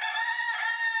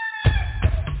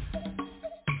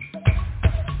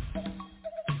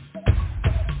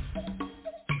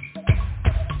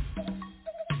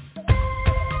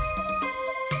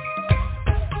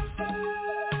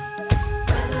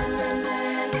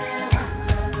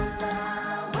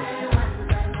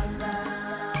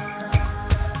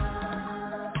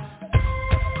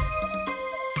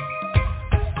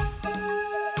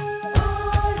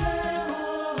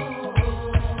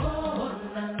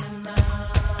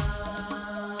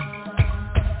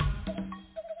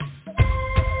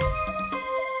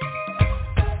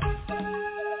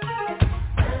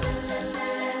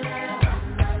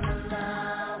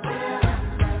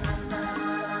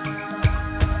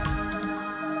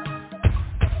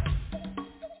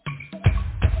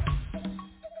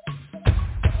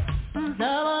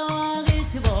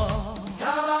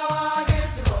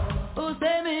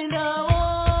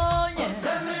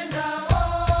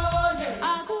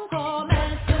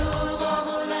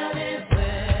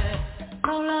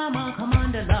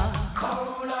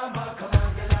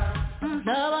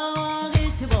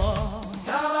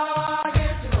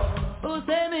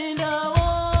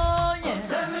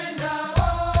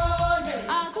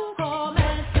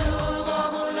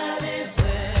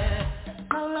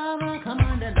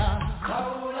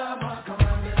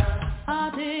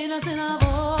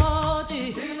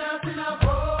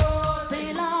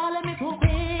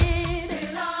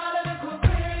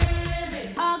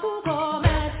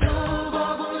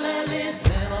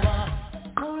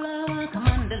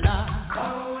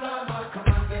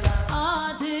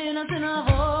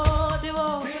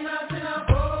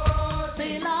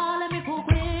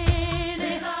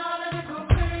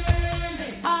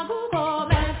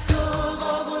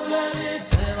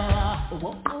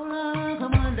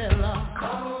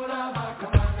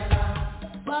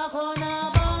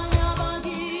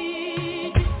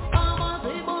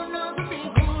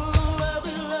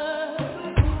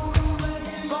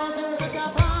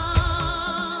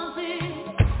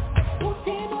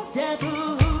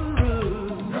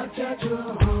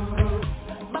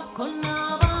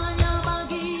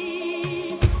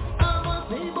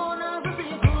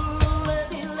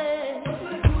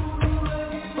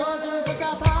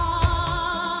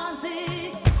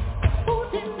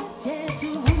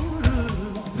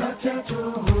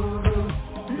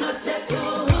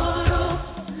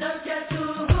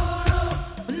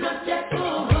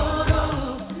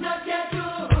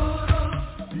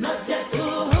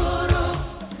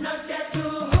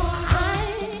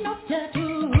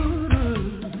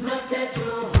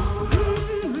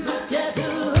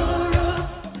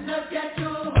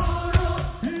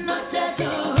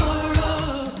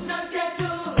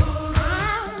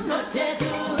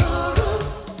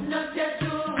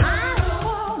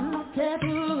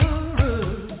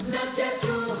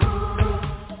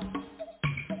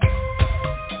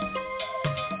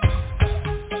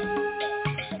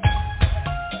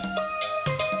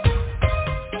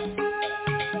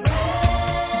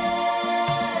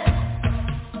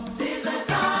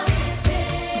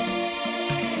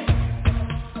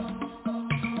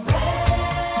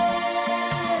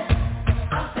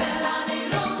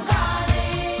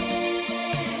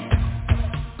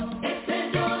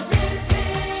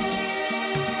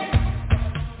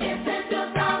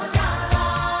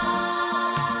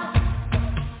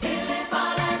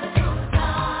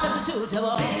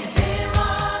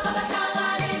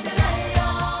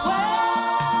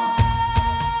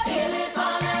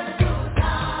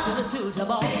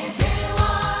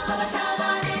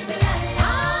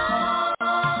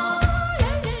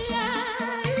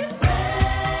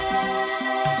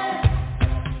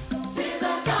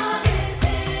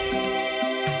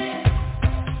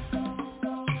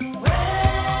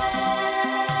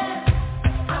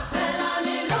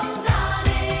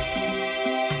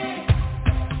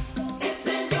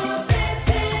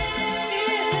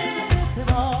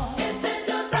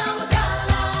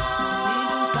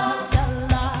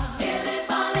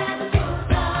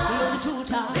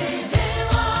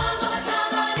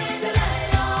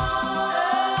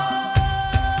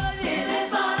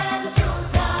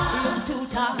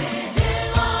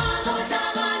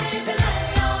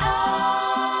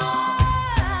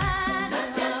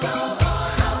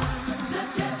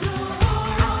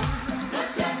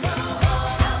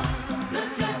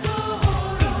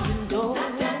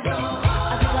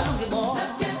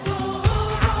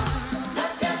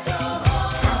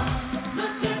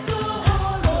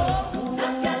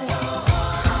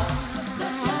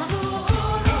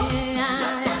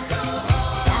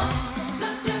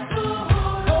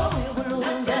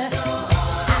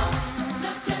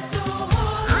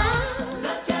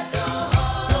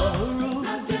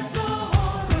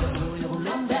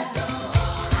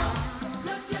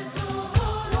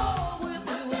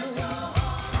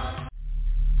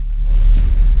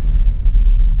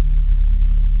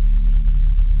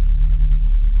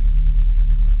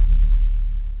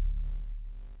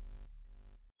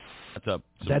up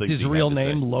some That's things his he real had to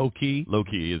name, say. Low Key? Low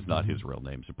Key is not his real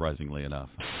name, surprisingly enough.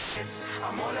 It's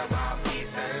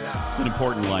an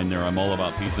important line there. I'm all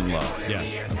about peace and love. Yeah.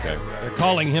 Okay. They're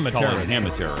calling him a terrorist. Him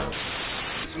a terrorist.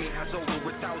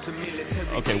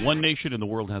 Okay, one nation in the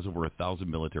world has over 1,000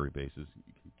 military bases.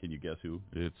 Can you guess who?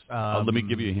 It's. Let me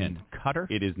give you a hint. Qatar?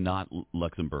 It is not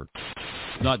Luxembourg.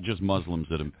 It's not just Muslims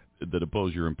that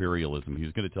oppose your imperialism.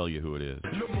 He's going to tell you who it is.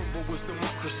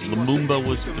 Lumumba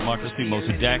was democracy.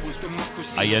 Mossadegh,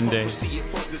 Allende.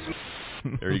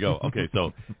 There you go. Okay,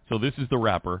 so this is the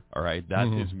rapper. All right,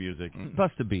 that's his music.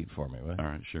 Bust a beat for me, right? All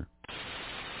right, sure.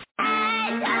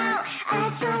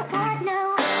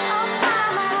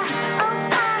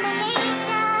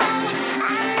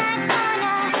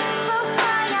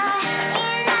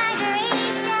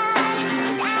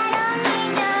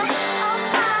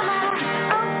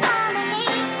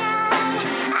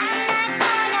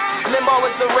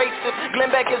 Is a racist,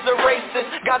 Glenn Beck is a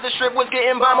racist. Gaza Strip was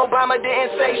getting bombed, Obama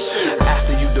didn't say shit.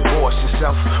 After you divorce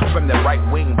yourself from the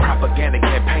right-wing propaganda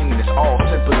campaign, it's all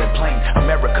simple and plain.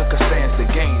 America stands to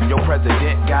gain. Your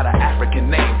president got an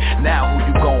African name. Now who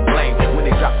you gon' blame when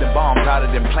they drop them bombs out of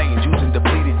them planes using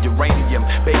depleted uranium?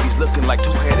 Babies looking like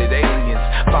two-headed aliens.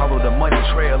 Follow the money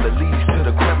trail that leads to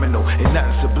the criminal, and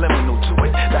nothing subliminal to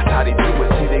it. That's how they do it.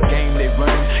 See the game they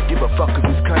running. Give a fuck if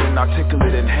he's cunning,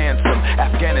 articulate, and handsome.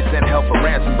 Afghanistan held for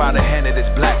ransom by the hand of this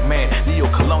black man,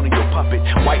 neo-colonial puppet,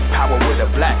 white power with a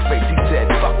black face. He said,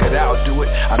 fuck it, I'll do it.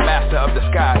 A master of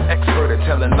disguise, expert at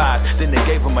telling lies. Then they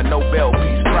gave him a Nobel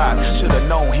Peace Prize. Should've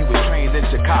known he was trained in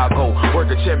Chicago. Word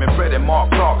to Chairman Fred and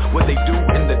Mark Clark. What they do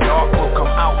in the dark will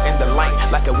come out in the light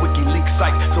like a WikiLeaks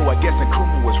site. So I guess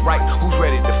Nkrumah was right. Who's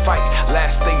ready to fight?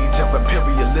 Last stage of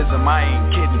imperialism, I ain't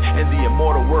kidding. In the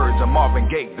immortal words of Marvin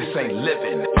Gaye, this ain't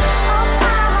living.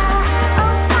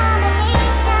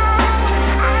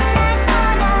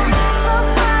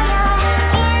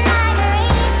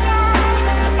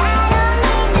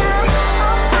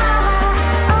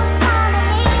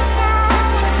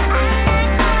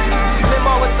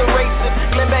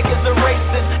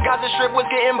 Gaza Strip was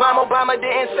getting bombed, Obama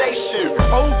didn't say shit.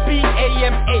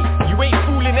 OBAMA, you ain't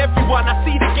fooling everyone, I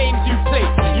see the games you play.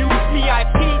 Use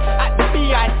VIP at the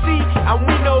BIC, and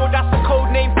we know that's a code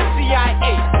name for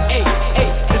CIA.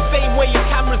 The same way your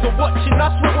cameras are watching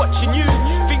us, we're watching you.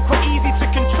 Think we're easy to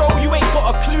control, you ain't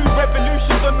got a clue.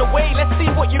 Revolution's on the way, let's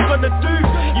see what you're gonna do.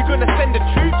 You gonna send the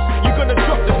troops, you gonna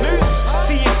drop the news.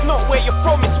 See, it's not where you're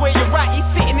from, it's where you're at. He's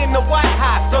sitting in the White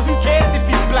House, so who cares if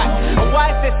he's black? And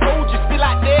why is there soldiers still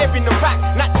out there in Iraq?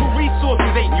 Natural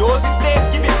resources ain't yours, it's theirs,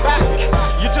 give it back.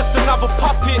 You're just another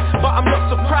puppet, but I'm not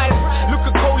surprised. Look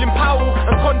at Colin Powell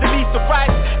and Condoleezza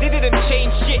Rice. They didn't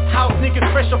change shit, house niggas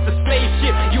fresh off the slave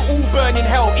ship. You all burn in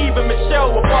hell, even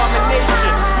Michelle Obama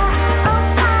Nation.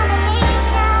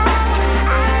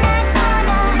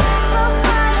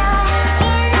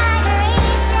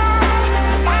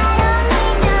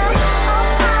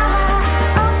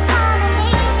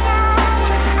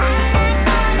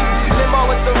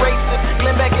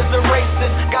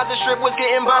 Gaza Strip was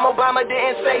getting bombed, Obama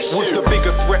didn't say shit. What's the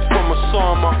bigger threat from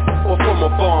Osama or from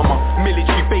Obama?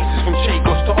 Military bases from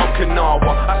Chagos to Okinawa.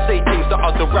 I say things that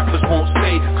other rappers won't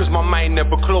say, cause my mind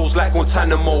never closed like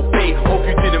Guantanamo Bay. Hope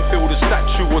you didn't feel the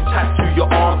statue or tattoo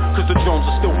your arm, cause the drones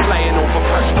are still flying over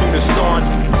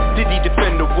Pashtunistan. Did he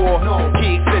defend the war? No.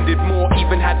 He extended more,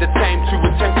 even had the time to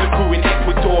attempt a coup in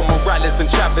Ecuador. Morales and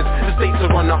Chavez, the states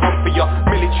are on the hunt for ya.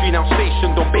 Military now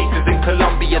stationed on bases in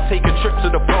Colombia. Take a trip to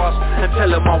the past and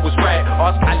tell them I was right.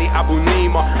 Ask Ali Abu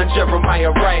Nima and Jeremiah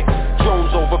Wright.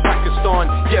 Drones over Pakistan,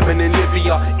 Yemen and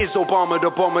Libya. Is Obama the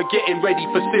bomber getting ready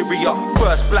for Syria?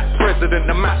 First black president,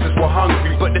 the masses were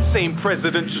hungry, but the same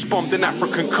president just bombed an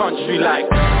African country like...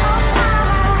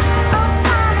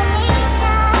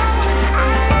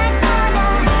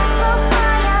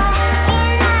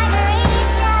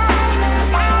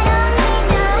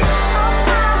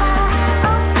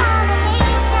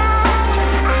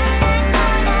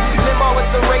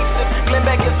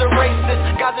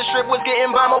 Gaza Strip was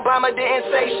getting bombed, Obama didn't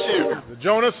say shit. The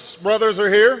Jonas Brothers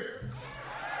are here.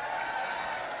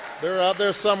 They're out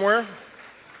there somewhere.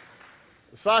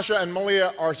 Sasha and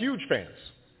Malia are huge fans.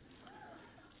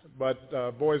 But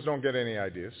boys don't get any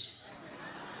ideas.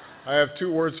 I have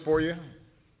 2 words for you.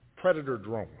 Predator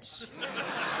drones.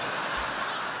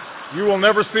 You will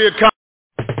never see it come.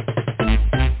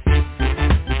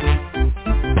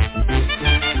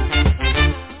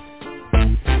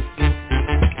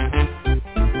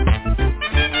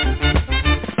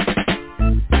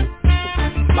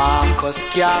 Marcus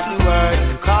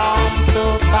Garvey come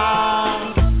to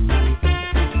pass.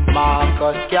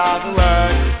 Marcus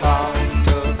Garvey come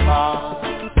to pass.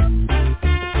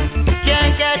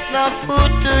 get no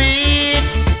food to eat.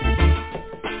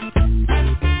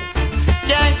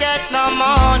 Can't get no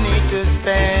money to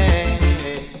spend.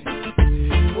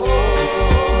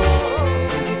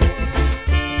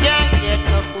 Can't get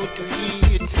no food to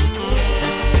eat.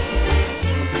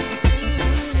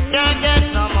 Can't get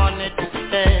no money to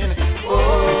spend.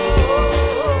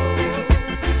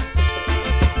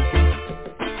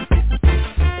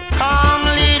 Come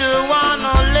little one,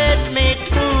 oh, let me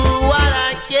do what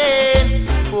I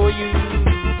can for you.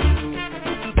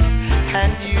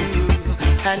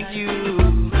 And you,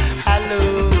 hello.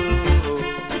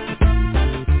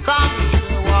 Come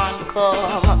little one,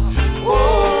 come.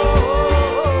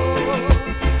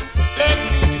 Let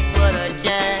me do what I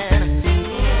can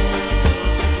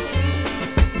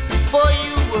for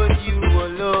you and you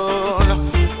alone.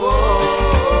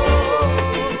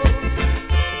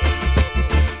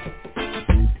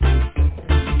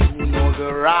 You know the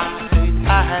right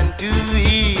and do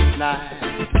it night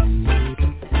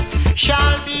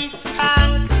shall be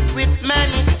thanked with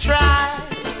many strides.